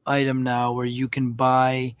purchasable item now where you can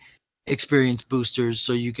buy experience boosters.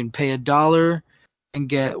 So you can pay $1 and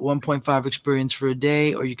get 1.5 experience for a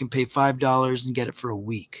day, or you can pay $5 and get it for a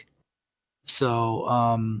week. So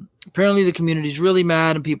apparently the community is really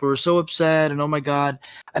mad and people are so upset, and oh my god.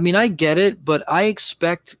 I mean, I get it, but I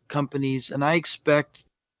expect companies and I expect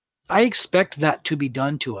that to be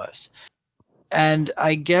done to us. And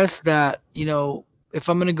I guess that, you know, if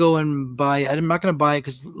I'm going to go and buy it, I'm not going to buy it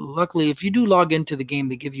because luckily if you do log into the game,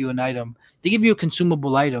 they give you an item. They give you a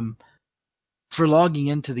consumable item for logging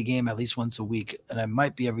into the game at least once a week, and it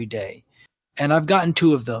might be every day. And I've gotten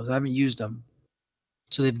 2 of those. I haven't used them.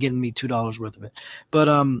 So they've given me $2 worth of it. But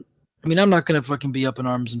I mean, I'm not going to fucking be up in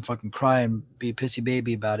arms and fucking cry and be a pissy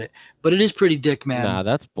baby about it. But it is pretty dick, man. Nah,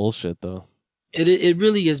 that's bullshit though. It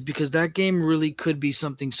really is, because that game really could be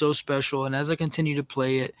something so special. And as I continue to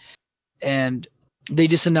play it, and they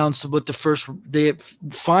just announced what they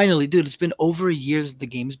finally, dude, it's been over a year that the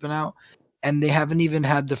game's been out, and they haven't even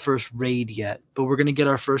had the first raid yet. But we're gonna get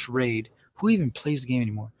our first raid. Who even plays the game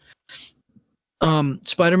anymore?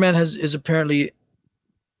 Spider-Man is apparently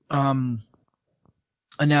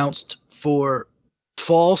announced for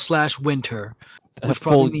fall/winter, which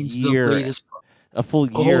probably means the latest. A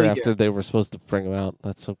full year after they were supposed to bring him out.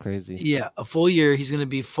 That's so crazy. Yeah, a full year. He's going to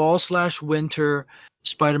be fall/winter.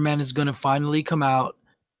 Spider-Man is going to finally come out.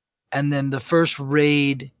 And then the first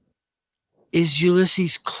raid is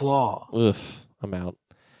Ulysses Claw. Oof, I'm out.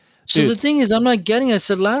 So the thing is, I'm not getting, I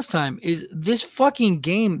said last time, is this fucking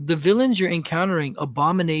game, the villains you're encountering,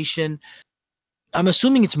 Abomination, I'm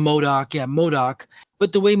assuming it's MODOK. Yeah, MODOK.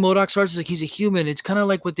 But the way MODOK starts is like he's a human. It's kind of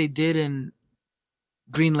like what they did in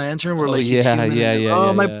Green Lantern, where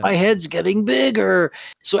my head's getting bigger.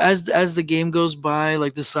 So as the game goes by,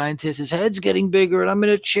 like the scientist, his head's getting bigger, and I'm in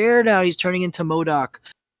a chair now. He's turning into MODOK.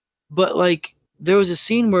 But like there was a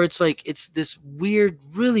scene where it's this weird,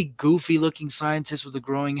 really goofy looking scientist with a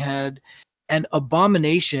growing head, and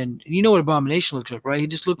Abomination. You know what Abomination looks like, right? He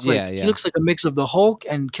just looks he looks like a mix of the Hulk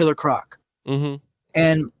and Killer Croc. Mm-hmm.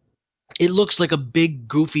 And it looks like a big,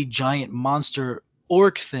 goofy, giant monster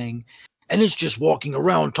orc thing. And it's just walking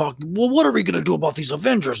around talking, well, what are we going to do about these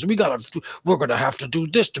Avengers? We're going to have to do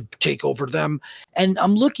this to take over them. And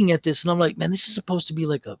I'm looking at this and I'm like, man, this is supposed to be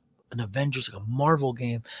like an Avengers, like a Marvel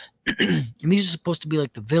game. And these are supposed to be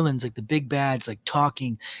like the villains, like the big bads, like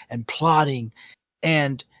talking and plotting.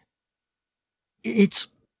 And it's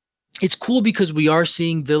cool because we are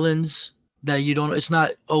seeing villains that you don't, it's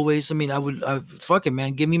not always, I mean, fuck it,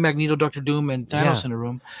 man. Give me Magneto, Dr. Doom, and Thanos in a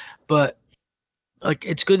room. But like,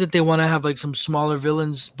 it's good that they want to have like some smaller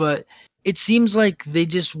villains, but it seems like they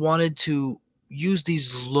just wanted to use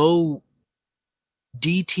these low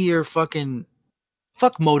D tier fuck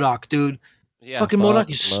MODOK, dude. Yeah, fucking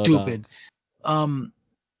MODOK is stupid. They want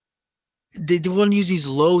to use these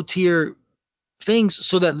low tier things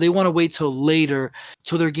so that they want to wait till later,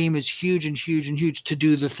 till their game is huge to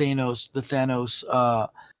do the Thanos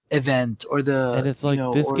event or the. And it's like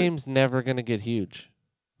this game's never gonna get huge.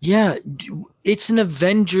 Yeah, it's an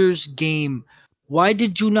Avengers game. Why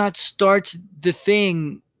did you not start the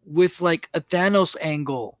thing with like a Thanos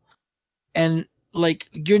angle? And like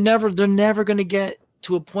they're never gonna get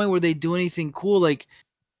to a point where they do anything cool. Like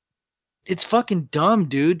it's fucking dumb,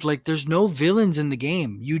 dude. Like there's no villains in the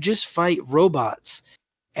game. You just fight robots.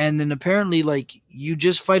 And then apparently like you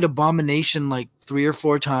just fight Abomination like 3 or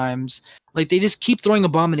 4 times. Like they just keep throwing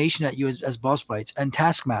Abomination at you as boss fights, and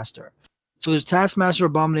Taskmaster. So there's Taskmaster,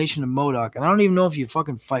 Abomination, and MODOK. And I don't even know if you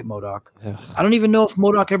fucking fight MODOK. I don't even know if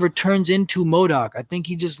MODOK ever turns into MODOK. I think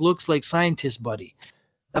he just looks like Scientist Buddy.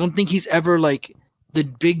 I don't think he's ever like the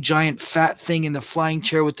big giant fat thing in the flying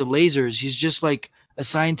chair with the lasers. He's just like a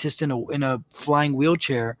scientist in a flying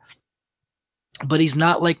wheelchair, but he's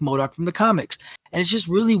not like MODOK from the comics. And it's just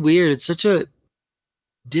really weird. It's such a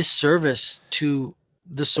disservice to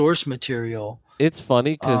the source material. It's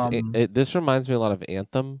funny because this reminds me a lot of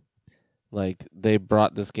Anthem. Like, they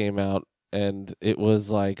brought this game out and it was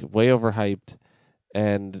like way overhyped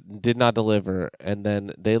and did not deliver, and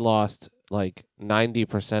then they lost like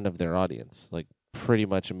 90% of their audience, like pretty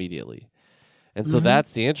much immediately. And so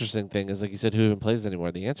that's the interesting thing, is like you said, who even plays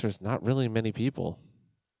anymore? The answer is not really many people.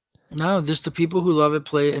 No, just the people who love it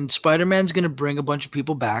play. And Spider-Man's going to bring a bunch of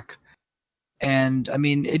people back. And I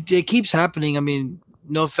mean, it keeps happening. I mean,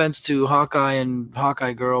 no offense to Hawkeye and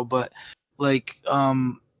Hawkeye Girl, but like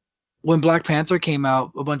when Black Panther came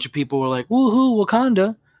out, a bunch of people were like, woohoo,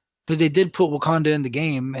 Wakanda. Because they did put Wakanda in the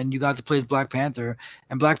game, and you got to play as Black Panther.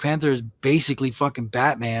 And Black Panther is basically fucking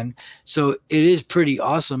Batman. So it is pretty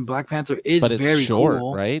awesome. Black Panther is but it's very short,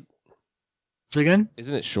 cool. Right? So again?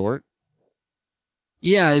 Isn't it short?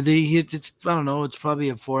 Yeah, it's I don't know. It's probably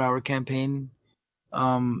a 4-hour campaign.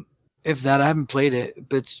 If that, I haven't played it,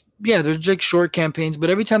 but there's like short campaigns.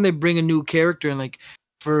 But every time they bring a new character, and like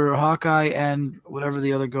for Hawkeye and whatever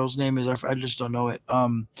the other girl's name is, I just don't know it.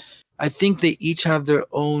 I think they each have their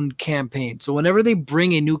own campaign. So whenever they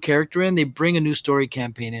bring a new character in, they bring a new story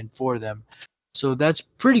campaign in for them. So that's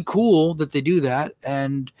pretty cool that they do that.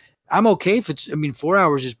 And I'm okay if 4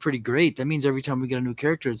 hours is pretty great. That means every time we get a new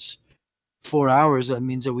character, it's 4 hours. That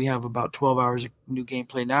means that we have about 12 hours of new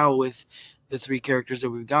gameplay now with the 3 characters that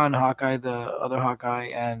we've gotten: Hawkeye, the other Hawkeye,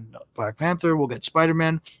 and Black Panther. We'll get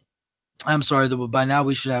Spider-Man. I'm sorry, by now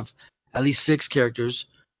we should have at least 6 characters.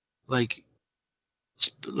 Like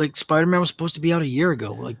Spider-Man was supposed to be out a year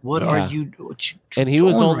ago. Like, what are you? And he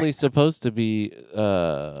was only supposed to be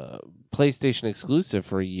PlayStation exclusive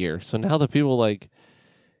for a year. So now the people like,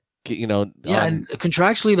 and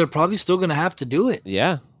contractually they're probably still going to have to do it.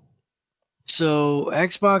 Yeah. So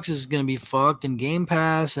Xbox is going to be fucked in Game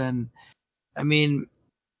Pass, and I mean,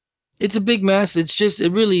 it's a big mess. It's just,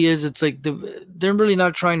 it really is. It's like they're really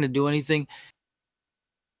not trying to do anything.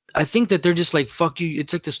 I think that they're just like, fuck you.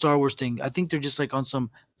 It's like the Star Wars thing. I think they're just like on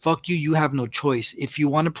some, fuck you, you have no choice. If you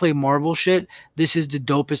want to play Marvel shit, this is the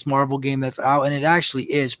dopest Marvel game that's out, and it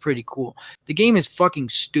actually is pretty cool. The game is fucking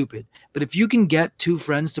stupid, but if you can get 2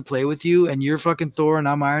 friends to play with you, and you're fucking Thor and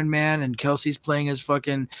I'm Iron Man, and Kelsey's playing as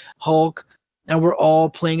fucking Hulk, and we're all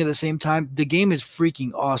playing at the same time, the game is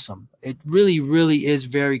freaking awesome. It really, really is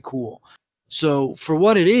very cool. So for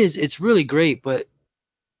what it is, it's really great, but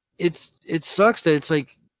it sucks that it's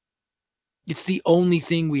like, it's the only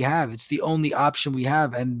thing we have. It's the only option we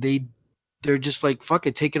have. And they're just like, fuck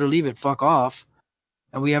it, take it or leave it, fuck off.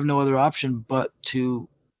 And we have no other option but to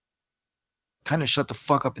kind of shut the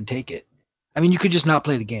fuck up and take it. I mean, you could just not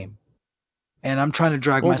play the game. And I'm trying to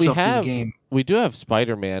drag myself to the game. We do have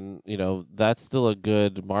Spider-Man, that's still a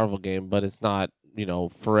good Marvel game, but it's not,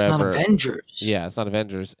 forever. It's not Avengers. Yeah, it's not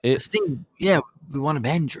Avengers. We want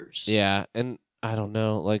Avengers. Yeah, and I don't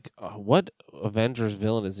know, like, what Avengers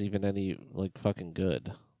villain is even any, like, fucking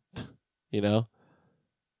good? I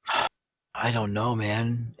don't know,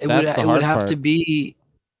 man. It would have to be.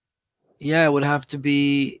 Yeah, it would have to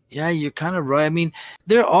be. Yeah, you're kind of right. I mean,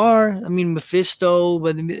 Mephisto,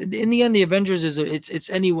 but in the end, the Avengers it's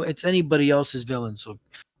anybody else's villain. So,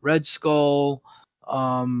 Red Skull.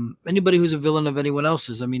 Anybody who's a villain of anyone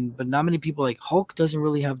else's. I mean, but not many people. Like Hulk doesn't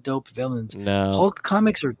really have dope villains. No. Hulk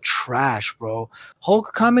comics are trash, bro.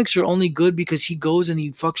 Hulk comics are only good because he goes and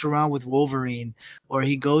he fucks around with Wolverine, or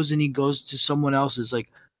he goes to someone else's. Like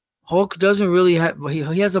Hulk doesn't really have.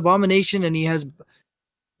 He has Abomination and he has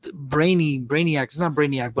Brainiac. It's not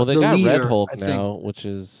Brainiac, but they the got leader, Red Hulk now, which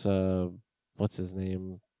is what's his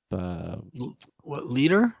name? What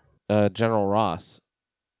leader? General Ross.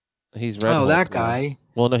 He's Red Hulk. Oh, that now. guy.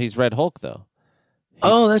 Well, no, he's Red Hulk though.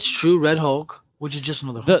 That's true, Red Hulk, which is just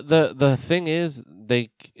another Hulk. The thing is, the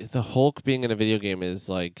Hulk being in a video game is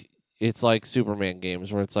like, it's like Superman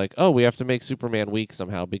games where it's like, oh, we have to make Superman weak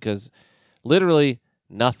somehow because literally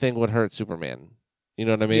nothing would hurt Superman. You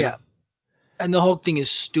know what I mean? Yeah. And the Hulk thing is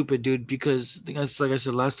stupid, dude, because like I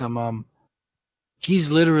said last time, he's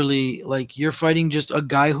literally like, you're fighting just a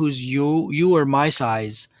guy who's you or my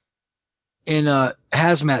size in a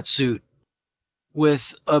hazmat suit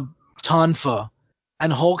with a tonfa,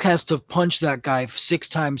 and Hulk has to punch that guy 6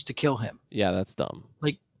 times to kill him. Yeah, that's dumb.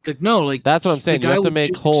 Like no, like that's what I'm saying. You have to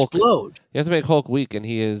make Hulk explode. You have to make Hulk weak, and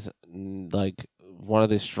he is like one of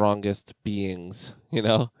the strongest beings, in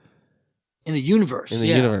the universe.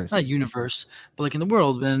 Universe, not universe, but like in the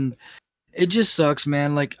world. And it just sucks,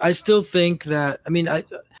 man. Like I still think that. I mean, I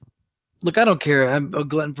don't care. I'm a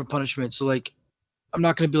glutton for punishment. So like, I'm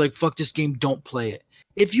not going to be like, fuck this game, don't play it.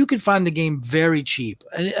 If you can find the game very cheap,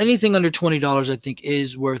 and anything under $20, I think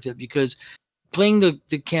is worth it, because playing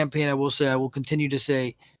the campaign, I will continue to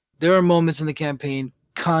say, there are moments in the campaign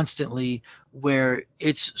constantly where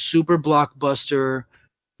it's super blockbuster,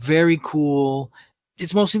 very cool.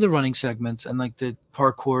 It's mostly the running segments and like the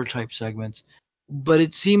parkour type segments, but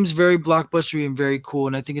it seems very blockbustery and very cool,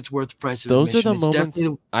 and I think it's worth the price of Those admission. are the moments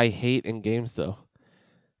I hate in games, though,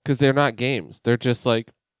 because they're not games. They're just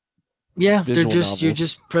like they're just novels. You're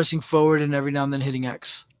just pressing forward and every now and then hitting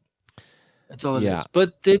X. That's all it is. Yeah.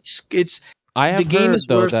 But it's I have the game heard is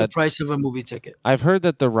though worth that the price of a movie ticket. I've heard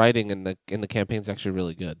that the writing in the campaign is actually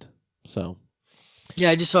really good. So yeah,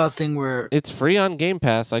 I just saw a thing where it's free on Game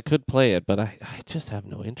Pass. I could play it, but I just have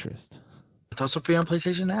no interest. It's also free on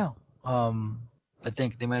PlayStation now. I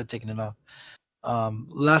think they might have taken it off.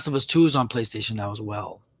 Last of Us 2 is on PlayStation now as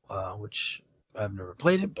well, which I've never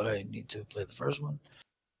played it, but I need to play the first one.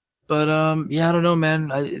 But yeah, I don't know,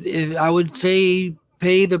 man. I would say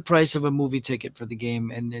pay the price of a movie ticket for the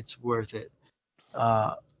game, and it's worth it.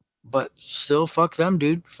 But still, fuck them,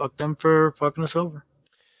 dude. Fuck them for fucking us over.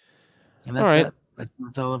 And that's it.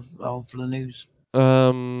 That's all for the news.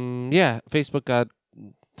 Yeah, Facebook got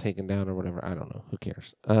taken down or whatever. I don't know. Who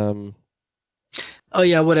cares? Oh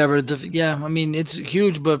yeah, whatever. I mean, it's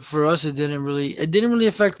huge, but for us, it didn't really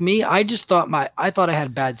affect me. I just thought I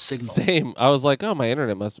had bad signal. Same. I was like, oh, my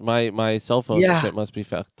internet my cell phone shit must be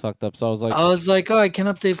fucked up. So I was like, oh, I can't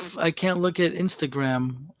update. I can't look at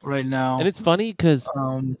Instagram right now. And it's funny because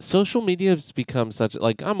social media has become such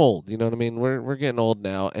like I'm old. You know what I mean? We're getting old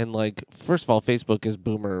now, and like first of all, Facebook is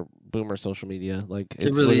boomer social media. Like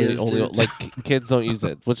it's really literally is, only like kids don't use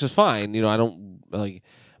it, which is fine. You know, I don't like.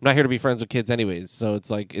 I'm not here to be friends with kids anyways, so it's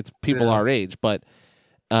like it's people our age. But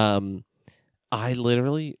I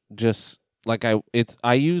literally just like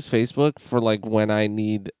I use Facebook for like when I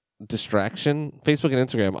need distraction. Facebook and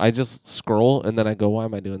Instagram, I just scroll and then I go, why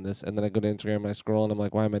am I doing this? And then I go to Instagram and I scroll and I'm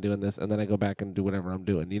like, why am I doing this? And then I go back and do whatever I'm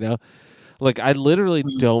doing, you know? Like I literally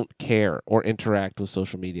don't care or interact with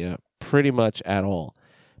social media pretty much at all.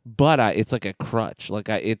 But it's like a crutch. Like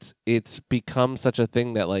it's become such a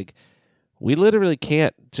thing that like we literally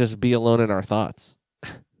can't just be alone in our thoughts.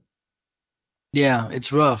 Yeah,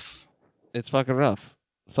 it's rough. It's fucking rough.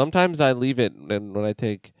 Sometimes I leave it and when I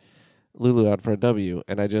take Lulu out for a W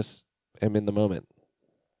and I just am in the moment.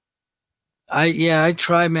 I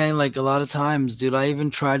try, man, like a lot of times, dude. I even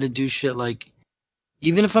try to do shit like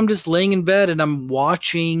even if I'm just laying in bed and I'm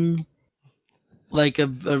watching like a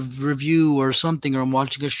review or something, or I'm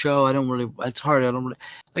watching a show, it's hard.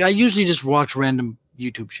 I usually just watch random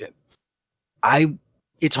YouTube shit.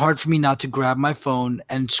 It's hard for me not to grab my phone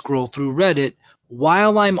and scroll through Reddit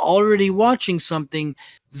while I'm already watching something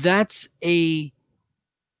that's a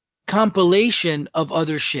compilation of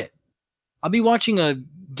other shit. I'll be watching a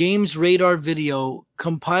Games Radar video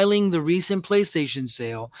compiling the recent PlayStation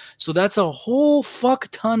sale. So that's a whole fuck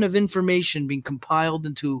ton of information being compiled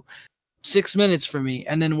into 6 minutes for me.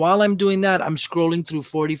 And then while I'm doing that, I'm scrolling through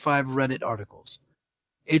 45 Reddit articles.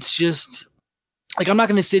 It's just like I'm not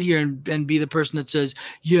gonna sit here and be the person that says,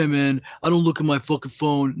 "Yeah, man, I don't look at my fucking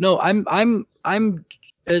phone." No, I'm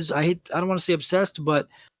as I don't want to say obsessed, but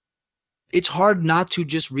it's hard not to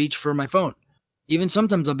just reach for my phone. Even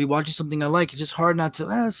sometimes I'll be watching something I like. It's just hard not to.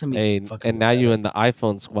 And now you in the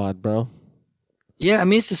iPhone squad, bro. Yeah, I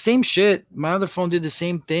mean it's the same shit. My other phone did the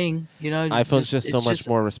same thing. You know, iPhone's just so much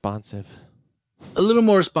more responsive. A little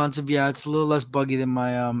more responsive, yeah. It's a little less buggy than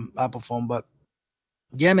my Apple phone, but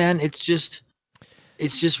yeah, man, it's just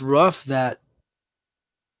rough that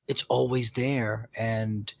it's always there,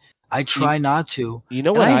 and I try not to. You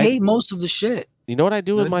know what? I hate most of the shit. You know what I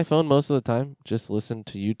do with my phone most of the time? Just listen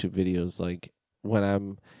to YouTube videos, like when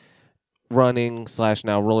I'm running /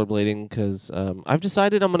 now rollerblading, because I've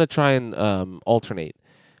decided I'm gonna try and alternate.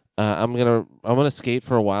 I'm gonna skate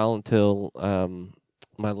for a while until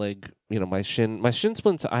my leg, my shin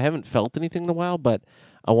splints. I haven't felt anything in a while, but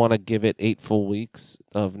I want to give it 8 full weeks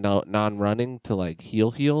of non-running to like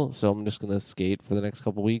heal. So I'm just gonna skate for the next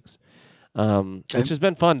couple weeks, which has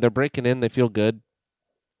been fun. They're breaking in. They feel good.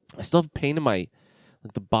 I still have pain in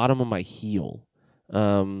the bottom of my heel,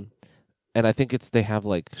 and I think they have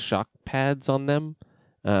like shock pads on them.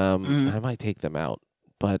 I might take them out,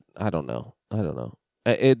 but I don't know.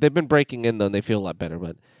 They've been breaking in though, and they feel a lot better.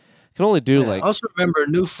 But I can only do Also remember,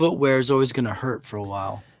 new footwear is always gonna hurt for a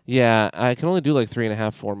while. Yeah, I can only do like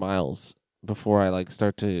 3.5, 4 miles before I like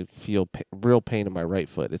start to feel real pain in my right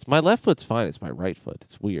foot. It's my left foot's fine. It's my right foot.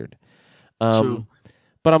 It's weird. True.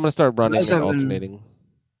 But I'm gonna start running and alternating.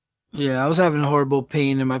 Yeah, I was having horrible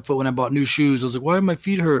pain in my foot when I bought new shoes. I was like, why do my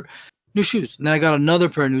feet hurt? new shoes. And then I got another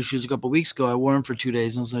pair of new shoes a couple weeks ago. I wore them for 2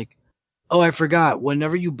 days, and I was like, oh, I forgot.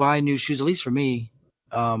 Whenever you buy new shoes, at least for me,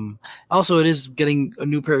 also it is getting a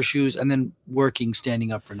new pair of shoes and then working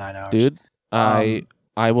standing up for 9 hours. Dude, I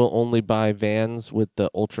will only buy Vans with the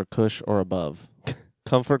Ultra Cush or above.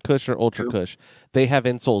 Comfort Cush or Ultra Cush. They have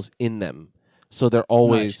insoles in them. So they're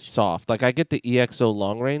always soft. Like I get the EXO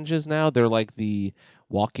long ranges now. They're like the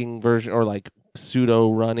walking version or like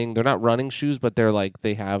pseudo running. They're not running shoes, but they're like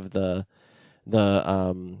they have the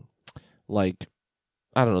like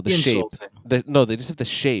I don't know, the shape. No, they just have the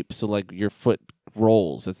shape so like your foot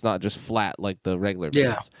rolls. It's not just flat like the regular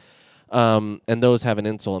Vans. And those have an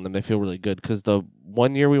insole in them. They feel really good because the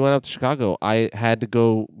one year we went up to Chicago, I had to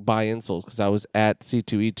go buy insoles because I was at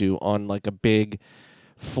C2E2 on like a big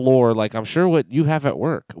floor, like I'm sure what you have at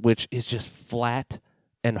work, which is just flat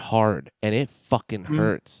and hard, and it fucking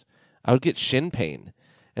hurts. I would get shin pain.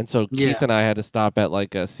 And so Keith and I had to stop at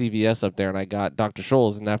like a CVS up there, and I got Dr.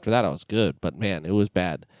 Scholl's, and after that I was good. But man, it was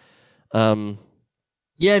bad.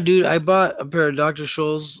 Yeah, dude, I bought a pair of Dr.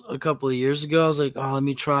 Scholl's a couple of years ago. I was like, oh, let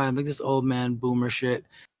me try. I'm like this old man boomer shit.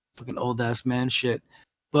 Fucking old ass man shit.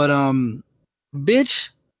 But bitch,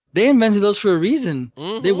 they invented those for a reason.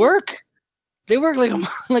 Mm-hmm. They work. They work like a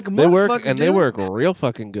they work and dude. They work real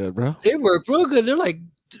fucking good, bro. They work real good. They're like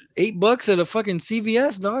 $8 at a fucking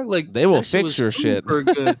CVS, dog. Like they will fix your shit.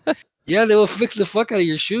 Good. Yeah, they will fix the fuck out of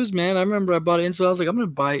your shoes, man. I remember I bought an insole. I was like, I'm gonna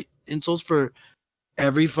buy insoles for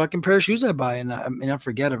every fucking pair of shoes I buy, and I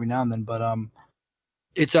forget every now and then, but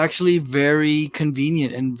it's actually very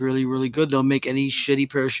convenient and really, really good. They'll make any shitty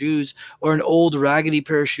pair of shoes or an old raggedy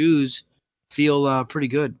pair of shoes feel pretty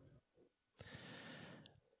good.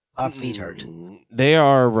 My feet hurt. They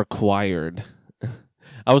are required.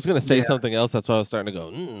 I was going to say something else. That's why I was starting to go,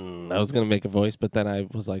 I was going to make a voice, but then I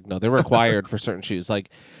was like, no, they're required for certain shoes.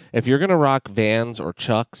 Like, if you're going to rock Vans or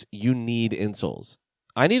Chucks, you need insoles.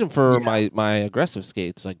 I need them for my aggressive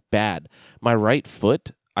skates, like bad. My right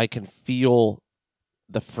foot, I can feel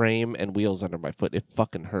the frame and wheels under my foot. It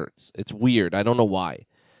fucking hurts. It's weird. I don't know why.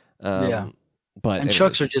 But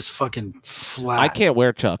Chucks are just fucking flat. I can't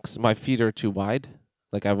wear Chucks. My feet are too wide.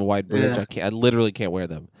 Like I have a wide bridge. I literally can't wear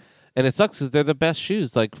them. And it sucks because they're the best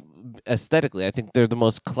shoes. Like aesthetically, I think they're the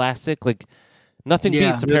most classic. Like nothing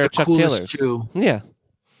beats a pair of Chuck Taylors. Shoe. Yeah.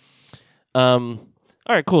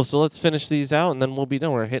 All right, cool. So let's finish these out, and then we'll be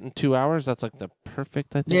done. We're hitting 2 hours. That's like the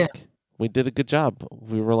perfect. I think. Yeah. We did a good job.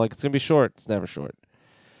 We were like, it's gonna be short. It's never short.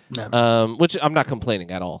 Never. Which I'm not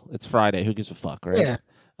complaining at all. It's Friday. Who gives a fuck, right?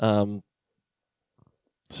 Yeah.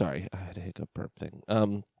 Sorry, I had a hiccup burp thing.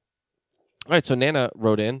 All right, so Nana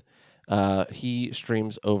wrote in. He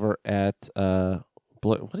streams over at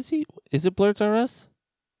what is he? Is it Blurs R Us?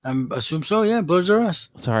 I assume so. Yeah, Blurs R Us.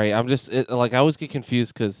 Sorry, I'm just like I always get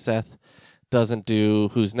confused because Seth doesn't do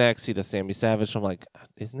Who's Next. He does Sammy Savage. So I'm like,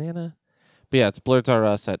 is Nana? But yeah, it's Blurs R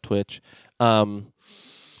Us at Twitch. Go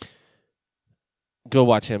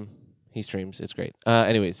watch him. He streams. It's great.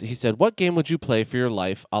 Anyways, he said, what game would you play for your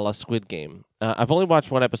life a la Squid Game? I've only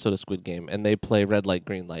watched one episode of Squid Game, and they play red light,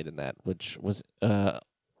 green light in that, which was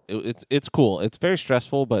it's cool. It's very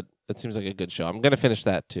stressful, but it seems like a good show. I'm going to finish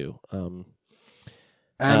that, too.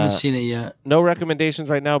 I haven't seen it yet. No recommendations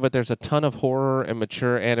right now, but there's a ton of horror and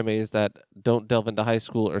mature animes that don't delve into high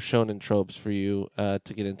school or shonen tropes for you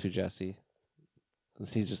to get into, Jesse.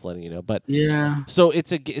 He's just letting you know, but yeah. So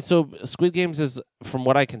Squid Games is, from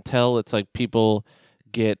what I can tell, it's like people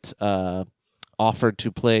get offered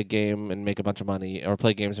to play a game and make a bunch of money, or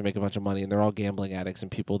play games and make a bunch of money, and they're all gambling addicts and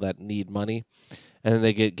people that need money, and then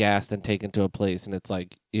they get gassed and taken to a place, and it's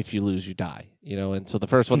like if you lose, you die, you know. And so the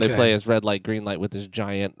first one they play is red light, green light with this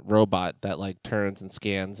giant robot that like turns and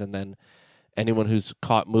scans, and then anyone who's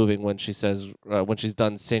caught moving when she says when she's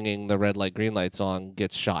done singing the red light, green light song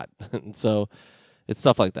gets shot, and so. It's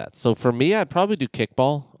stuff like that. So for me, I'd probably do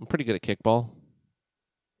kickball. I'm pretty good at kickball.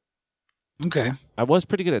 Okay. I was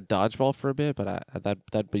pretty good at dodgeball for a bit, but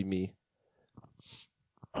that'd be me.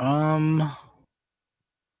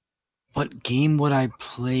 What game would I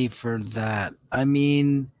play for that? I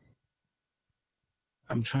mean,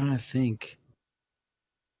 I'm trying to think.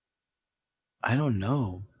 I don't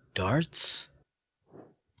know. Darts?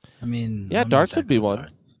 I mean, yeah, darts would be one.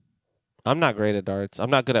 Darts. I'm not great at darts.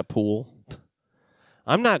 I'm not good at pool.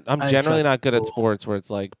 I'm generally not good at sports where it's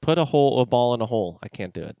like put a ball in a hole. I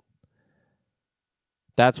can't do it.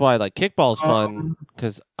 That's why like kickball's fun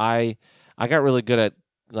because I got really good at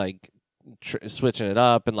like switching it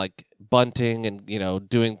up and like bunting and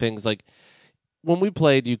doing things like when we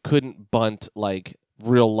played you couldn't bunt like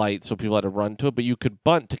real light so people had to run to it, but you could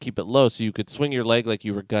bunt to keep it low so you could swing your leg like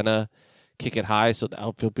you were gonna kick it high so the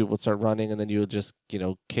outfield people would start running, and then you would just,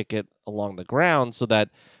 kick it along the ground so that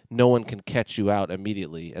no one can catch you out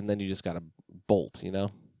immediately, and then you just got to bolt,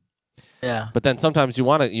 Yeah. But then sometimes you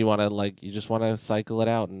just want to cycle it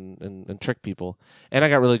out and trick people. And I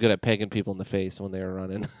got really good at pegging people in the face when they were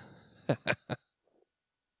running.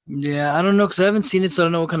 Yeah, I don't know, because I haven't seen it, so I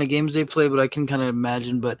don't know what kind of games they play, but I can kind of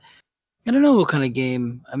imagine. But I don't know what kind of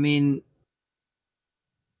game. I mean,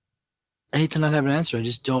 I hate to not have an answer. I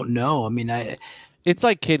just don't know. I mean, It's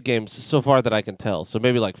like kid games so far that I can tell. So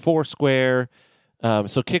maybe like Foursquare.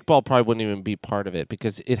 So kickball probably wouldn't even be part of it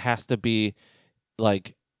because it has to be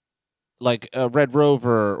like a Red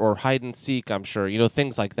Rover or hide and seek, I'm sure.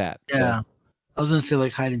 Things like that. Yeah. So I was going to say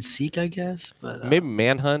like hide and seek, I guess. But maybe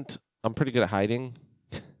Manhunt. I'm pretty good at hiding.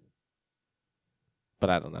 But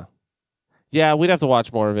I don't know. Yeah, we'd have to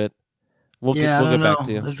watch more of it. We'll get back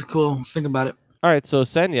to you. That's cool. Think about it. All right, so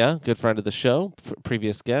Senya, good friend of the show,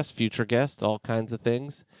 previous guest, future guest, all kinds of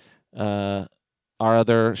things. Our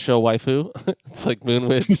other show waifu, it's like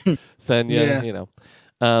Moonwitch,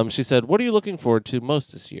 Senya, she said, what are you looking forward to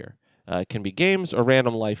most this year? It can be games or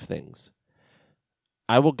random life things.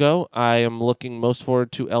 I will go. I am looking most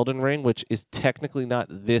forward to Elden Ring, which is technically not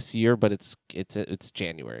this year, but it's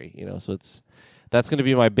January, so that's going to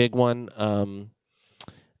be my big one.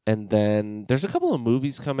 And then there's a couple of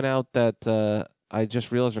movies coming out that I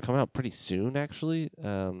just realized are coming out pretty soon, actually.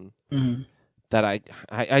 That I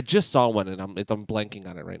just saw one, and I'm blanking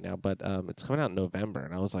on it right now, but it's coming out in November,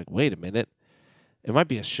 and I was like, wait a minute, it might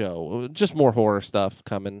be a show. Just more horror stuff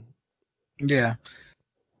coming. Yeah.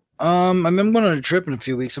 I'm going on a trip in a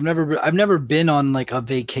few weeks. I've never been on like a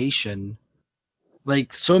vacation.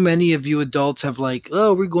 Like so many of you adults have like,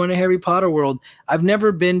 oh, we're going to Harry Potter World. I've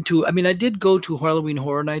never been to. I mean, I did go to Halloween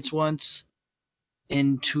Horror Nights once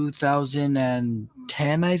in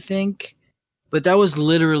 2010, I think, but that was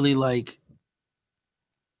literally like,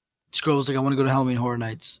 Scroll was like, I want to go to Halloween Horror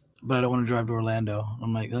Nights, but I don't want to drive to Orlando.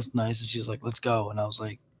 I'm like, that's nice, and she's like, let's go, and I was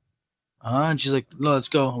like, and she's like, no, let's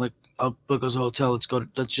go. I'm like, I'll book us a hotel. Let's go.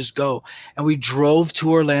 Let's just go. And we drove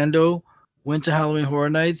to Orlando, went to Halloween Horror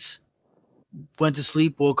Nights, went to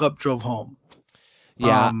sleep, woke up, drove home.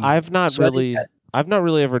 Yeah, I've not really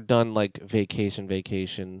ever done like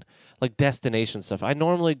vacation, like destination stuff. I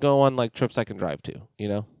normally go on like trips I can drive to,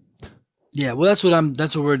 Yeah, well, that's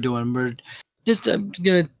what we're doing. We're just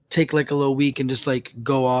gonna take like a little week and just like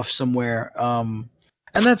go off somewhere. And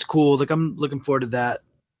that's cool. Like I'm looking forward to that.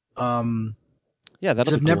 Yeah,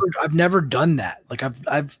 that'll be cool. I've never done that. Like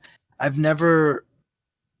I've never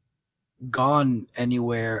gone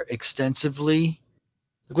anywhere extensively.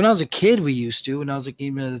 Like when I was a kid, we used to. When I was like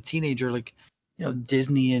even as a teenager, like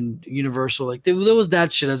Disney and Universal, like there was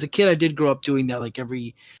that shit. As a kid, I did grow up doing that. Like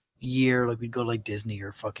every year, like we'd go to like Disney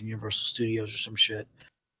or fucking Universal Studios or some shit.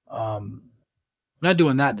 Not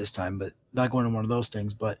doing that this time, but not going to one of those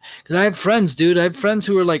things. But because I have friends, dude,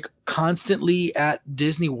 who are like constantly at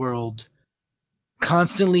Disney World,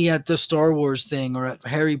 constantly at the Star Wars thing or at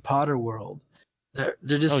Harry Potter World. They're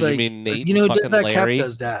just like, you mean Nate? Does that Larry? Cap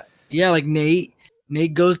does that? Yeah, like Nate.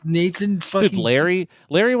 Nate's in fucking. Dude,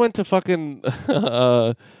 Larry went to fucking.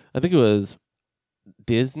 I think it was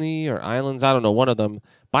Disney or Islands. I don't know, one of them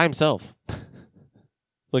by himself.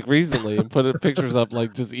 Like recently, and put pictures up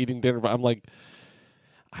like just eating dinner. But I'm like,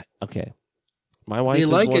 okay, my wife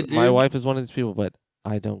is one of these people, but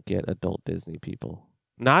I don't get adult Disney people.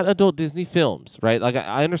 Not adult Disney films, right? Like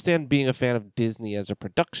I understand being a fan of Disney as a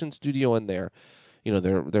production studio and their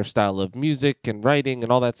style of music and writing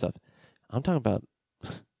and all that stuff. I'm talking about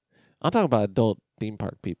adult theme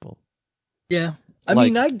park people. Yeah. I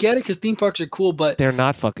mean, I get it because theme parks are cool, but they're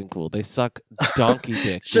not fucking cool. They suck donkey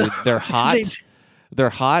dick, dude. They're hot. They're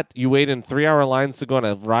hot. You wait in 3-hour lines to go on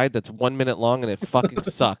a ride that's 1 minute long, and it fucking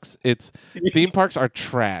sucks. Theme parks are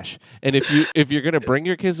trash. And if you're gonna bring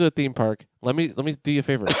your kids to a theme park, let me do you a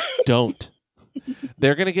favor. Don't.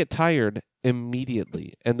 They're gonna get tired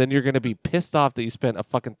immediately, and then you're gonna be pissed off that you spent a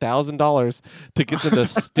fucking $1,000 to get to the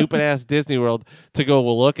stupid ass Disney World to go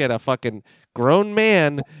look at a fucking grown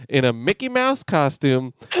man in a Mickey Mouse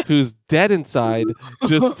costume who's dead inside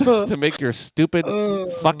just to make your stupid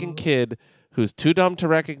fucking kid who's too dumb to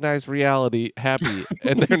recognize reality happy,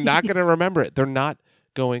 and they're not going to remember it. They're not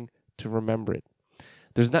going to remember it.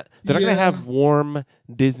 They're not going to have warm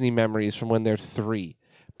Disney memories from when they're 3.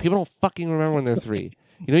 People don't fucking remember when they're 3.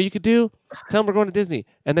 You know what you could do? Tell them we're going to Disney,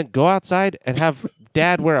 and then go outside and have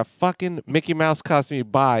dad wear a fucking Mickey Mouse costume you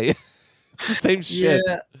buy. It's the same shit.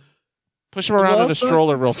 Yeah. Push him around in a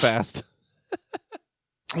stroller real fast.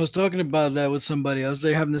 I was talking about that with somebody. I was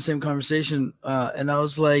there having the same conversation, and I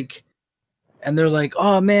was like, and they're like,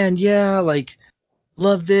 oh man, yeah, like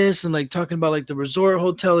love this, and like talking about like the resort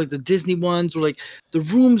hotel, like the Disney ones, or like the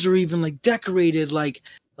rooms are even like decorated, like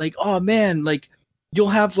oh man, like you'll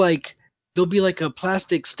have like there'll be like a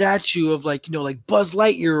plastic statue of like like Buzz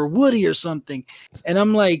Lightyear or Woody or something, and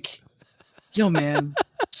I'm like, yo man,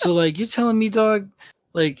 so like you're telling me, dog,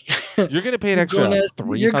 like You're gonna pay an extra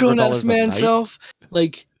your grown $300 ass a man night? self,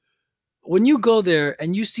 like when you go there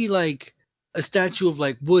and you see like a statue of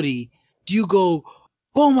like Woody, do you go,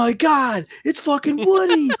 oh my God, it's fucking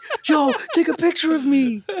Woody. Yo, take a picture of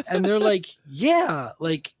me. And they're like, yeah.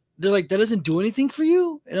 Like, they're like, that doesn't do anything for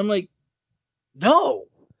you? And I'm like, no.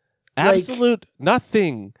 Absolute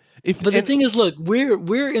nothing. But the thing is, look,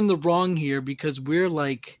 we're in the wrong here because we're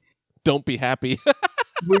like, don't be happy.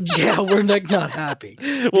 we're like not happy.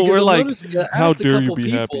 Well, we're like, how dare you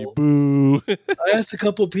be happy? Boo. I asked a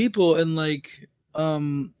couple people and like,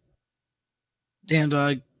 damn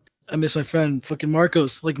dog, I miss my friend fucking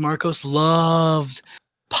Marcos. Like Marcos loved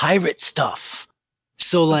pirate stuff.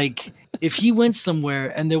 So like if he went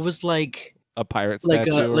somewhere and there was like a pirate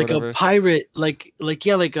statue like a pirate like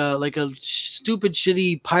a stupid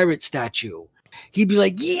shitty pirate statue, he'd be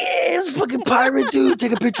like, yeah, it's a fucking pirate, dude.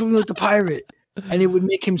 Take a picture of me with the pirate. And it would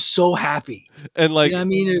make him so happy. And like, you know what I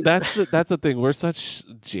mean, that's the thing. We're such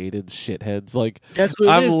jaded shitheads. Like, that's what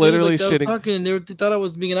I'm it is, literally dude. Like, shitting. I was talking, and they thought I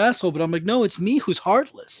was being an asshole, but I'm like, no, it's me who's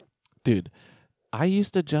heartless. Dude, I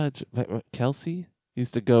used to judge. Kelsey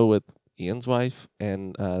used to go with Ian's wife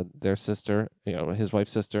and their sister. His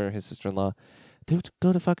wife's sister, his sister-in-law. They would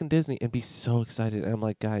go to fucking Disney and be so excited. And I'm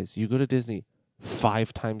like, guys, you go to Disney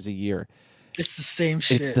 5 times a year. It's the same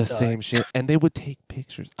shit. It's the same shit. And they would take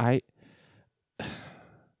pictures. I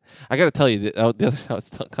got to tell you, the other day I was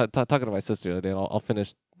talking to my sister the other day, and I'll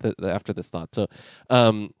finish after this thought. So,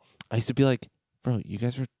 I used to be like, bro, you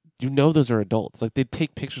guys are, those are adults. Like, they'd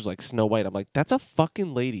take pictures like Snow White. I'm like, that's a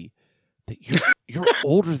fucking lady that you're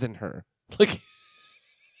older than her. Like,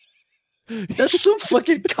 that's some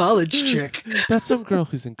fucking college chick. That's some girl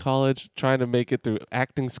who's in college trying to make it through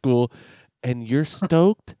acting school, and you're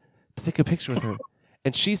stoked to take a picture with her.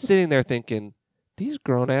 And she's sitting there thinking, these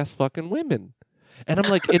grown-ass fucking women. And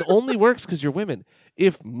I'm like, it only works because you're women.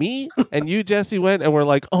 If me and you, Jesse, went and we're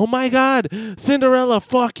like, oh my God, Cinderella,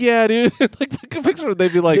 fuck yeah, dude. Like, take a picture.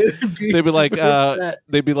 They'd be like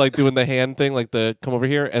doing the hand thing, like the come over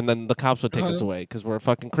here, and then the cops would take us away because we're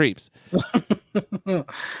fucking creeps.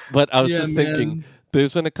 But I was just thinking,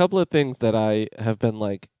 there's been a couple of things that I have been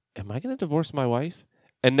like, am I going to divorce my wife?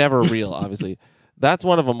 And never real, obviously. That's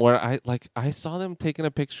one of them where I saw them taking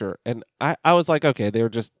a picture, and I was like, okay, they were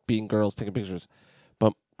just being girls taking pictures.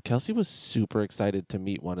 But Kelsey was super excited to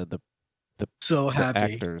meet one of the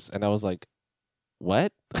actors, and I was like,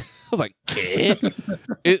 what? I was like, ¿qué?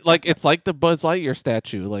 It's like the Buzz Lightyear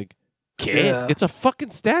statue, like, ¿qué? Yeah. It's a fucking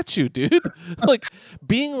statue, dude. Like,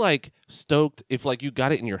 being like stoked if like you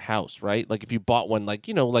got it in your house, right? Like if you bought one, like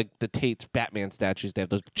like the Tate's Batman statues, they have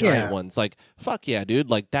those giant ones. Like, fuck yeah,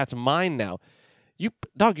 dude. Like, that's mine now.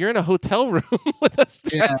 You're in a hotel room with a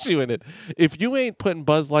statue in it. If you ain't putting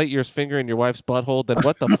Buzz Lightyear's finger in your wife's butthole, then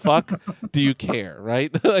what the fuck do you care,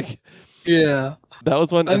 right? Like, yeah, that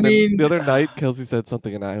was one. And then the other night, Kelsey said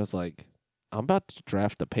something, and I was like, "I'm about to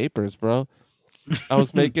draft the papers, bro." I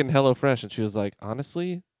was making HelloFresh, and she was like,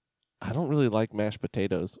 "Honestly, I don't really like mashed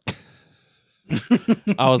potatoes."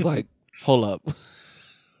 I was like, "Hold up,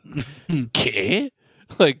 ¿qué?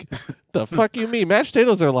 Like, the fuck you mean? Mashed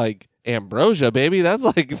potatoes are like ambrosia, baby. That's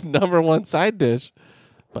like #1 side dish."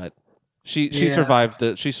 But she survived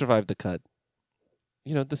the cut.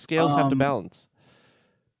 The scales have to balance.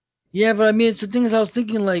 Yeah, but I mean, it's the thing is, I was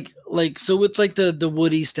thinking like so with like the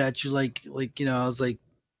Woody statue, like I was like,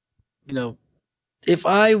 if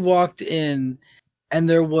I walked in and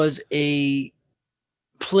there was a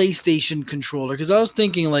PlayStation controller, because I was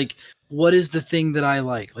thinking like, what is the thing that I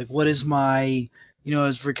like? Like, what is my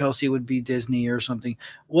as for Kelsey, it would be Disney or something.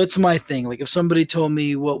 What's my thing? Like, if somebody told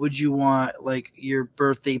me, what would you want, like, your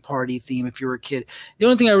birthday party theme if you were a kid? The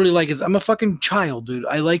only thing I really like is I'm a fucking child, dude.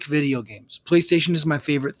 I like video games. PlayStation is my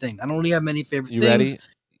favorite thing. I don't really have many favorite things. You ready?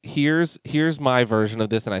 Here's my version of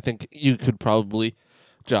this, and I think you could probably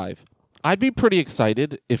jive. I'd be pretty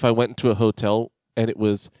excited if I went into a hotel and it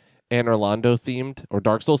was Anne Orlando themed or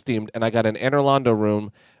Dark Souls themed, and I got an Anne Orlando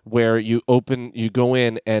room where you go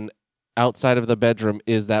in, and outside of the bedroom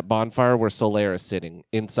is that bonfire where Solaire is sitting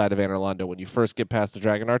inside of Anne Orlando when you first get past the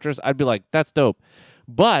Dragon Archers. I'd be like, that's dope.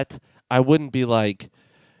 But I wouldn't be like,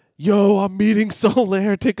 yo, I'm meeting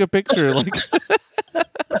Solaire, take a picture. Like,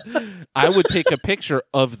 I would take a picture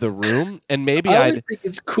of the room, and maybe I think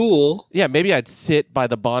it's cool. Yeah, maybe I'd sit by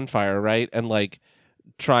the bonfire, right? And like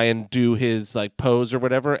try and do his like pose or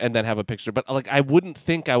whatever and then have a picture. But like I wouldn't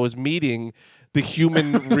think I was meeting the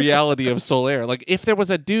human reality of Solaire. Like if there was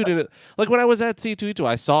a dude in it, like when I was at C2E2,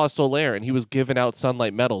 I saw a Solaire and he was giving out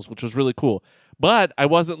sunlight medals, which was really cool. But I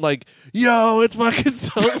wasn't like, yo, it's fucking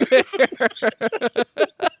Solaire.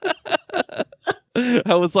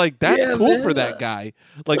 I was like, that's cool for that guy.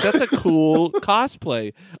 Like, that's a cool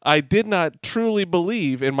cosplay. I did not truly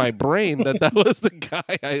believe in my brain that was the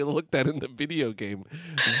guy I looked at in the video game.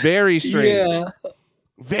 Very strange. Yeah.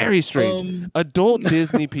 Very strange. Adult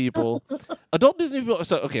Disney people.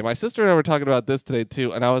 So, okay, my sister and I were talking about this today,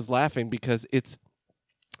 too, and I was laughing because it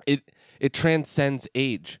transcends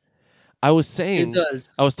age. I was saying, it does.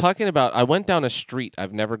 I was talking about, I went down a street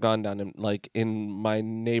I've never gone down in my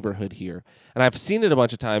neighborhood here. And I've seen it a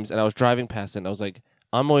bunch of times, and I was driving past it, and I was like,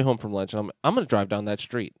 I'm on my way home from lunch, and I'm going to drive down that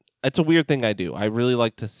street. It's a weird thing I do. I really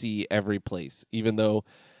like to see every place, even though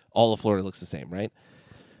all of Florida looks the same, right?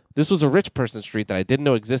 This was a rich person street that I didn't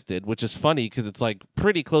know existed, which is funny because it's like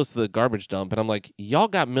pretty close to the garbage dump. And I'm like, y'all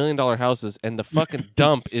got $1 million houses, and the fucking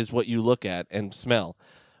dump is what you look at and smell.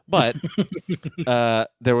 But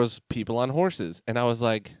there was people on horses, and I was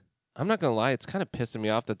like, I'm not going to lie, it's kind of pissing me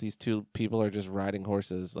off that these two people are just riding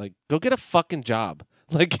horses. Like, go get a fucking job.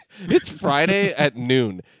 Like, it's Friday at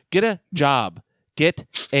noon. Get a job. Get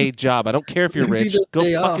a job. I don't care if you're rich. Go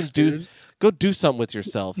fucking go do something with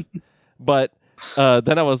yourself. But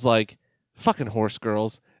then I was like, fucking horse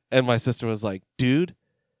girls. And my sister was like, dude,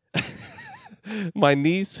 my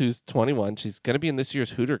niece, who's 21, she's going to be in this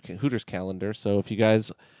year's Hooters calendar. So if you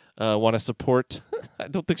guys want to support, I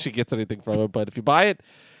don't think she gets anything from it, but if you buy it,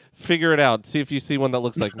 figure it out. See if you see one that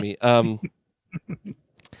looks like me.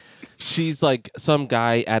 She's like, some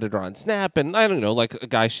guy added her on Snap, and I don't know, like a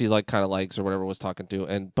guy she like kind of likes or whatever was talking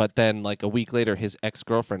to, but then like a week later, his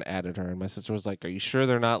ex-girlfriend added her, and my sister was like, are you sure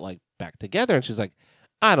they're not like back together? And she's like,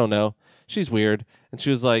 I don't know. She's weird. And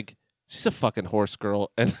she was like, she's a fucking horse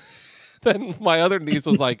girl. And then my other niece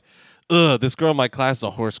was like, ugh, this girl in my class is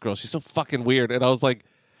a horse girl. She's so fucking weird. And I was like,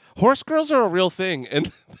 horse girls are a real thing,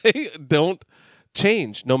 and they don't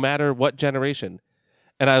change no matter what generation.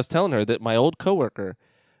 And I was telling her that my old coworker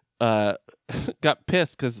got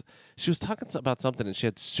pissed because she was talking about something, and she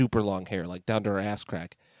had super long hair, like down to her ass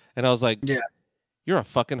crack. And I was like, yeah, you're a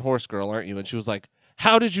fucking horse girl, aren't you? And she was like,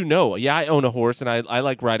 how did you know? Yeah, I own a horse, and I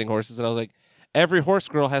like riding horses. And I was like, every horse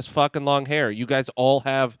girl has fucking long hair. You guys all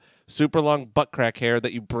have super long butt crack hair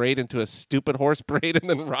that you braid into a stupid horse braid and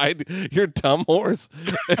then ride your dumb horse.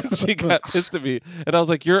 And she got pissed at me. And I was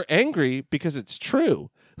like, you're angry because it's true.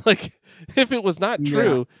 Like, if it was not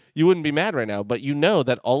true, you wouldn't be mad right now. But you know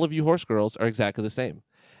that all of you horse girls are exactly the same.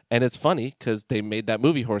 And it's funny because they made that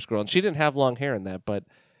movie Horse Girl, and she didn't have long hair in that. But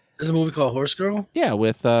there's a movie called Horse Girl? Yeah,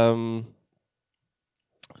 with Zac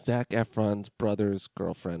Efron's brother's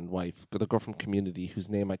girlfriend, wife, the girl from Community, whose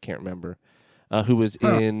name I can't remember, who was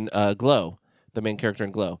in Glow, the main character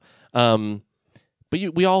in Glow. But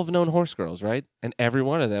we all have known horse girls, right? And every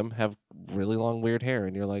one of them have really long, weird hair.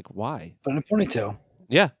 And you're like, why? But in a ponytail.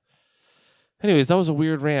 Yeah. Anyways, that was a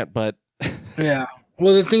weird rant, but... Yeah.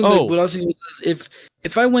 Well, the thing what I was thinking was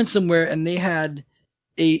if I went somewhere and they had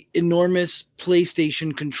a enormous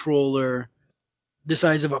PlayStation controller the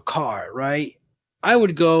size of a car, right? I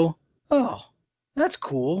would go, oh, that's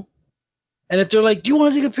cool. And if they're like, do you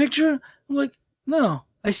want to take a picture? I'm like, no,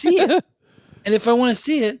 I see it. And if I want to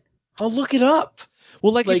see it, I'll look it up.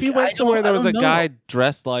 Well, like if you went somewhere there was a guy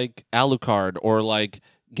dressed like Alucard or like,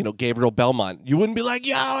 you know, Gabriel Belmont, you wouldn't be like,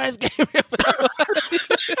 yo, it's Gabriel Belmont.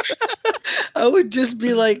 I would just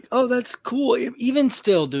be like, oh, that's cool. Even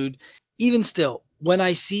still, dude, when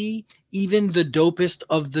I see even the dopest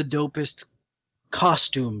of the dopest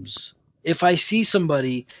costumes, if I see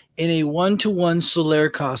somebody in a 1-to-1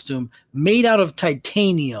 Solaire costume made out of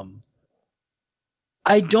titanium,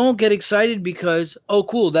 I don't get excited because, oh,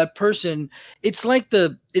 cool, that person. It's like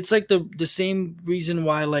the same reason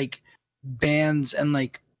why like bands and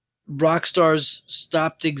like rock stars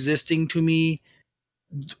stopped existing to me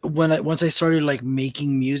once I started like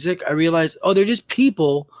making music. I realized, oh, they're just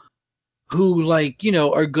people who like, you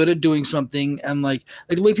know, are good at doing something, and like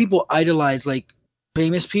the way people idolize like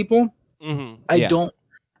famous people. Mm-hmm. I don't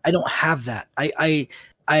have that. I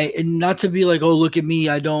not to be like, oh, look at me.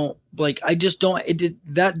 I don't like, I just don't,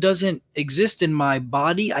 that doesn't exist in my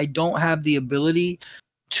body. I don't have the ability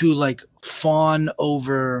to like fawn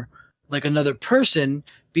over like another person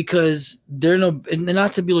because they're and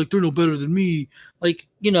not to be like, they're no better than me. Like,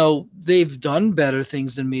 you know, they've done better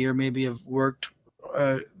things than me, or maybe have worked,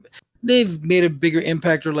 they've made a bigger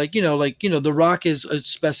impact, or like, The Rock is a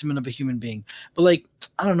specimen of a human being. But like,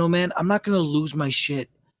 I don't know, man, I'm not going to lose my shit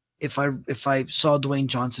if I saw Dwayne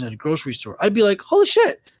Johnson at a grocery store, I'd be like, holy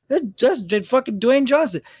shit, that's fucking Dwayne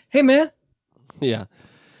Johnson. Hey man, Yeah.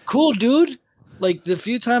 cool dude. Like the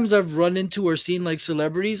few times I've run into or seen like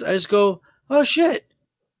celebrities, I just go, oh shit,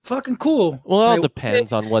 fucking cool. Well, it all Like,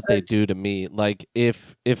 depends on what they hey, do to me. Like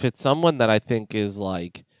if it's someone that I think is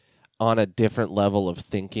like on a different level of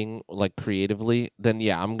thinking, like creatively, then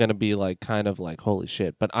yeah, I'm gonna be like kind of like holy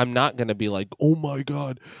shit. But I'm not gonna be like, oh my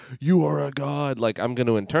god, you are a god. Like I'm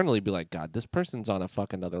gonna internally be like, God, this person's on a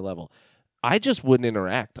fucking other level. I just wouldn't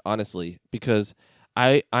interact, honestly, because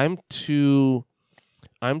I'm too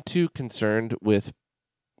concerned with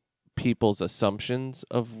people's assumptions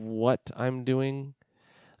of what I'm doing.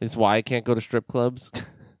 It's why I can't go to strip clubs.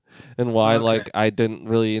 And why like I didn't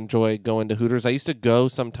really enjoy going to Hooters. I used to go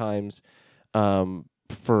sometimes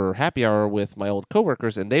for happy hour with my old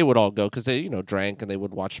coworkers, and they would all go because they drank and they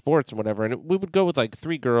would watch sports and whatever. And we would go with like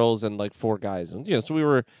 3 girls and like 4 guys, and so we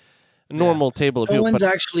were a normal table of no people. one's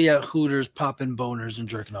actually at Hooters popping boners and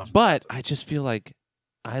jerking off. But I just feel like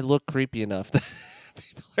I look creepy enough that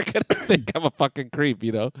people are gonna think I'm a fucking creep.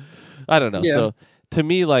 I don't know. Yeah. So to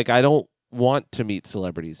me, like I don't want to meet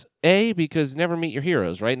celebrities. Because never meet your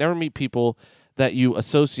heroes, right? Never meet people that you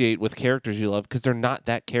associate with characters you love because they're not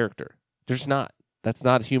that character. They're just not. That's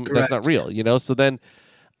not human. Correct. That's not real, So then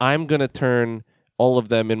I'm going to turn all of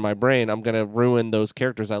them in my brain. I'm going to ruin those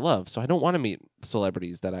characters I love. So I don't want to meet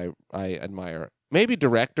celebrities that I admire. Maybe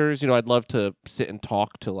directors, I'd love to sit and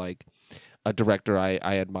talk to like a director I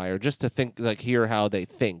admire just to think, like hear how they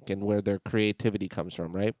think and where their creativity comes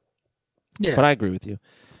from, right? Yeah. But I agree with you.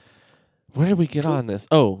 Where did we get on this?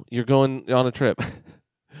 Oh, you're going on a trip.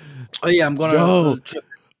 Oh yeah, I'm going on a trip.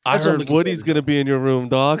 I heard Woody's going to be in your room,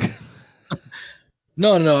 dog.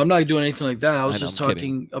 No, I'm not doing anything like that. I was just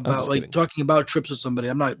talking talking about trips with somebody.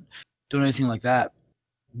 I'm not doing anything like that.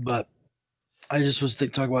 But I just was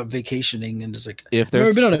talking about vacationing and just like I've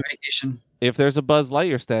never been on a vacation. If there's a Buzz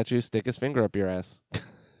Lightyear statue, stick his finger up your ass.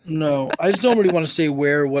 No, I just don't really want to say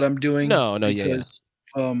what I'm doing. No, because,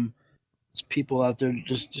 there's people out there,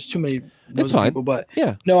 just too many it's fine. people. But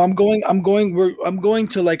yeah, no, I'm going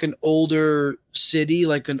to like an older city,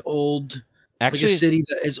 like an old. Actually, like a city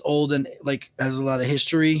that is old and like has a lot of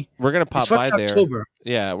history. We're gonna pop by there. October.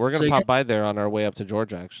 Yeah, we're gonna pop by there on our way up to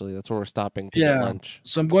Georgia. Actually, that's where we're stopping to get lunch.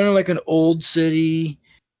 So I'm going to like an old city,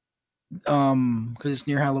 because it's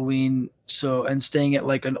near Halloween. So and staying at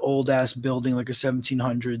like an old ass building, like a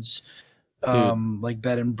 1700s, like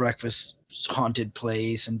bed and breakfast haunted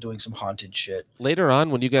place, and doing some haunted shit. Later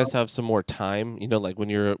on, when you guys have some more time, like when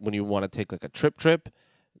you want to take like a trip,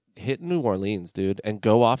 hit New Orleans, dude, and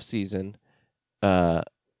go off season.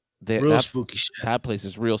 Spooky shit. That place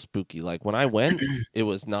is real spooky. Like when I went, it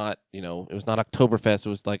was not, it was not Oktoberfest. It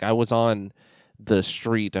was like I was on the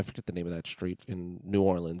street. I forget the name of that street in New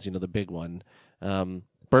Orleans. The big one,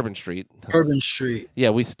 Bourbon Street. Bourbon Street. Yeah,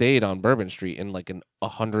 we stayed on Bourbon Street in like an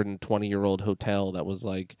 120-year-old hotel that was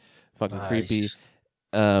like fucking creepy.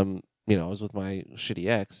 I was with my shitty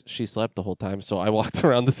ex. She slept the whole time, so I walked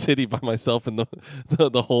around the city by myself in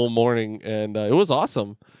the whole morning, and it was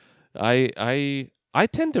awesome. I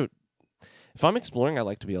tend to, if I'm exploring, I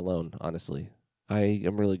like to be alone, honestly. I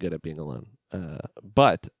am really good at being alone.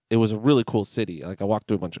 But it was a really cool city. Like I walked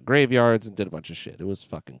through a bunch of graveyards and did a bunch of shit. It was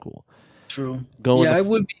fucking cool. True. I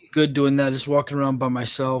would be good doing that, just walking around by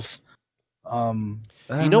myself. You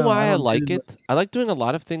know why I like it? I like doing a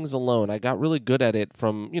lot of things alone. I got really good at it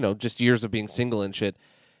from, just years of being single and shit.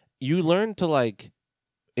 You learn to like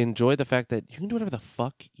enjoy the fact that you can do whatever the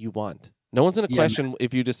fuck you want. No one's going to question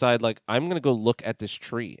if you decide, like, I'm going to go look at this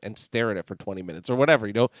tree and stare at it for 20 minutes or whatever,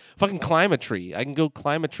 Fucking climb a tree. I can go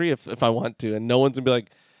climb a tree if I want to, and no one's going to be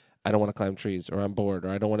like, I don't want to climb trees, or I'm bored,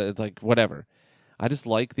 or I don't want to, like, whatever. I just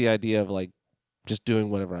like the idea of, like, just doing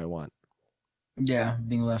whatever I want. Yeah,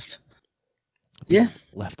 being left. Yeah.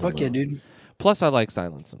 Left alone. Fuck yeah, dude. Plus, I like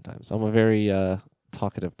silence sometimes. I'm a very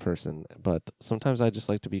talkative person, but sometimes I just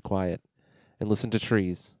like to be quiet and listen to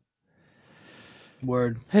trees.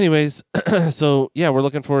 Word. Anyways, so yeah, we're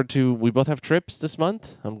looking forward to. We both have trips this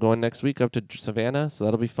month. I'm going next week up to Savannah, so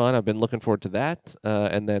that'll be fun. I've been looking forward to that,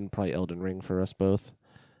 and then probably Elden Ring for us both.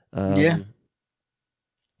 Yeah.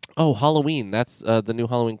 Oh, Halloween. That's the new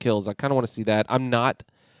Halloween Kills. I kind of want to see that. I'm not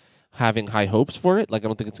having high hopes for it. Like I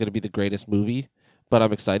don't think it's going to be the greatest movie, but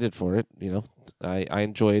I'm excited for it. I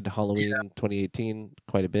enjoyed Halloween 2018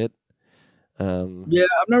 quite a bit. I'm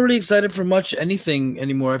not really excited for much anything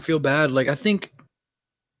anymore. I feel bad. Like I think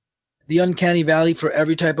the uncanny valley for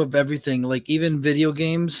every type of everything, like even video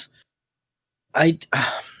games, I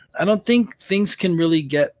don't think things can really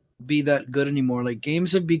get be that good anymore. Like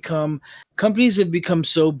companies have become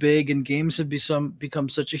so big, and games have become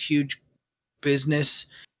such a huge business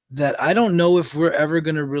that I don't know if we're ever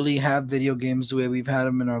gonna really have video games the way we've had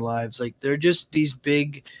them in our lives. Like they're just these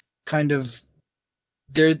big kind of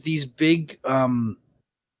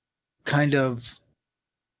kind of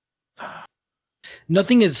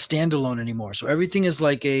nothing is standalone anymore. So everything is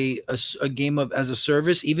like a game of as a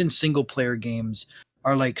service. Even single player games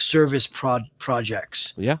are like service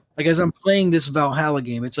projects. Yeah. Like as I'm playing this Valhalla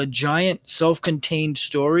game, it's a giant self-contained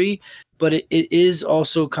story, but it is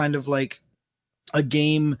also kind of like a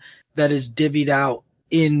game that is divvied out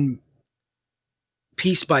in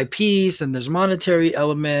piece by piece, and there's monetary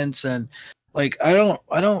elements, and like I don't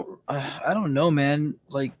know, man.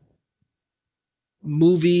 Like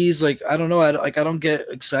movies, like I don't know, I don't get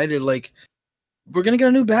excited. Like we're gonna get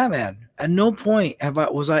a new Batman. At no point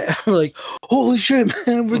was I ever like, holy shit,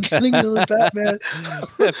 man, we're getting another Batman.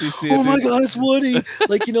 Oh my god, it's Woody.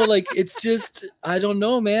 Like, you know, like it's just I don't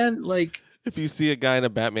know, man. Like if you see a guy in a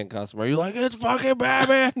Batman costume, are you like, it's fucking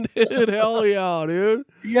Batman, dude? Hell yeah, dude.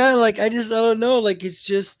 Yeah, like I don't know. Like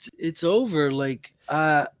it's over. Like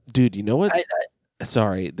dude, you know what?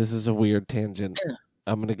 Sorry, this is a weird tangent. Yeah.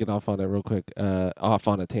 I'm gonna get off on it real quick. Off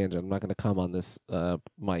on a tangent. I'm not gonna come on this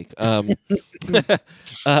mic. Do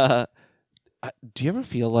you ever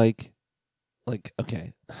feel like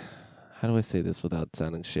okay, how do I say this without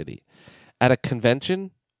sounding shitty? At a convention,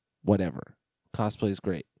 whatever, cosplay is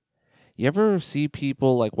great. You ever see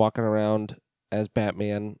people like walking around as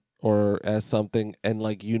Batman or as something, and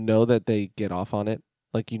like you know that they get off on it,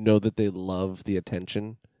 like you know that they love the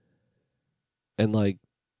attention, and like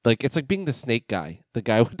it's like being the snake guy, the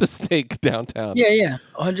guy with the snake downtown. Yeah,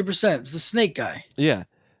 100%. It's the snake guy. Yeah,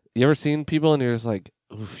 you ever seen people and you're just like,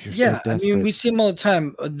 oof, you're so desperate. I mean, we see them all the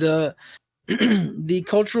time. The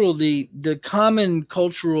the common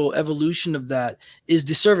cultural evolution of that is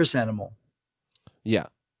the service animal. Yeah.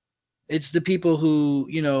 It's the people who,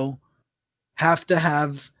 you know, have to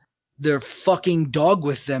have their fucking dog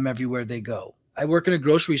with them everywhere they go. I work in a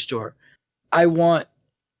grocery store. I want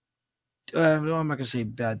I'm not going to say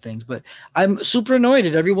bad things, but I'm super annoyed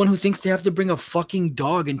at everyone who thinks they have to bring a fucking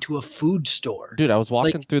dog into a food store. Dude, I was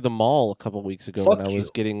walking through the mall a couple weeks ago when I was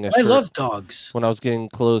getting a shirt. I love dogs. When I was getting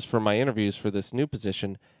clothes for my interviews for this new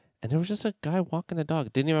position, and there was just a guy walking a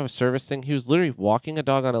dog. Didn't even have a service thing. He was literally walking a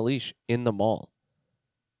dog on a leash in the mall.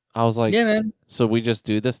 I was like, yeah, man. So we just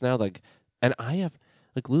do this now? Like, and I have,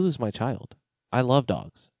 like, Lulu's my child. I love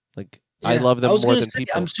dogs. Like, yeah, I love them more than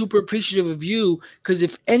people. I'm super appreciative of you, because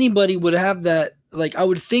if anybody would have that, like, I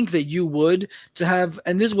would think that you would, to have,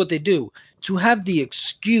 and this is what they do, to have the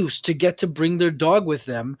excuse to get to bring their dog with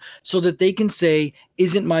them so that they can say,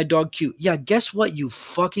 isn't my dog cute? Yeah, guess what, you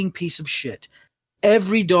fucking piece of shit.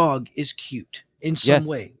 Every dog is cute in some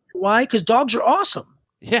way. Why? Because dogs are awesome.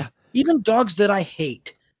 Yeah. Even dogs that I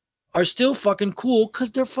hate are still fucking cool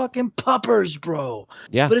because they're fucking puppers, bro.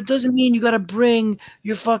 Yeah. But it doesn't mean you got to bring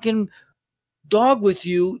your fucking dog with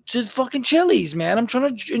you to fucking Chili's, man. I'm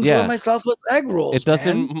trying to enjoy myself with egg rolls. It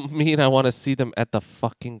doesn't mean I want to see them at the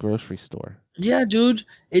fucking grocery store. Yeah, dude.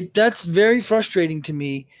 That's very frustrating to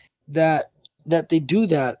me that they do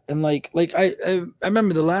that. And like I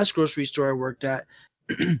remember the last grocery store I worked at.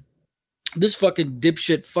 This fucking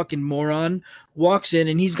dipshit fucking moron walks in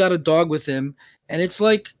and he's got a dog with him, and it's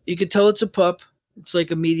like you could tell it's a pup. It's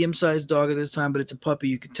like a medium-sized dog at this time, but it's a puppy.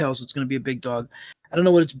 You can tell, so it's gonna be a big dog. I don't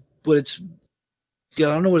know what it's I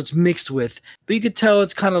don't know what it's mixed with, but you could tell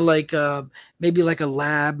it's kind of like maybe like a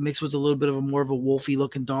lab mixed with a little bit of more of a wolfy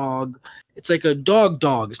looking dog. It's like a dog.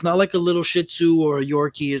 It's not like a little Shih Tzu or a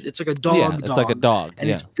Yorkie. It's like a dog. Yeah, it's like a dog, and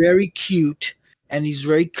it's very cute, and he's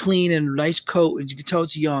very clean and nice coat, and you can tell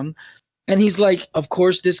it's young. And he's like, of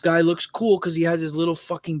course, this guy looks cool because he has his little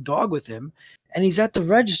fucking dog with him, and he's at the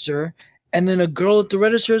register, and then a girl at the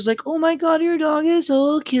register is like, "Oh my god, your dog is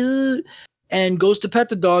so cute." And goes to pet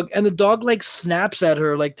the dog, and the dog like snaps at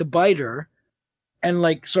her, like to bite her, and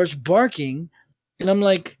like starts barking. And I'm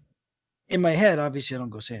like, in my head, obviously I don't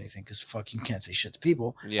go say anything because fuck, you can't say shit to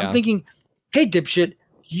people. Yeah. I'm thinking, hey, dipshit,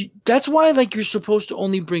 that's why like you're supposed to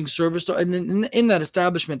only bring service to, and then in that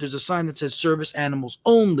establishment, there's a sign that says service animals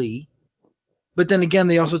only. But then again,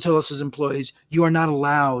 they also tell us as employees, you are not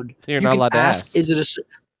allowed. You're not allowed to ask. Is it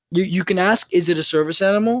you can ask, is it a service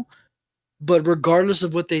animal? But regardless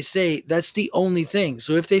of what they say, that's the only thing.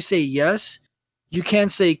 So if they say yes, you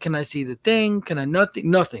can't say, can I see the thing? Can I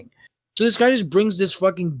nothing? So this guy just brings this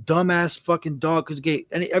fucking dumbass fucking dog,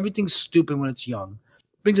 and everything's stupid when it's young.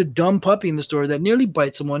 Brings a dumb puppy in the store that nearly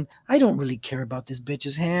bites someone. I don't really care about this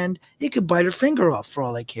bitch's hand. It could bite her finger off for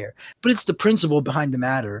all I care. But it's the principle behind the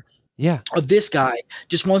matter. Yeah. This guy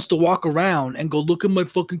just wants to walk around and go, look at my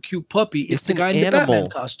fucking cute puppy. It's the an guy in the animal. Batman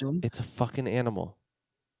costume. It's a fucking animal.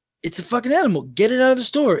 It's a fucking animal. Get it out of the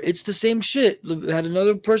store. It's the same shit. Had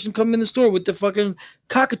another person come in the store with the fucking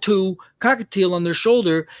cockatiel on their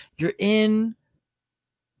shoulder. You're in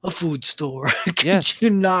a food store. Could you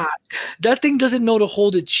not? That thing doesn't know to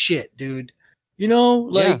hold its shit, dude. You know,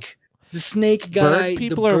 like the snake guy, bird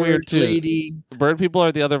people the are bird weird too. lady. Bird people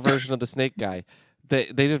are the other version of the snake guy. They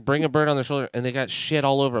just bring a bird on their shoulder and they got shit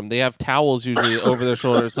all over them. They have towels usually over their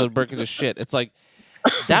shoulders so the bird can just shit. It's like,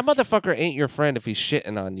 that motherfucker ain't your friend if he's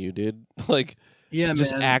shitting on you, dude. Like,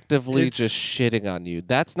 just actively just shitting on you.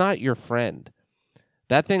 That's not your friend.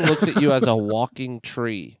 That thing looks at you as a walking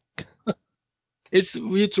tree. It's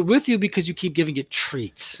with you because you keep giving it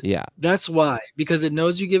treats. Yeah. That's why. Because it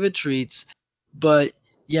knows you give it treats. But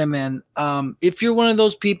yeah, man, if you're one of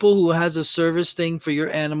those people who has a service thing for your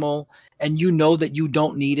animal and you know that you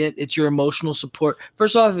don't need it, it's your emotional support.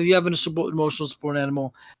 First off, if you have emotional support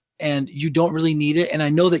animal and you don't really need it, and I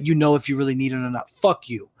know that you know if you really need it or not, fuck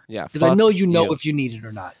you. Yeah. Because I know you know if you need it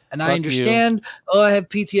or not. And I understand, I have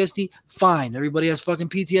PTSD. Fine. Everybody has fucking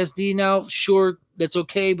PTSD now. Sure, that's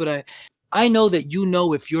okay. But I know that you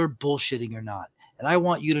know if you're bullshitting or not. And I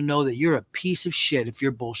want you to know that you're a piece of shit if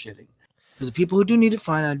you're bullshitting. Because the people who do need it,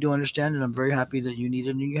 fine, I do understand, and I'm very happy that you need it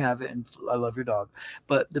and you have it, and I love your dog.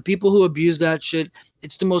 But the people who abuse that shit,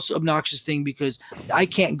 it's the most obnoxious thing because I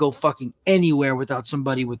can't go fucking anywhere without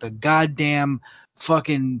somebody with a goddamn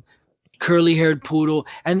fucking curly-haired poodle.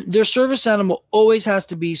 And their service animal always has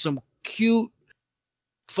to be some cute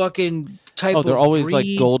fucking type of they're always breed. Like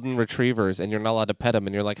golden retrievers, and you're not allowed to pet them,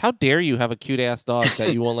 and you're like, how dare you have a cute-ass dog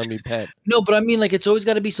that you won't let me pet? No, but I mean, like, it's always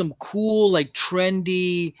got to be some cool, like,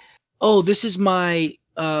 trendy... Oh, this is my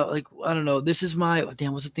like I don't know. This is my what's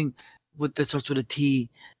the thing that starts with a T?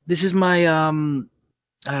 This is my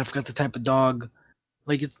I forgot the type of dog.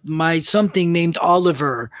 Like it's my something named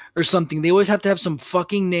Oliver or something. They always have to have some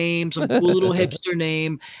fucking name, some cool little hipster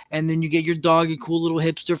name, and then you get your dog a cool little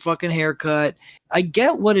hipster fucking haircut. I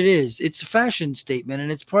get what it is. It's a fashion statement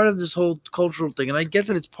and it's part of this whole cultural thing. And I get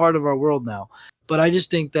that it's part of our world now. But I just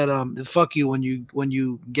think that fuck you when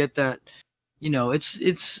you get that, you know,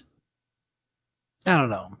 it's I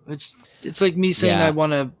don't know. It's like me saying I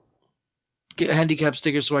want to get handicap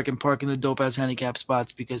stickers so I can park in the dope ass handicap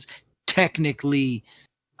spots because technically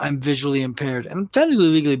I'm visually impaired and I'm technically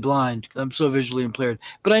legally blind. I'm so visually impaired,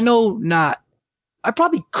 but I know not. I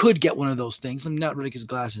probably could get one of those things. I'm not really because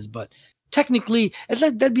glasses, but technically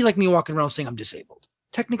that'd be like me walking around saying I'm disabled.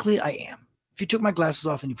 Technically, I am. If you took my glasses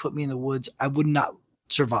off and you put me in the woods, I would not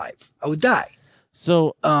survive. I would die.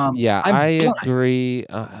 So I agree.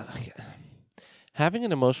 Having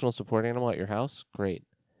an emotional support animal at your house, great.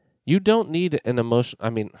 You don't need an emotion. I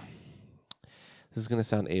mean, this is going to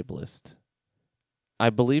sound ableist. I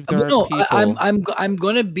believe there are people. I'm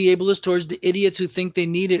going to be ableist towards the idiots who think they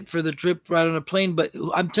need it for the trip right on a plane. But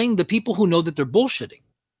I'm saying the people who know that they're bullshitting.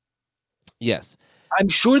 Yes. I'm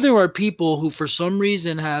sure there are people who, for some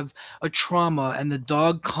reason, have a trauma and the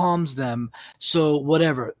dog calms them. So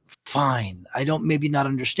whatever, fine. I don't maybe not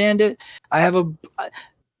understand it.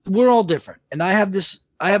 We're all different. And I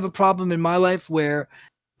have a problem in my life where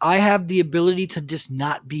I have the ability to just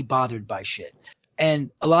not be bothered by shit. And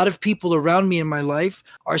a lot of people around me in my life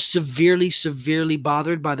are severely, severely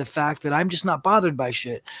bothered by the fact that I'm just not bothered by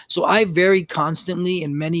shit. So I very constantly,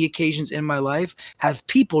 in many occasions in my life, have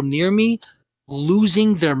people near me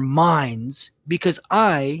losing their minds because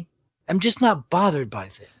I am just not bothered by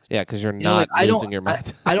things. Yeah, because you're not losing your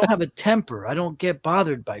mind. I don't have a temper. I don't get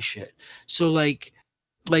bothered by shit. So like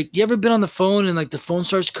you ever been on the phone and like the phone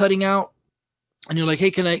starts cutting out and you're like,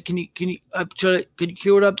 hey, can you cue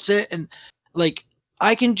it upset? And like,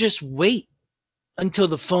 I can just wait until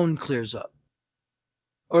the phone clears up.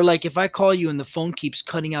 Or like if I call you and the phone keeps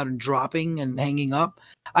cutting out and dropping and hanging up,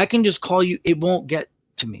 I can just call you. It won't get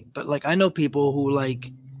to me. But like, I know people who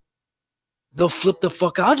like, they'll flip the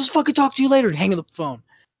fuck out. I'll just fucking talk to you later and hang up the phone.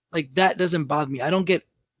 Like that doesn't bother me. I don't get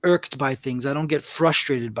irked by things. I don't get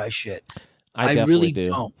frustrated by shit. I really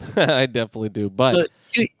don't. I definitely do. But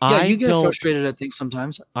you get frustrated at things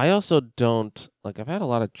sometimes. I also don't, like, I've had a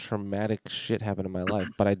lot of traumatic shit happen in my life,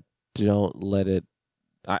 but I don't let it,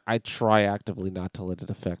 I try actively not to let it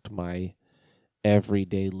affect my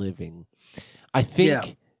everyday living. I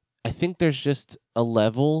think there's just a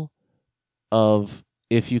level of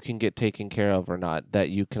if you can get taken care of or not that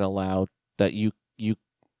you can allow, that you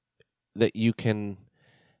can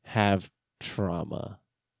have trauma.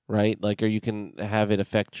 Right? Like, or you can have it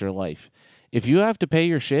affect your life. If you have to pay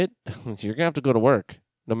your shit, you're going to have to go to work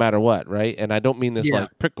no matter what, right? And I don't mean this like,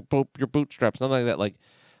 prick your bootstraps, nothing like that. Like,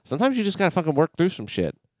 sometimes you just gotta fucking work through some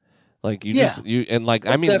shit. Like you Yeah.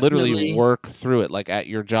 I mean literally Definitely. work through it. Like at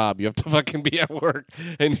your job, you have to fucking be at work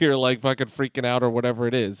and you're like fucking freaking out or whatever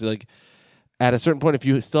it is. Like at a certain point, if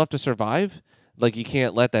you still have to survive, like you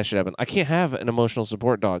can't let that shit happen. I can't have an emotional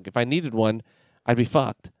support dog. If I needed one, I'd be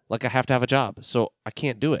fucked. Like I have to have a job, so I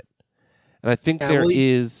can't do it. And I think there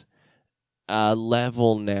is a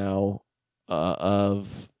level now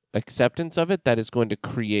of acceptance of it that is going to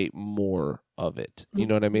create more of it. You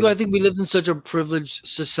know what I mean? I think we live in such a privileged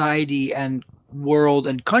society and world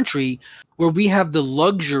and country where we have the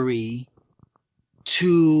luxury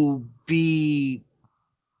to be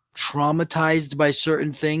traumatized by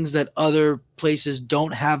certain things that other places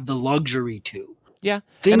don't have the luxury to. Yeah.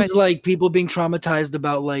 Things like people being traumatized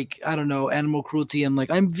about, like, I don't know, animal cruelty and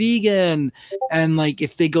like, I'm vegan. And like,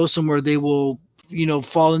 if they go somewhere, they will,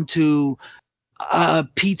 fall into a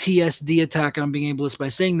PTSD attack. And I'm being ableist by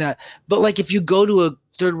saying that. But like, if you go to a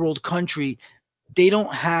third world country, they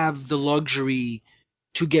don't have the luxury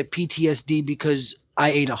to get PTSD because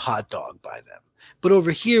I ate a hot dog by them. But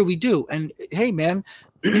over here we do. And hey, man,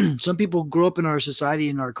 some people grow up in our society,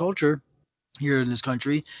 in our culture here in this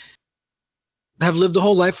country, have lived a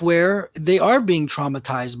whole life where they are being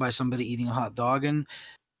traumatized by somebody eating a hot dog. And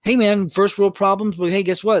hey, man, first world problems. But hey,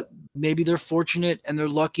 guess what? Maybe they're fortunate and they're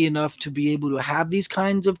lucky enough to be able to have these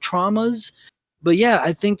kinds of traumas. But yeah,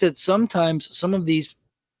 I think that sometimes some of these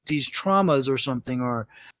traumas or something are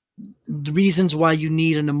the reasons why you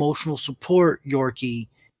need an emotional support Yorkie.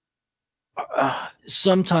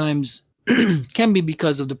 Sometimes can be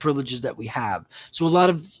because of the privileges that we have.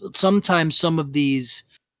 So sometimes some of these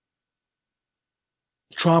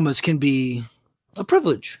traumas can be a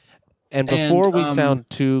privilege. And before we sound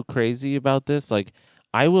too crazy about this, like,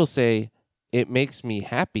 I will say it makes me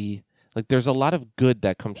happy. Like, there's a lot of good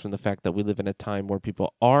that comes from the fact that we live in a time where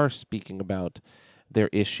people are speaking about their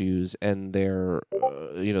issues and their,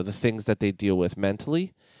 the things that they deal with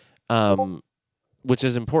mentally, which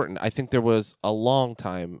is important. I think there was a long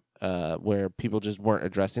time where people just weren't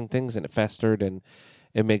addressing things and it festered and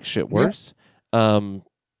it makes shit worse. Yeah.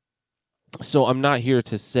 So I'm not here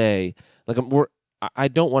to say, like, I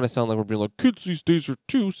don't want to sound like we're being like, kids these days are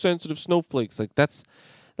too sensitive snowflakes. Like, that's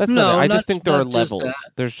not it. I just think there are levels.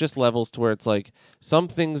 There's just levels to where it's like some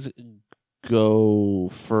things go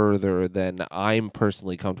further than I'm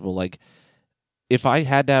personally comfortable. Like, if I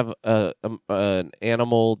had to have an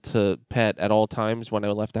animal to pet at all times when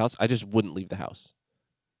I left the house, I just wouldn't leave the house.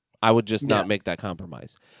 I would just not make that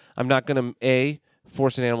compromise. I'm not going to,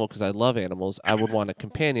 force an animal because I love animals. I would want a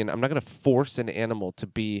companion. I'm not going to force an animal to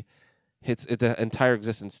be its entire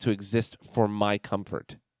existence to exist for my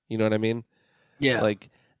comfort. You know what I mean? Yeah. Like,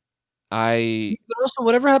 But also,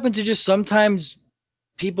 whatever happened to just sometimes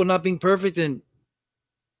people not being perfect, and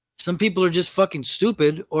some people are just fucking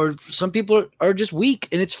stupid, or some people are just weak,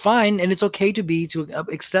 and it's fine, and it's okay to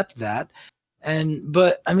accept that.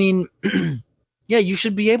 But I mean, yeah, you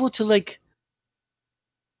should be able to, like,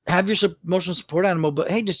 have your emotional support animal, but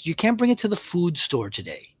hey, you can't bring it to the food store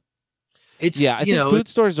today. I think food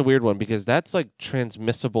store is a weird one because that's like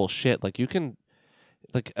transmissible shit. Like, you can,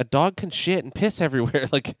 like, a dog can shit and piss everywhere.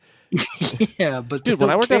 Like, yeah, but dude, when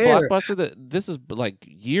I worked at Blockbuster, this is like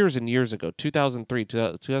years and years ago,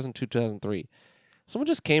 2002, 2003. Someone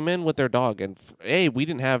just came in with their dog, and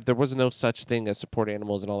there was no such thing as support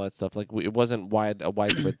animals and all that stuff. Like, it wasn't a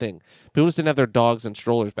widespread thing. People just didn't have their dogs and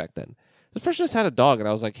strollers back then. This person just had a dog, and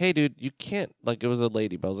I was like, hey, dude, you can't, like, it was a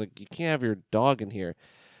lady, but I was like, you can't have your dog in here.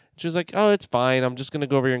 She was like, oh, it's fine. I'm just going to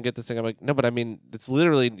go over here and get this thing. I'm like, no, but I mean, it's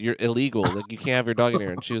literally, you're illegal. Like, you can't have your dog in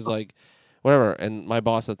here. And she was like, whatever. And my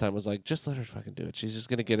boss at the time was like, just let her fucking do it. She's just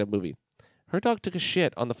going to get a movie. Her dog took a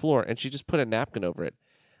shit on the floor, and she just put a napkin over it.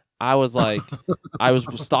 I was like, I was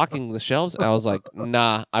stocking the shelves, and I was like,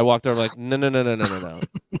 nah. I walked over like, no.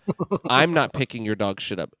 I'm not picking your dog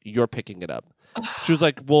shit up. You're picking it up. She was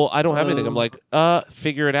like, well, I don't have anything. I'm like,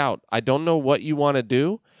 figure it out. I don't know what you want to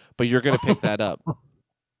do, but you're going to pick that up.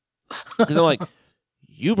 Because I'm like,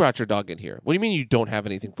 you brought your dog in here. What do you mean you don't have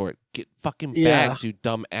anything for it? Get fucking bags, you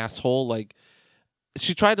dumb asshole. Like,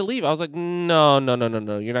 she tried to leave. I was like, no.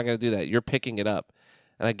 You're not going to do that. You're picking it up.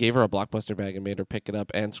 And I gave her a Blockbuster bag and made her pick it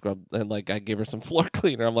up and scrub. And, like, I gave her some floor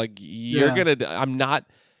cleaner. I'm like, I'm not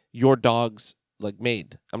your dog's, like,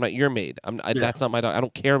 maid. I'm not your maid. That's not my dog. I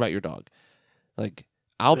don't care about your dog. Like,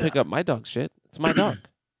 I'll pick up my dog's shit. It's my dog.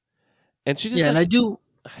 And she just and I do.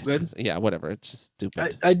 Good. Yeah, whatever. It's just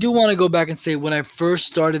stupid. I do want to go back and say, when I first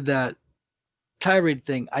started that tirade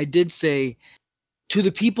thing, I did say to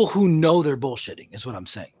the people who know they're bullshitting is what I'm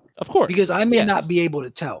saying. Of course. Because I may not be able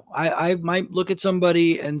to tell. I might look at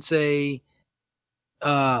somebody and say,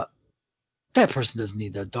 that person doesn't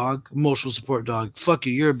need that dog. Emotional support dog. Fuck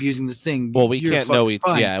you. You're abusing this thing. Well, we You're can't know fucking each.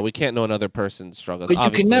 fine. Yeah, we can't know another person's struggles. But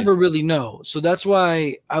obviously. You can never really know. So that's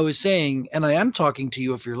why I was saying, and I am talking to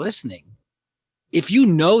you if you're listening. If you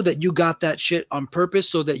know that you got that shit on purpose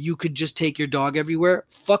so that you could just take your dog everywhere,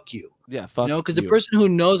 fuck you. Yeah, fuck you. Because the person who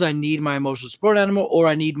knows I need my emotional support animal or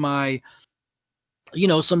I need my,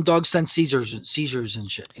 some dogs sense seizures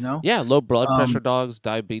and shit, Yeah, low blood pressure dogs,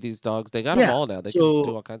 diabetes dogs, they got them all now. They can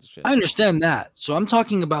do all kinds of shit. I understand that. So I'm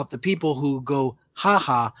talking about the people who go,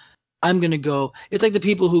 haha, I'm going to go. It's like the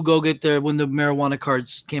people who go get there when the marijuana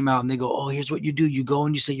cards came out and they go, oh, here's what you do. You go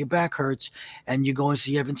and you say your back hurts and you go and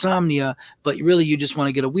say you have insomnia, but really you just want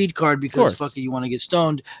to get a weed card because fucking you want to get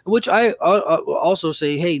stoned, which I also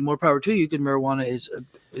say, hey, more power to you because marijuana is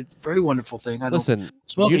a very wonderful thing. I don't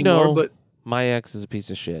smoke anymore, but my ex is a piece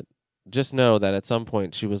of shit. Just know that at some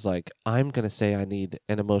point she was like, I'm going to say I need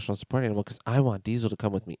an emotional support animal because I want Diesel to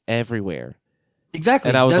come with me everywhere. Exactly.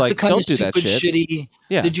 And I was That's like, the kind don't of do that stupid, shit. Shitty.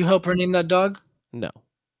 Yeah. Did you help her name that dog? No.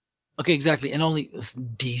 Okay, exactly. And only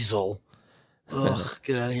Diesel. Ugh,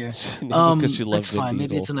 get out of here. Because she loves that's fine. Diesel.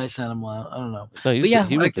 Maybe it's a nice animal. I don't know. No,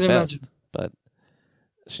 he was the best. But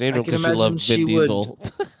she named him because she loved Vin Diesel.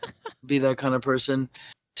 Be that kind of person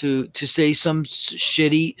to say some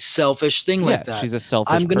shitty, selfish thing like that. She's a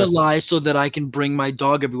selfish I'm gonna person. lie so that I can bring my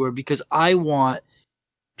dog everywhere because I want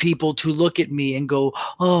people to look at me and go,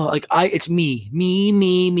 oh, like it's me.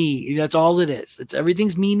 That's all it is.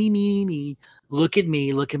 Everything's me. Look at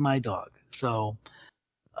me. Look at my dog. So,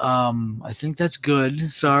 I think that's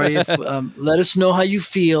good. Sorry if let us know how you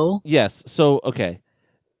feel. Yes. So, okay.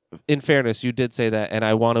 In fairness, you did say that, and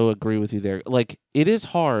I want to agree with you there. Like, it is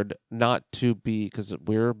hard not to be, because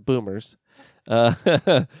we're boomers,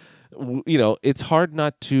 it's hard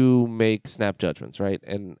not to make snap judgments, right?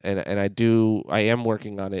 And I am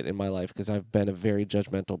working on it in my life because I've been a very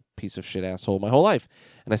judgmental piece of shit asshole my whole life,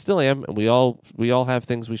 and I still am. And we all have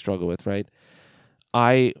things we struggle with, right?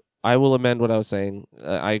 I will amend what I was saying.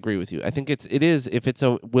 I agree with you. I think it is if it's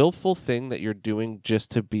a willful thing that you're doing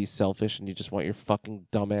just to be selfish and you just want your fucking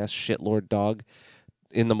dumbass shitlord dog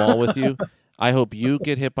in the mall with you. I hope you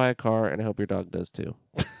get hit by a car, and I hope your dog does too.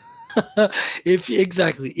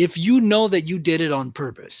 If you know that you did it on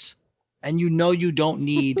purpose, and you know you don't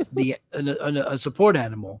need a support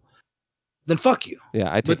animal, then fuck you.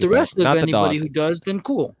 Yeah, I take But the rest of Not anybody who does, then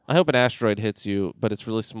cool. I hope an asteroid hits you, but it's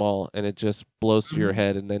really small and it just blows through your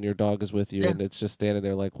head, and then your dog is with you, and it's just standing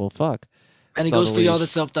there like, well, fuck. And it goes for y'all that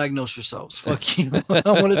self-diagnose yourselves. Fuck you. I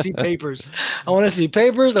want to see papers. I want to see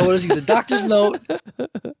the doctor's note.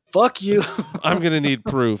 Fuck you. I'm gonna need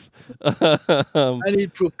proof. I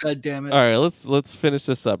need proof. God damn it. All right, let's finish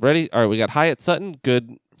this up. Ready? All right, we got Hyatt Sutton,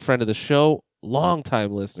 good friend of the show, long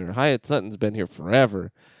time listener. Hyatt Sutton's been here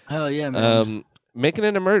forever. Hell yeah, man. Making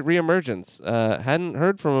an reemergence. Hadn't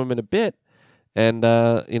heard from him in a bit, and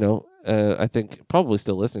I think probably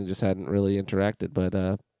still listening, just hadn't really interacted,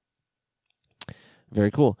 but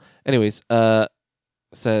very cool. Anyways,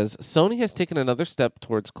 says Sony has taken another step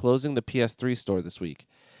towards closing the PS3 store this week.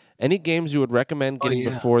 Any games you would recommend getting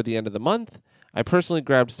before the end of the month? I personally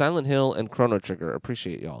grabbed Silent Hill and Chrono Trigger.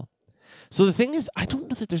 Appreciate y'all. So the thing is, I don't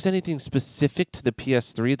know that there's anything specific to the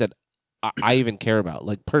PS3 that I even care about,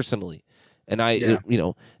 like personally. And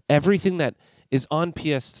everything that is on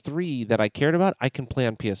PS3 that I cared about, I can play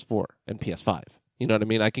on PS4 and PS5. You know what I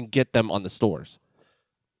mean? I can get them on the stores.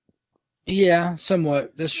 Yeah,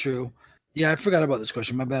 somewhat. That's true. Yeah, I forgot about this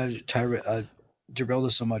question. My bad. I derailed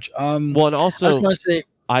us so much. Well, and also, I was going to say,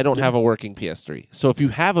 I don't have a working PS3. So if you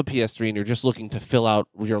have a PS3 and you're just looking to fill out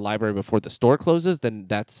your library before the store closes, then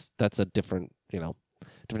that's a different animal.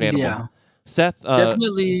 Yeah. Seth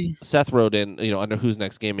definitely. Seth wrote in, under Who's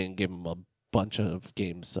Next Gaming, and gave him a bunch of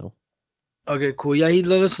games. So okay, cool. Yeah, he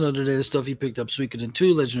let us know today the stuff he picked up: Suikoden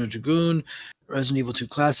 2, Legend of Dragoon, Resident Evil 2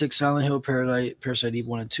 Classic, Silent Hill, Parasite Eve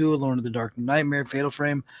 1 and 2, Alone in the Dark Nightmare, Fatal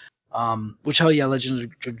Frame. Which hell yeah, Legend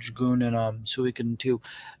of Dragoon and Suikoden 2.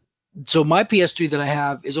 So my PS3 that I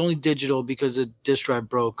have is only digital because the disc drive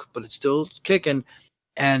broke, but it's still kicking.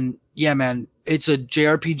 And yeah, man, it's a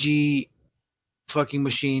JRPG fucking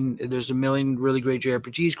machine. There's a million really great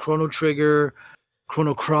JRPGs: Chrono Trigger,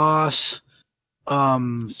 Chrono Cross.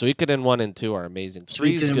 Suikoden 1 and 2 are amazing.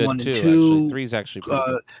 3 is good too. 2, actually, 3 is actually pretty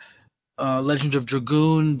good. Legend of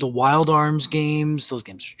Dragoon, the Wild Arms games. Those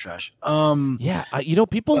games are trash. Yeah,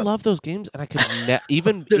 people love those games, and I could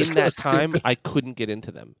even in that time I couldn't get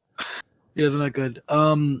into them. Yeah, they're not good.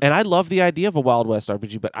 And I love the idea of a Wild West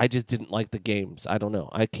RPG, but I just didn't like the games. I don't know.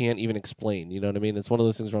 I can't even explain. You know what I mean? It's one of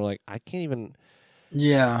those things where I'm like, I can't even.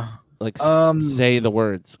 Yeah. Like say the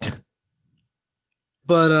words.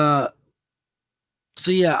 But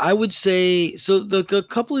So yeah, I would say so. A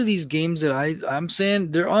couple of these games that I'm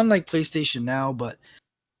saying they're on like PlayStation Now, but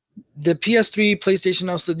the PS3, PlayStation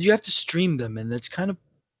Now, so you have to stream them, and it's kind of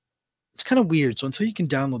weird. So until you can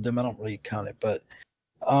download them, I don't really count it. But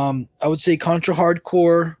I would say Contra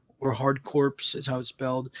Hardcore or Hard Corps is how it's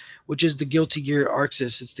spelled, which is the Guilty Gear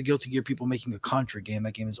Arxis. It's the Guilty Gear people making a Contra game.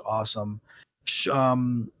 That game is awesome.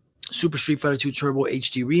 Super Street Fighter 2 Turbo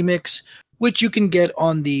HD Remix, which you can get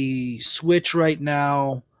on the Switch right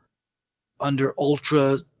now under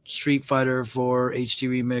Ultra Street Fighter 4 HD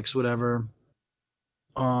Remix, whatever.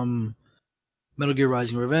 Metal Gear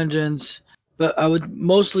Rising Revengeance. But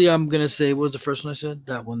I'm gonna say, what was the first one I said?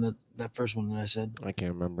 That first one that I said. I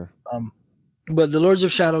can't remember. But the Lords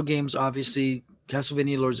of Shadow games, obviously,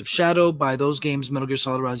 Castlevania Lords of Shadow, buy those games, Metal Gear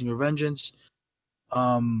Solid Rising Revengeance.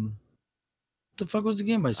 The fuck was the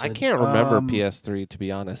game I said? I can't remember PS3, to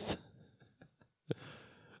be honest.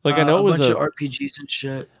 Like I know it was a bunch of RPGs and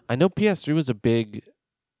shit. I know PS3 was a big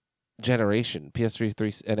generation,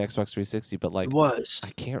 PS3 and Xbox 360, but like it was. I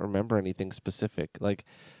can't remember anything specific. Like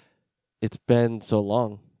it's been so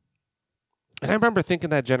long. And I remember thinking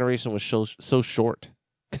that generation was so short.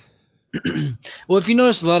 Well, if you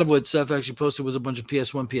notice, a lot of what Seth actually posted was a bunch of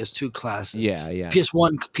PS1, PS2 classics. Yeah.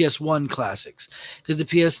 PS1 classics. Because the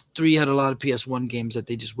PS3 had a lot of PS1 games that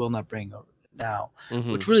they just will not bring over now,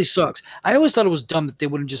 which really sucks. I always thought it was dumb that they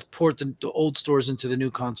wouldn't just port the old stores into the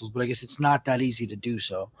new consoles, but I guess it's not that easy to do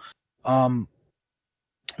so.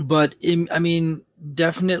 But I mean,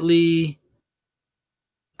 definitely,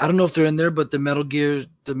 I don't know if they're in there, but the Metal Gear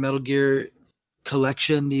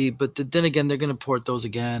collection, then again, they're gonna port those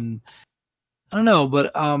again. I don't know,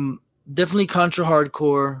 but definitely Contra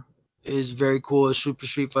Hardcore is very cool. Super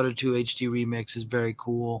Street Fighter 2 HD Remix is very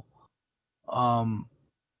cool.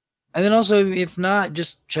 And then also, if not,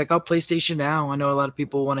 just check out PlayStation Now. I know a lot of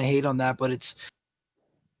people want to hate on that, but it's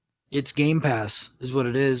Game Pass is what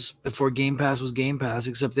it is. Before Game Pass was Game Pass,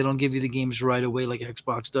 except they don't give you the games right away like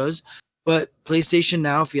Xbox does. But PlayStation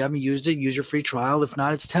Now, if you haven't used it, use your free trial. If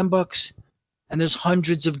not, it's $10. And there's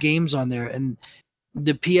hundreds of games on there. And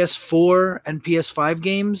the PS4 and PS5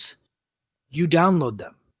 games, you download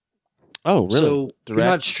them. Oh, really? So you're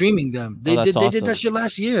not streaming them. They did that shit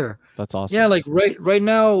last year. That's awesome. Yeah, like right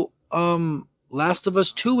now, Last of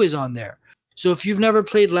Us 2 is on there. So if you've never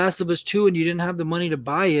played Last of Us 2 and you didn't have the money to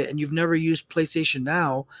buy it and you've never used PlayStation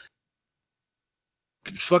Now,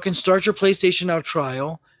 fucking start your PlayStation Now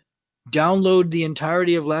trial, download the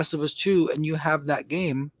entirety of Last of Us 2, and you have that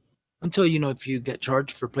game until, if you get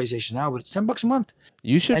charged for PlayStation Now, but it's $10 a month.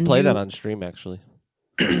 You should play that on stream, actually.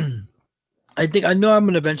 I know I'm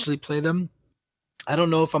going to eventually play them. I don't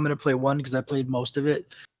know if I'm going to play one because I played most of it.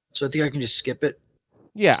 So I think I can just skip it.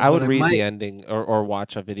 Yeah, I would read the ending or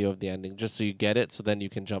watch a video of the ending just so you get it, so then you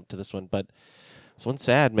can jump to this one. But this one's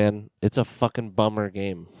sad, man. It's a fucking bummer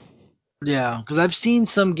game. Yeah, because I've seen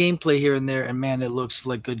some gameplay here and there, and man, it looks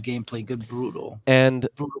like good gameplay, good brutal. And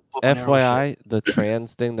FYI, the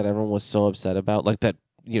trans thing that everyone was so upset about, like that,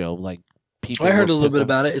 like people. I heard a little bit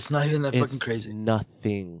about it. It's not even that fucking crazy.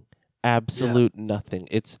 Nothing, absolute nothing.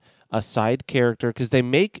 It's a side character because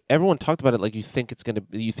everyone talked about it like you think it's gonna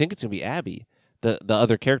be Abby, the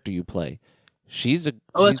other character you play. That's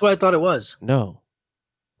what I thought it was. No,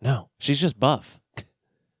 she's just buff.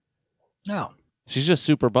 No. She's just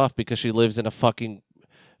super buff because she lives in a fucking,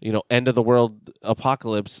 end of the world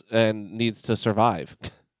apocalypse and needs to survive.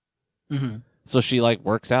 Mm-hmm. So she like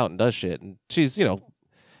works out and does shit, and she's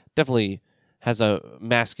definitely has a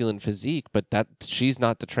masculine physique, but she's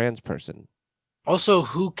not the trans person. Also,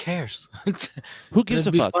 who cares? Who gives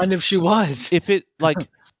a fuck? It'd be fine if she was. If it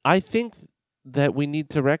I think that we need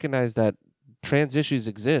to recognize that trans issues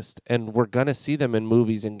exist, and we're gonna see them in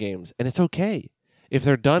movies and games, and it's okay. If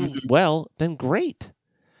they're done well, then great.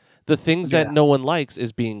 The things that no one likes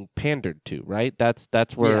is being pandered to, right?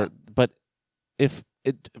 That's where. Yeah. But if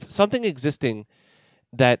something existing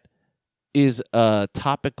that is a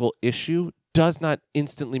topical issue does not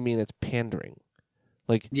instantly mean it's pandering.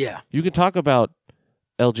 Like, you can talk about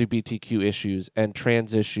LGBTQ issues and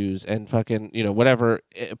trans issues and fucking whatever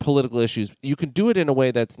political issues. You can do it in a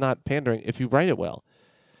way that's not pandering if you write it well.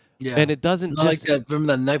 Yeah, and it doesn't not like that.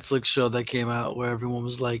 Remember that Netflix show that came out where everyone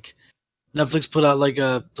was like, Netflix put out like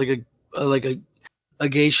a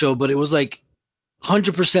gay show, but it was like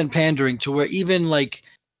 100% pandering to where even like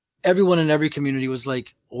everyone in every community was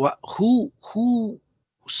like, "What? Who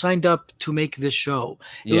signed up to make this show?"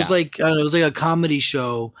 It was like it was like a comedy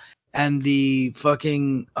show, and the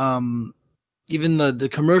fucking even the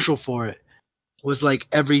commercial for it was like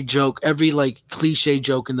every joke, every like cliche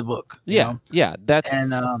joke in the book. Yeah, that's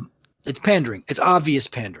it's pandering. It's obvious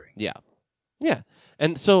pandering. Yeah.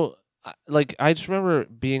 And so, like, I just remember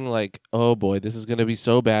being like, oh boy, this is going to be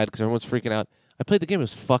so bad because everyone's freaking out. I played the game. It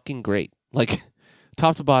was fucking great. Like,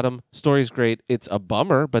 top to bottom, story's great. It's a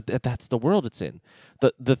bummer, but that's the world it's in.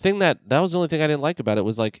 The thing that was the only thing I didn't like about it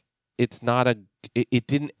was, like, it's not it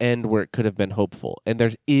didn't end where it could have been hopeful. And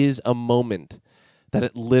there is a moment that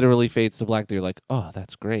it literally fades to black that you're like, oh,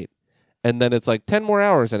 that's great. And then it's like 10 more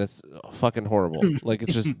hours and it's fucking horrible. Like,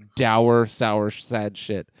 it's just dour, sour, sad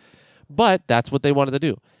shit. But that's what they wanted to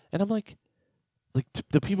do. And I'm like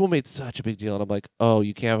the people made such a big deal. And I'm like, oh,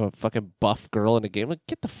 you can't have a fucking buff girl in a game? Like,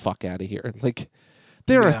 get the fuck out of here. Like,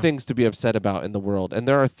 there are things to be upset about in the world. And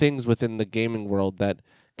there are things within the gaming world that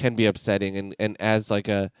can be upsetting. And as, like,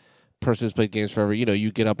 a person who's played games forever, you know,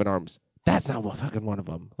 you get up in arms. That's not fucking one of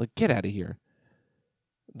them. Like, get out of here.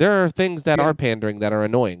 There are things that are pandering that are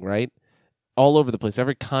annoying, right? All over the place,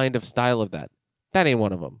 every kind of style of that. That ain't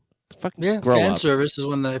one of them. Fucking grow fan up. service is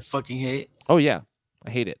one that I fucking hate. Oh yeah, I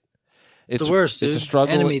hate it. It's the worst, dude. It's a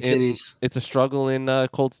struggle. Enemy titties. It's a struggle in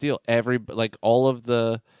Cold Steel. All of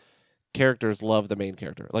the characters love the main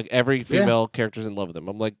character. Like, every female character's in love with him.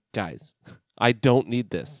 I'm like, guys, I don't need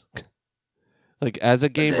this. Like, as a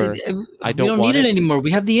gamer, I don't need it anymore.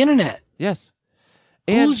 We have the internet. Yes.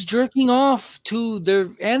 And who's jerking off to their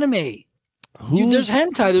anime? Dude, there's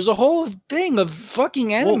hentai. There's a whole thing of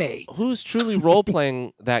fucking anime. Well, who's truly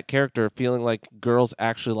role-playing that character, feeling like girls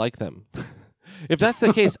actually like them? If that's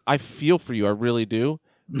the case, I feel for you. I really do.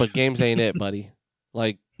 But games ain't it, buddy.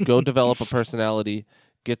 Like, go develop a personality.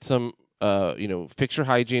 Get some, fix your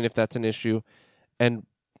hygiene if that's an issue. And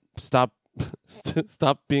stop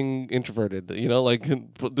being introverted. You know, like, do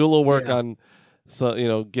a little work on,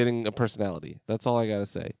 getting a personality. That's all I got to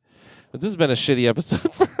say. But this has been a shitty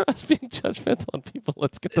episode for us being judgmental on people.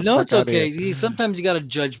 Let's get the fuck it's out okay. of here. Sometimes you got to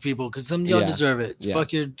judge people because some y'all deserve it. Yeah.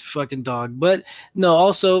 Fuck your fucking dog. But no,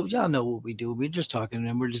 also, y'all know what we do. We're just talking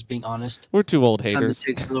and we're just being honest. We're two old haters. It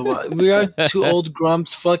takes a little while. We are two old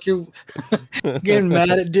grumps. Fuck your getting mad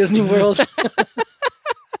at Disney World.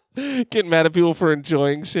 Getting mad at people for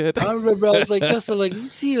enjoying shit. I remember I was like, you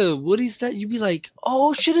see a Woody stat? You'd be like,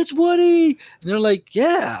 oh shit, it's Woody. And they're like,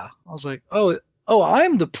 yeah. I was like, oh,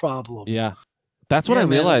 I'm the problem. Yeah, that's what I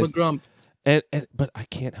realized. I'm a grump. But I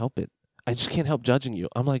can't help it. I just can't help judging you.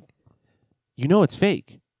 I'm like, it's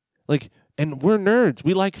fake. Like, and we're nerds.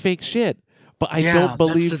 We like fake shit. But I don't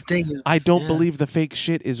believe. I don't believe the fake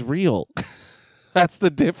shit is real. That's the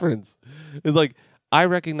difference. It's like, I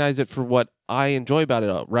recognize it for what I enjoy about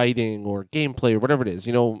it, writing or gameplay or whatever it is.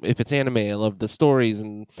 You know, if it's anime, I love the stories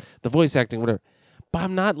and the voice acting, whatever. But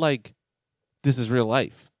I'm not like, this is real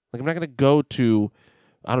life. Like, I'm not going to go to,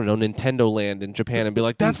 I don't know, Nintendo Land in Japan and be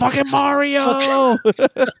like, that's fucking Mario!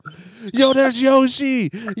 Yo, there's Yoshi!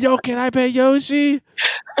 Yo, can I pay Yoshi?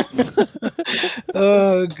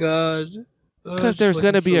 Oh, God. Because there's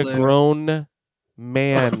going to be a grown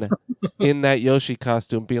man in that Yoshi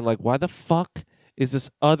costume being like, why the fuck is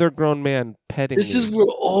this other grown man petting me? It's just we're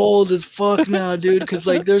old as fuck now, dude. Because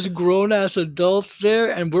like there's grown ass adults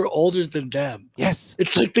there, and we're older than them. Yes,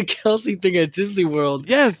 it's like the Kelsey thing at Disney World.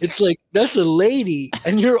 Yes, it's like that's a lady,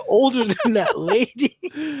 and you're older than that lady,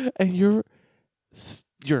 and you're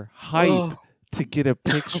hype to get a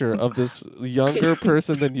picture of this younger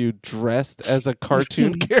person than you dressed as a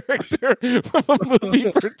cartoon character from a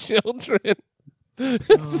movie for children.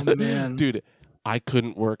 Man, dude. I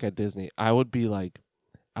couldn't work at Disney. I would be like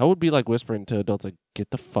whispering to adults, like, get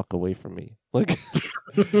the fuck away from me. Like,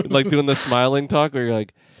 like doing the smiling talk where you're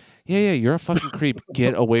like, yeah, you're a fucking creep.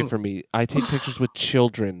 Get away from me. I take pictures with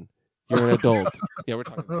children. You're an adult. Yeah, we're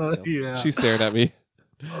talking about yeah. She's staring at me.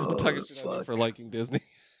 I'm talking shit at me for liking Disney.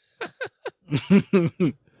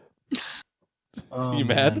 You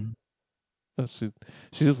mad? Man. Oh, she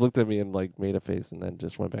just looked at me and like made a face and then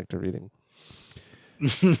just went back to reading.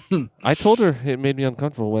 I told her it made me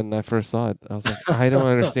uncomfortable when I first saw it. I was like, I don't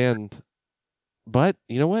understand. But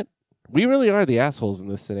you know what? We really are the assholes in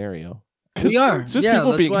this scenario. We are. It's just people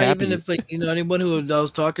that's being why happy. Even if anyone who I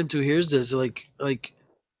was talking to hears this, like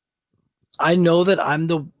I know that I'm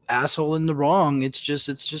the asshole in the wrong. It's just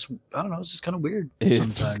I don't know. It's just kind of weird.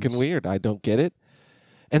 It's fucking weird. I don't get it.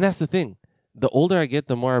 And that's the thing. The older I get,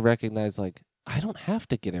 the more I recognize, like, I don't have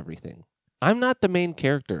to get everything. I'm not the main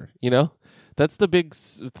character, you know? That's the big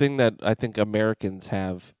thing that I think Americans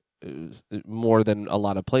have more than a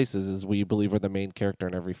lot of places is we believe we're the main character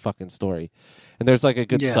in every fucking story. And there's like a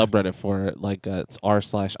good subreddit for it, like it's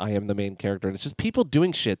r/I am the main character. And it's just people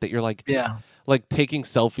doing shit that you're like, like taking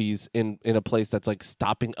selfies in a place that's like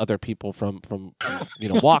stopping other people from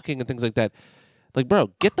walking and things like that. Like,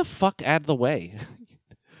 bro, get the fuck out of the way.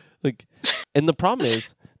 Like, and the problem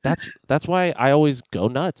is that's why I always go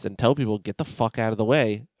nuts and tell people get the fuck out of the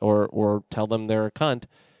way, or tell them they're a cunt,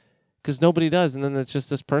 because nobody does, and then it's just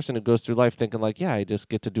this person who goes through life thinking like, yeah, I just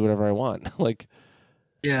get to do whatever I want. Like,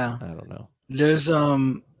 Yeah. I don't know. There's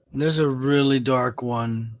a really dark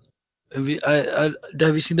one. Have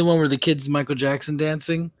you seen the one where the kid's Michael Jackson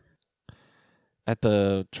dancing? At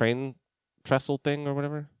the train trestle thing or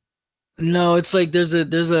whatever. No, it's like there's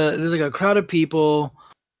like a crowd of people,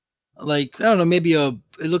 like I don't know,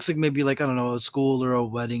 it looks like maybe like I don't know, a school or a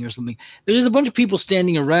wedding or something. There's just a bunch of people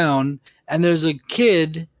standing around, and there's a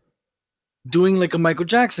kid doing like a Michael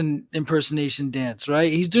Jackson impersonation dance,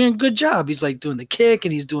 right? He's doing a good job. He's like doing the kick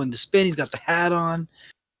and he's doing the spin. He's got the hat on.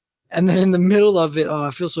 And then in the middle of it, oh, I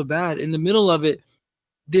feel so bad. In the middle of it,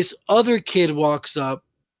 this other kid walks up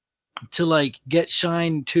to like get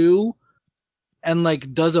shine too, and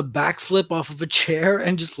like does a backflip off of a chair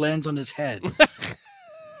and just lands on his head.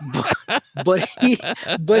 but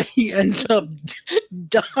he ends up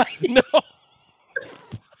dying. No.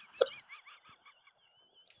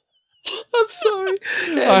 I'm sorry.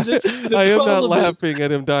 I am not laughing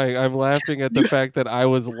at him dying. I'm laughing at the fact that I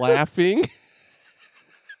was laughing.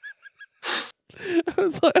 I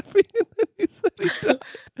was laughing, and then he said he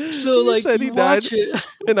died. So like said he you died, watch it,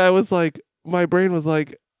 and I was like, my brain was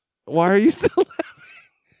like, why are you still laughing?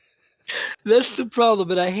 that's the problem,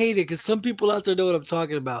 and I hate it because some people out there know what I'm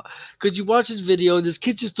talking about. Because you watch this video, and this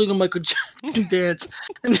kid's just doing a Michael Jackson dance,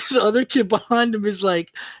 and this other kid behind him is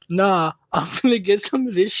like, "Nah, I'm gonna get some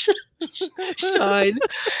of this shine,"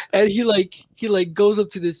 and he goes up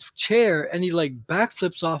to this chair and he like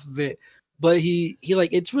backflips off of it. But he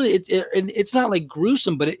like it's really and it's not like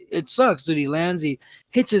gruesome, but it sucks. Dude, he lands, he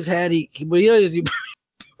hits his head, he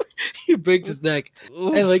breaks his neck,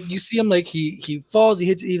 and like you see him like he falls, he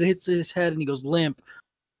hits his head, and he goes limp,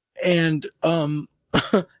 and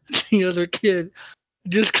the other kid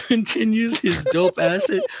just continues his dope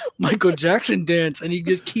acid Michael Jackson dance, and he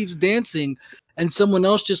just keeps dancing, and someone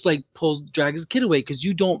else just like drags his kid away because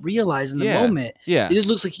you don't realize in the moment, it just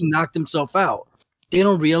looks like he knocked himself out. They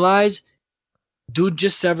don't realize. Dude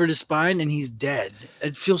just severed his spine and he's dead.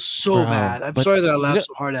 It feels so bad. I'm sorry that I laughed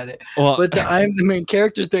so hard at it. Well, but the I am the main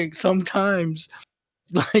character thing, sometimes,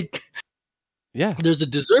 like, there's a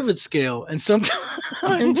deserve it scale. And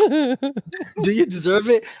sometimes, do you deserve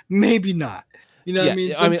it? Maybe not. You know what I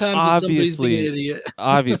mean? Sometimes obviously, somebody's being an idiot.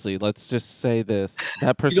 Obviously, let's just say this.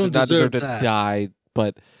 That person did not deserve to die,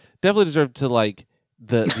 but definitely deserved to, like,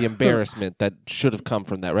 the embarrassment that should have come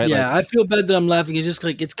from that, right? Yeah, like, I feel bad that I'm laughing. It's just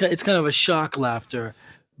like it's kind of a shock laughter.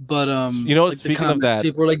 But you know what? like speaking of that,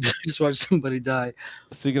 people are like, just watch somebody die.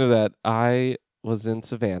 Speaking of that, I was in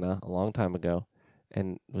Savannah a long time ago,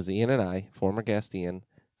 and it was Ian and I, former guest Ian,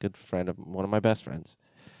 good friend of one of my best friends.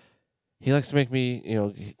 He likes to make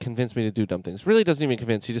me, convince me to do dumb things. Really doesn't even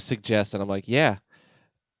convince. He just suggests, and I'm like, yeah.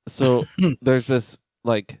 So there's this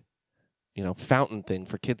like, fountain thing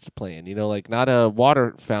for kids to play in. Like not a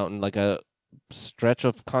water fountain, like a stretch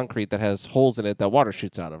of concrete that has holes in it that water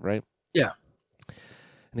shoots out of, right? Yeah.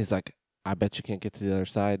 And he's like, I bet you can't get to the other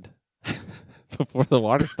side before the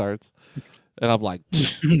water starts. And I'm like,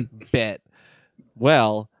 bet.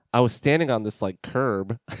 Well, I was standing on this like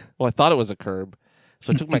curb. Well, I thought it was a curb.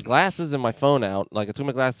 So I took my glasses and my phone out. Like I took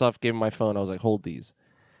my glasses off, gave him my phone. I was like, hold these.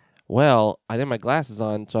 Well, I didn't have my glasses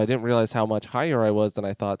on, so I didn't realize how much higher I was than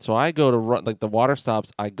I thought. So I go to run, like the water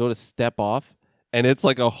stops, I go to step off, and it's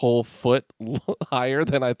like a whole foot higher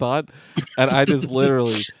than I thought. And I just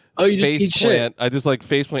literally face plant. I just like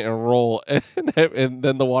face plant and roll, and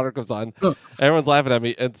then the water comes on. Everyone's laughing at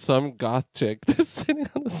me, and some goth chick just sitting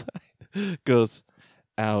on the side goes,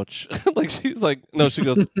 ouch. Like she's like, no, she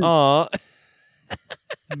goes, aw.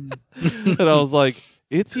 And I was like,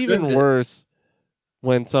 it's even worse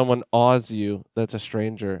when someone awes you that's a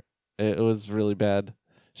stranger. It was really bad.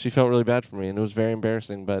 She felt really bad for me, and it was very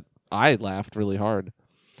embarrassing, but I laughed really hard.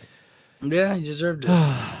 Yeah, you deserved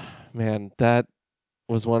it. Man, that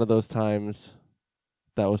was one of those times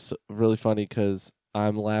that was really funny because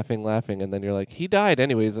I'm laughing, and then you're like, he died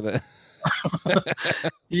anyways.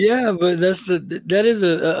 Yeah, but that is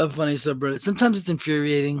a funny subreddit. Sometimes it's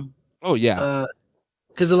infuriating. Oh, yeah.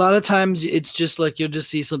 Because a lot of times it's just like you'll just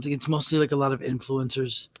see something. It's mostly like a lot of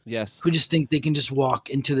influencers. Yes. Who just think they can just walk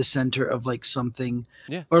into the center of like something.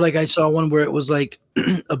 Yeah. Or like I saw one where it was like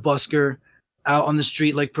a busker out on the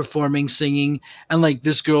street, like performing, singing. And like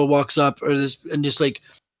this girl walks up and just like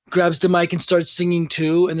grabs the mic and starts singing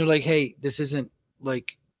too. And they're like, hey, this isn't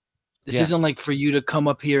like for you to come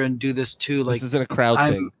up here and do this too. Like this isn't a crowd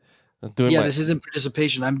thing. This isn't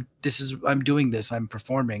participation. I'm doing this. I'm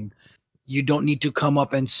performing. You don't need to come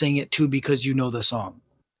up and sing it too because you know the song.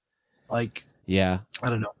 Like, Yeah. I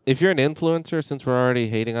don't know. If you're an influencer, since we're already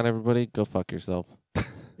hating on everybody, go fuck yourself.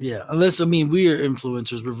 Yeah, unless we are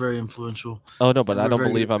influencers. We're very influential. Oh no, but I We're don't very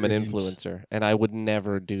believe good I'm an at games. influencer, and I would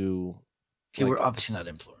never do. Okay, like, we're obviously not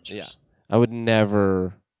influencers. Yeah, I would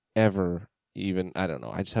never, ever even. I don't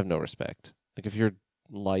know. I just have no respect. Like if your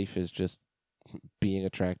life is just being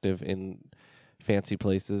attractive in fancy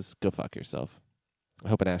places, go fuck yourself. I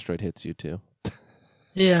hope an asteroid hits you too.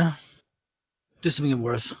 Yeah. Do something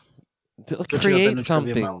worth. Go check out that Create new Trivia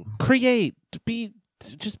something. Mountain. Create.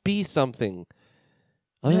 Just be something.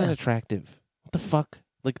 Other than Yeah. attractive. What the fuck?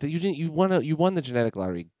 Like you won the genetic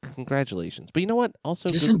lottery. Congratulations. But you know what? Also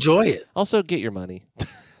Just enjoy it. Also get your money.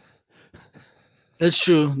 That's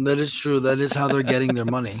true. That is true. That is how they're getting their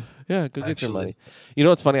money. Yeah, go get your Actually. money. You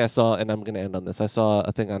know what's funny? I saw, and I'm going to end on this. I saw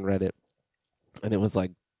a thing on Reddit, and it was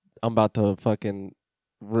like, I'm about to fucking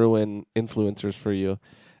ruin influencers for you.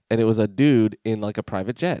 And it was a dude in like a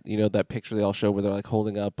private jet. You know that picture they all show where they're like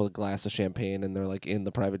holding up a glass of champagne and they're like in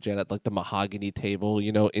the private jet at like the mahogany table,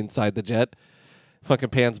 you know, inside the jet. Fucking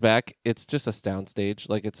pans back. It's just a soundstage.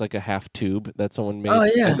 Like it's like a half tube that someone made. Oh,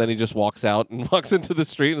 yeah. And then he just walks out and walks into the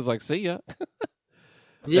street and is like, see ya.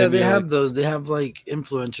 Yeah, And they you're have like- those. They have like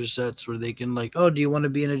influencer sets where they can like, oh, do you want to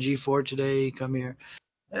be in a G4 today? Come here.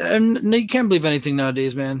 And no, you can't believe anything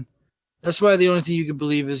nowadays, man. That's why the only thing you can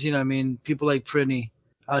believe is, you know what I mean, people like Prinny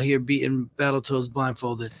out here beating Battletoads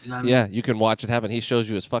blindfolded. You know what Yeah, you can watch it happen. He shows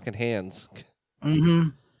you his fucking hands. I mean?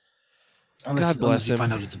 Mm-hmm. God bless unless you him.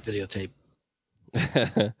 find out it's a videotape.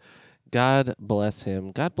 God bless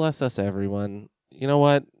him. God bless us, everyone. You know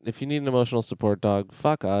what? If you need an emotional support dog,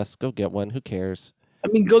 fuck us. Go get one. Who cares? I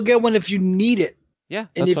mean, go get one if you need it. Yeah,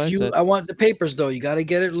 And that's if what I said. I want the papers though, you got to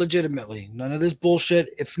get it legitimately. None of this bullshit.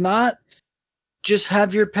 If not, just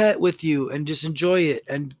have your pet with you and just enjoy it.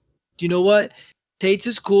 And you know what? Tate's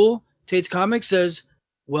is cool. Tate's comic says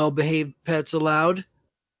well-behaved pets allowed.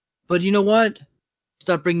 But you know what?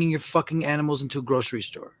 Stop bringing your fucking animals into a grocery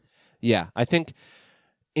store. Yeah, I think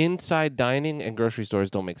inside dining and grocery stores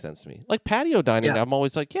don't make sense to me. Like patio dining, Yeah. I'm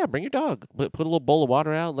always like, yeah, bring your dog. Put a little bowl of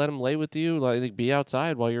water out, let him lay with you, like be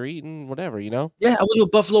outside while you're eating, whatever, you know? Yeah, I went to a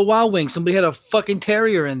Buffalo Wild Wings. Somebody had a fucking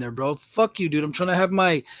terrier in there, bro. Fuck you, dude. I'm trying to have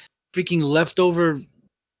my freaking leftover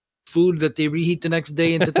food that they reheat the next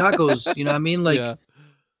day into tacos. You know what I mean? Like, yeah.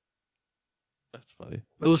 That's funny.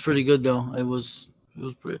 it was pretty good though. It was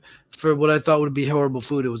pretty, for what I thought would be horrible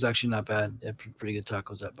food. It was actually not bad. They had pretty good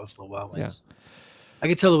tacos at Buffalo Wild Wings. I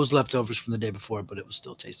could tell it was leftovers from the day before, but it was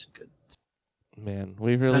still tasted good. Man,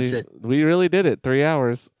 we That's it. really did it. 3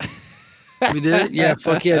 hours. We did it? Yeah,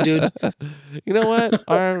 fuck yeah, dude. You know what?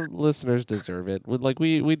 Our listeners deserve it.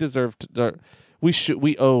 We deserve to.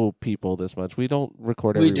 We owe people this much. We don't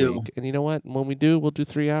record every We do. week, and you know what? When we do, we'll do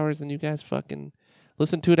 3 hours, and you guys fucking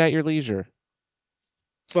listen to it at your leisure.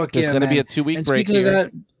 Fuck There's yeah, going to man. be a 2 week And break speaking here.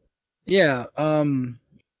 of that, yeah.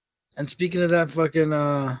 And speaking of that, fucking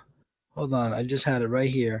hold on, I just had it right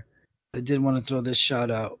here. I did want to throw this shout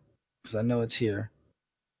out because I know it's here.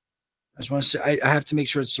 I just want to say I have to make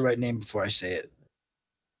sure it's the right name before I say it.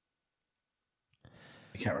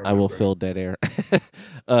 I can't remember. I will fill dead air.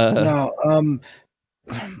 No,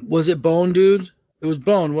 was it Bone, dude? It was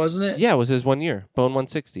Bone, wasn't it? Yeah, it was his 1 year. Bone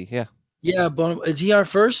 160. Yeah. Yeah, Bone. Is he our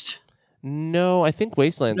first? No, I think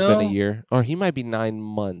Wasteland's been a No. year, or he might be 9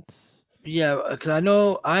 months. Yeah, because I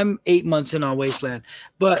know I'm 8 months in on Wasteland,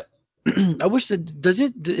 but I wish that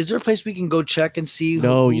is there a place we can go check and see?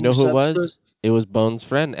 No, you know who it subs was? does? It was Bone's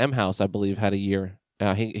friend, M House, I believe, had a year.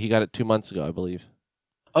 He got it 2 months ago, I believe.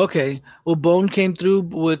 Okay, well, Bone came through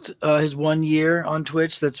with his 1 year on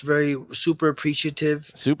Twitch. That's very super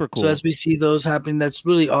appreciative. Super cool. So as we see those happening, that's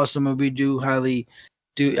really awesome, and we do highly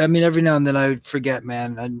do. I mean, every now and then I forget,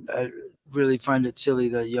 man. I really find it silly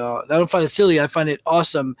that y'all. I don't find it silly. I find it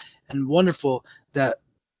awesome and wonderful that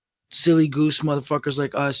silly goose motherfuckers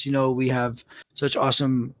like us, you know, we have such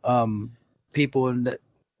awesome people, and that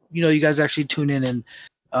you know, you guys actually tune in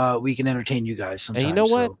and we can entertain you guys sometimes. And you know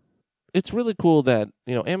what? so- It's really cool that,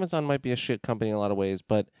 you know, Amazon might be a shit company in a lot of ways,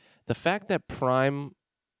 but the fact that Prime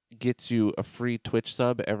gets you a free Twitch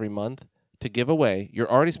sub every month to give away,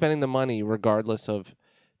 you're already spending the money regardless of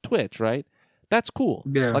Twitch, right? That's cool.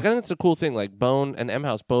 Yeah. Like, I think it's a cool thing. Like, Bone and M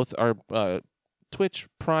House both are Twitch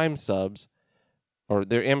Prime subs, or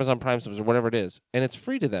they're Amazon Prime subs, or whatever it is, and it's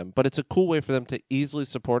free to them, but it's a cool way for them to easily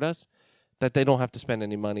support us that they don't have to spend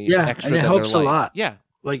any money Yeah, extra and it than helps their a life. lot. Yeah.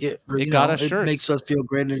 Like it It you got know, us it shirts. makes us feel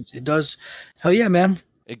great. It does. Hell yeah, man.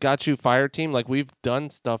 It got you Fire Team. Like, we've done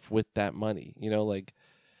stuff with that money. You know, like,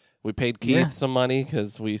 we paid Keith Yeah. some money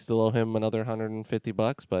because we still owe him another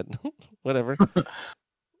 $150, but whatever.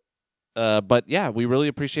 But yeah, we really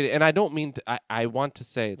appreciate it. And I don't mean to, I want to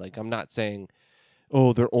say, like, I'm not saying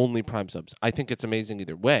oh, they're only Prime subs. I think it's amazing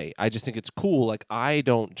either way. I just think it's cool. Like, I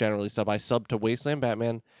don't generally sub. I sub to Wasteland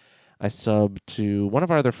Batman. I sub to one of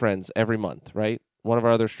our other friends every month, right? One of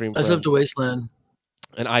our other stream I friends. sub to Wasteland.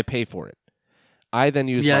 And I pay for it. I then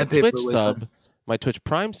use my Twitch sub, my Twitch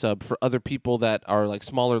Prime sub for other people that are like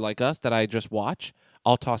smaller like us that I just watch.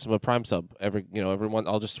 I'll toss them a Prime sub every month.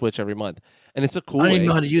 I'll just switch every month. And it's a cool way. I don't even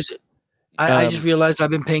know how to use it. I just realized I've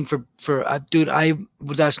been paying for dude, I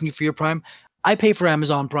was asking you for your Prime. I pay for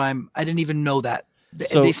Amazon Prime. I didn't even know that.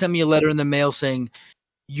 They sent me a letter in the mail saying,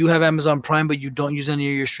 you have Amazon Prime, but you don't use any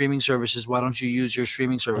of your streaming services. Why don't you use your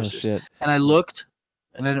streaming services? Oh, shit. And I looked,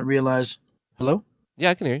 and I didn't realize. Hello?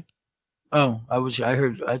 Yeah, I can hear you. Oh,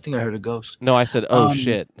 I think I heard a ghost. No, I said, oh,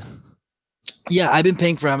 shit. Yeah, I've been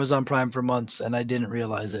paying for Amazon Prime for months, and I didn't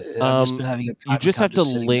realize it. I've just been having a you just have to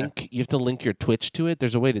link. You have to link your Twitch to it.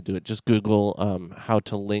 There's a way to do it. Just Google how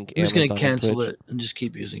to link. I'm just Amazon gonna cancel Twitch. it and just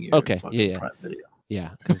keep using your Okay. fucking Prime Video.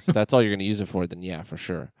 Yeah, because that's all you're gonna use it for. Then yeah, for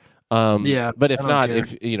sure. Yeah, but if I don't not,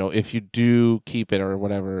 care. if you do keep it or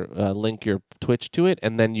whatever, link your Twitch to it,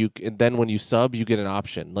 and then when you sub, you get an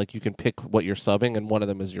option. Like, you can pick what you're subbing, and one of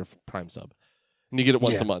them is your Prime sub, and you get it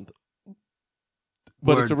once a month.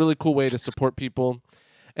 But it's a really cool way to support people.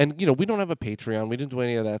 And we don't have a Patreon. We didn't do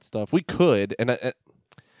any of that stuff. We could, and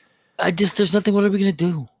there's nothing. What are we gonna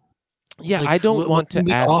do? Yeah, Like, I don't want to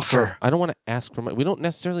ask. offer? I don't want to ask for money. We don't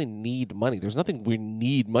necessarily need money. There's nothing we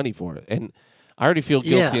need money for, and I already feel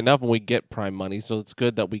guilty enough when we get Prime money. So it's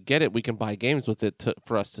good that we get it. We can buy games with it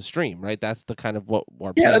for us to stream, right? That's the kind of what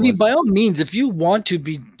our Yeah, I mean, was. by all means, if you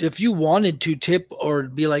wanted to tip or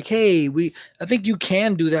be like, hey, I think you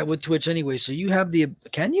can do that with Twitch anyway. So you have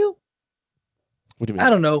can you? What do you mean? I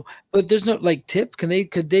don't know, but there's no like tip. Could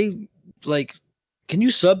they like, can you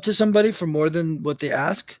sub to somebody for more than what they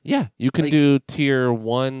ask? Yeah, you can do tier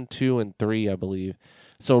 1, 2, and 3, I believe.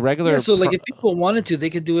 So regular. Yeah, so like if people wanted to,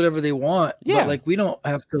 they could do whatever they want. Yeah. But like we don't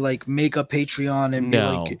have to like make a Patreon and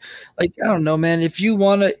No. be like I don't know, man. If you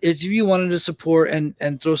wanted to support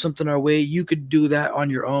and throw something our way, you could do that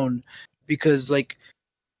on your own, because like,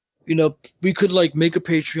 we could like make a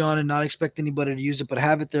Patreon and not expect anybody to use it, but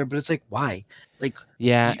have it there. But it's like, why? Like,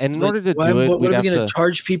 yeah, and in order to do it, what are we'd we have going to to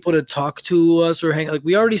charge people to talk to us or hang? Like,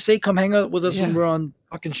 we already say come hang out with us when we're on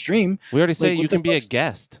fucking stream. We already say Like, what you the can be a fuck's-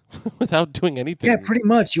 guest without doing anything. Yeah, pretty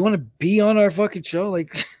much. You want to be on our fucking show,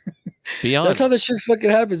 like. Be on. That's how this shit fucking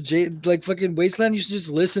happens. Like fucking Wasteland used to just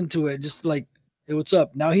listen to it, just like, hey, what's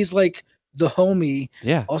up? Now he's like the homie.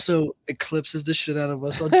 Yeah. Also eclipses the shit out of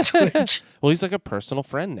us on Twitch. Well, he's like a personal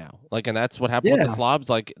friend now. Like, and that's what happened with the slobs.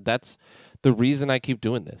 Like, that's the reason I keep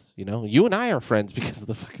doing this. You and I are friends because of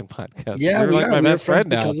the fucking podcast. Yeah, You're like my best friend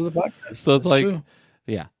now. because of the podcast. So it's That's like, true.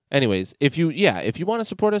 yeah. Anyways, if you want to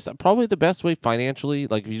support us, probably the best way financially,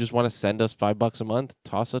 like if you just want to send us $5 a month,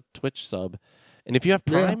 toss a Twitch sub, and if you have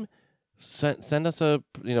Prime, send us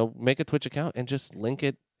make a Twitch account and just link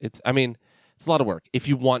it. It's a lot of work. If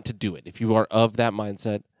you want to do it, if you are of that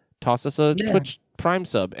mindset, toss us a Twitch Prime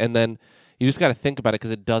sub, and then you just got to think about it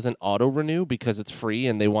because it doesn't auto renew because it's free,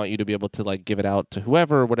 and they want you to be able to like give it out to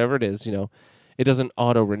whoever or whatever it is. It doesn't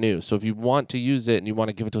auto renew. So if you want to use it and you want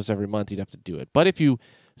to give it to us every month, you'd have to do it. But if you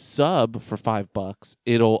sub for $5,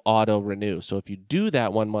 it'll auto renew. So if you do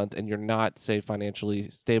that 1 month and you're not, say, financially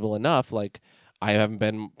stable enough, like I haven't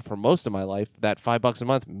been for most of my life, that $5 a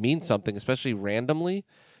month means something, especially randomly,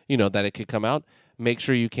 that it could come out. Make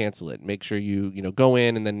sure you cancel it. Make sure you go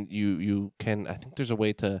in, and then you can, I think there's a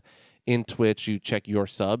way to, in Twitch, you check your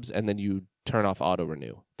subs and then you turn off auto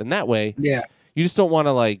renew. Then that way, yeah, you just don't want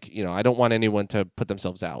to I don't want anyone to put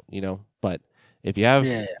themselves out, but if you have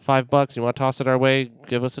 $5, you want to toss it our way,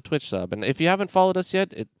 give us a Twitch sub. And if you haven't followed us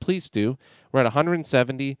yet, please do. We're at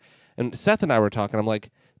 170. And Seth and I were talking. I'm like,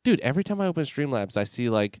 dude, every time I open Streamlabs, I see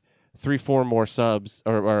like 3-4 more subs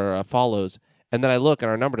or follows. And then I look and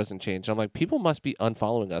our number doesn't change. I'm like, people must be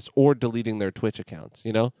unfollowing us or deleting their Twitch accounts,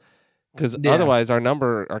 Because otherwise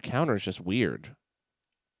our counter is just weird.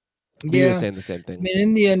 We were saying the same thing. I mean,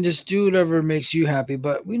 in the end, just do whatever makes you happy.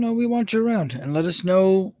 But we want you around, and let us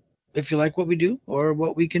know if you like what we do or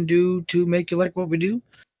what we can do to make you like what we do.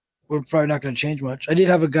 We're probably not going to change much. I did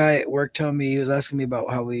have a guy at work tell me, he was asking me about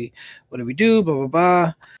what do we do, blah, blah,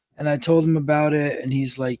 blah. And I told him about it, and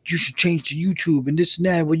he's like, you should change to YouTube and this and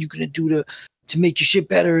that. What are you going to do to make your shit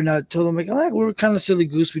better? And I told him, like, we're kind of silly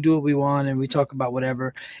goose. We do what we want, and we talk about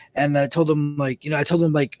whatever. And I told him,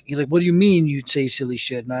 he's like, what do you mean you say silly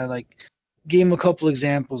shit? And I, gave him a couple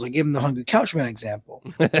examples. I gave him the Hungry Couchman example.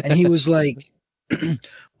 And he was like,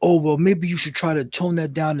 oh, well, maybe you should try to tone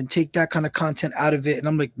that down and take that kind of content out of it. And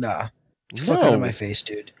I'm like, nah, Fuck out of my face,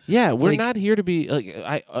 dude. Yeah, we're Like- not here to be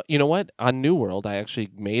like you know what? On New World, I actually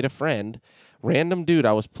made a friend, random dude.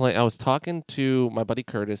 I was talking to my buddy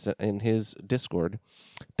Curtis in his Discord.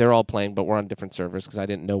 They're all playing, but we're on different servers because I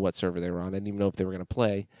didn't know what server they were on. I didn't even know if they were going to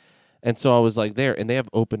play. And so I was like there, and they have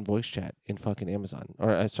open voice chat in fucking Amazon.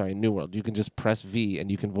 Or, sorry, New World. You can just press V, and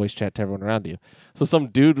you can voice chat to everyone around you. So some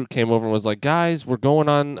dude came over and was like, guys, we're going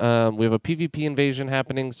on, we have a PvP invasion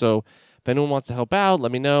happening, so if anyone wants to help out,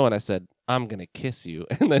 let me know. And I said, I'm going to kiss you.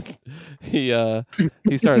 And then he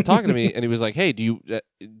started talking to me, and he was like, hey, do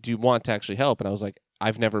you want to actually help? And I was like,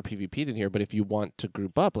 I've never PvP'd in here, but if you want to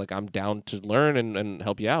group up, like, I'm down to learn and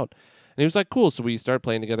help you out. And he was like, cool. So we started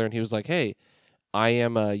playing together, and he was like, hey, I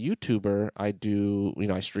am a YouTuber. I do,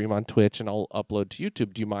 I stream on Twitch and I'll upload to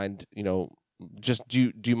YouTube. Do you mind, just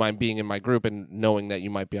do you mind being in my group and knowing that you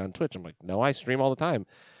might be on Twitch? I'm like, no, I stream all the time.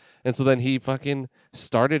 And so then he fucking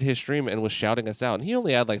started his stream and was shouting us out. And he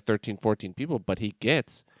only had like 13, 14 people, but he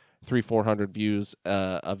gets 300-400 views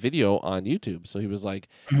a video on YouTube. So he was like,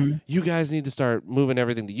 you guys need to start moving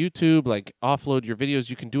everything to YouTube, like offload your videos.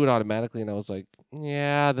 You can do it automatically. And I was like,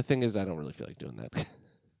 yeah, the thing is, I don't really feel like doing that.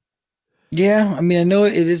 Yeah, I mean, I know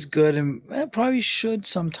it is good, and I probably should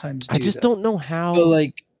sometimes. I just don't know how. But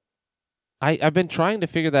like, I've been trying to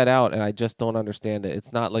figure that out, and I just don't understand it.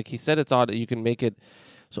 It's not like he said it's you can make it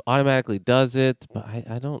so automatically does it, but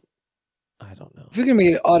I don't know. If you're gonna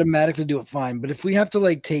make it automatically do it, fine. But if we have to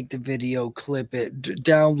like take the video, clip it,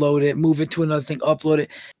 download it, move it to another thing, upload it,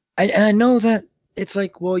 and I know that it's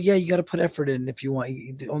like, well, yeah, you got to put effort in if you want.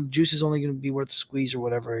 Juice is only going to be worth a squeeze or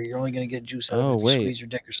whatever. You're only going to get juice out of it if you squeeze your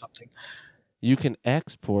dick or something. You can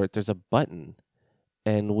export. There's a button,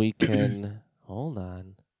 and we can hold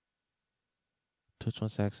on. Twitch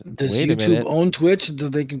wants to access. Does wait a minute. YouTube own Twitch? Do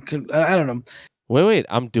they can? I don't know. Wait!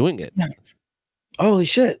 I'm doing it. Holy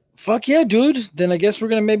shit! Fuck yeah, dude! Then I guess we're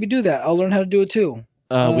gonna maybe do that. I'll learn how to do it too.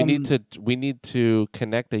 We need to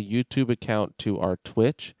connect a YouTube account to our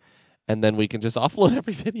Twitch, and then we can just offload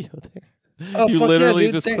every video there. Oh, you fuck literally yeah,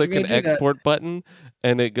 dude. just Thanks. click an export button,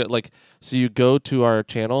 and it go so you go to our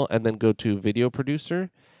channel and then go to video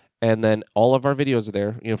producer, and then all of our videos are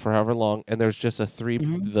there, for however long, and there's just the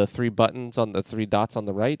three buttons on the three dots on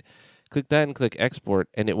the right. Click that and click export,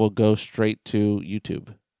 and it will go straight to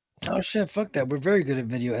YouTube. Oh shit, fuck that. We're very good at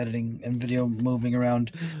video editing and video moving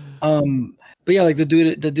around. But yeah, like the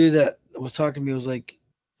dude that was talking to me was like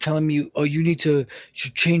telling me, oh, you need to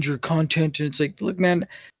change your content, and it's like, look, man,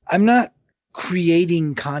 I'm not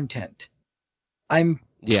creating content. I'm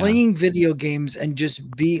playing video games and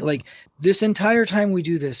just be like, this entire time we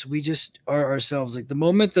do this, we just are ourselves. Like the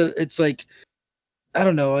moment that it's like, I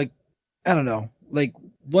don't know, like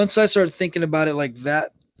once I start thinking about it like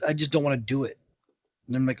that, I just don't want to do it.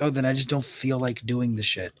 And I'm like, oh, then I just don't feel like doing the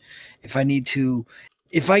shit. If we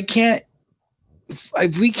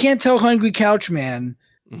can't tell Hungry Couch Man,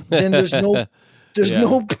 then there's no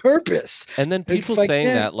no purpose. And then people saying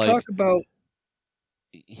that, like, talk about.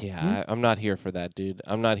 Yeah, I'm not here for that, dude.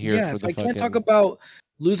 I'm not here for the fucking. I can't talk about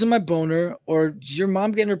losing my boner or your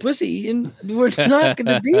mom getting her pussy eaten, we're not going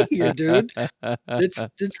to be here, dude. It's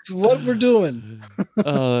what we're doing.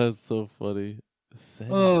 Oh, that's so funny.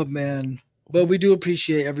 Oh man. But we do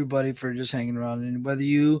appreciate everybody for just hanging around, and whether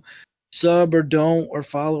you sub or don't or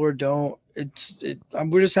follow or don't,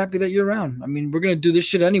 we're just happy that you're around. I mean, we're gonna do this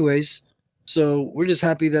shit anyways, so we're just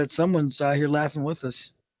happy that someone's out here laughing with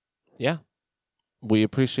us. Yeah, we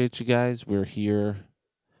appreciate you guys. We're here,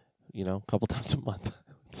 a couple times a month.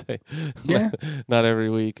 I'd say, yeah, not every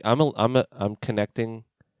week. I'm connecting.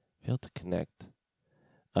 Failed to connect.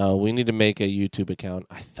 We need to make a YouTube account.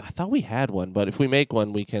 I thought we had one, but if we make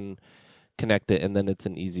one, we can connect it, and then it's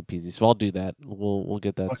an easy peasy. So I'll do that. We'll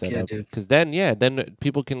get that set up, because then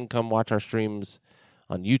people can come watch our streams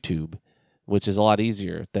on YouTube, which is a lot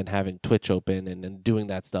easier than having Twitch open and doing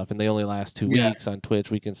that stuff. And they only last 2 weeks on Twitch.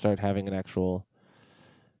 We can start having an actual.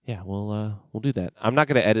 Yeah, we'll do that. I'm not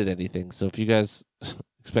going to edit anything, so if you guys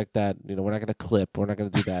expect that, we're not going to clip. We're not going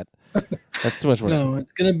to do that. That's too much work. No,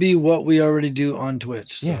 it's going to be what we already do on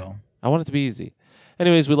Twitch. So. Yeah, I want it to be easy.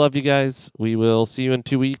 Anyways, we love you guys. We will see you in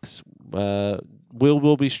 2 weeks.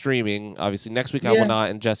 We'll be streaming. Obviously, next week I will not,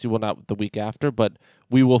 and Jesse will not the week after. But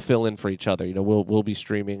we will fill in for each other. We'll be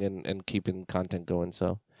streaming and keeping content going.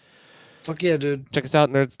 So, fuck yeah, dude! Check us out,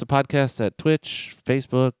 Nerds to Podcast, at Twitch,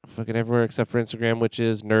 Facebook, fucking everywhere except for Instagram, which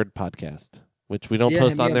is Nerd Podcast, which we don't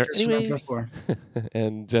post on there anyways.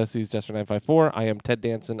 And Jesse's Jester954. I am Ted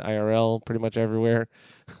Danson IRL, pretty much everywhere,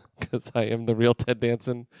 because I am the real Ted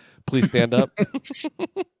Danson. Please stand up.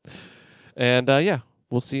 And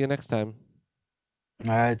we'll see you next time.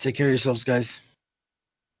 All right, take care of yourselves, guys.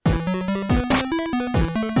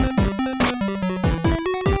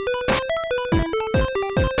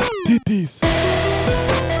 Peace.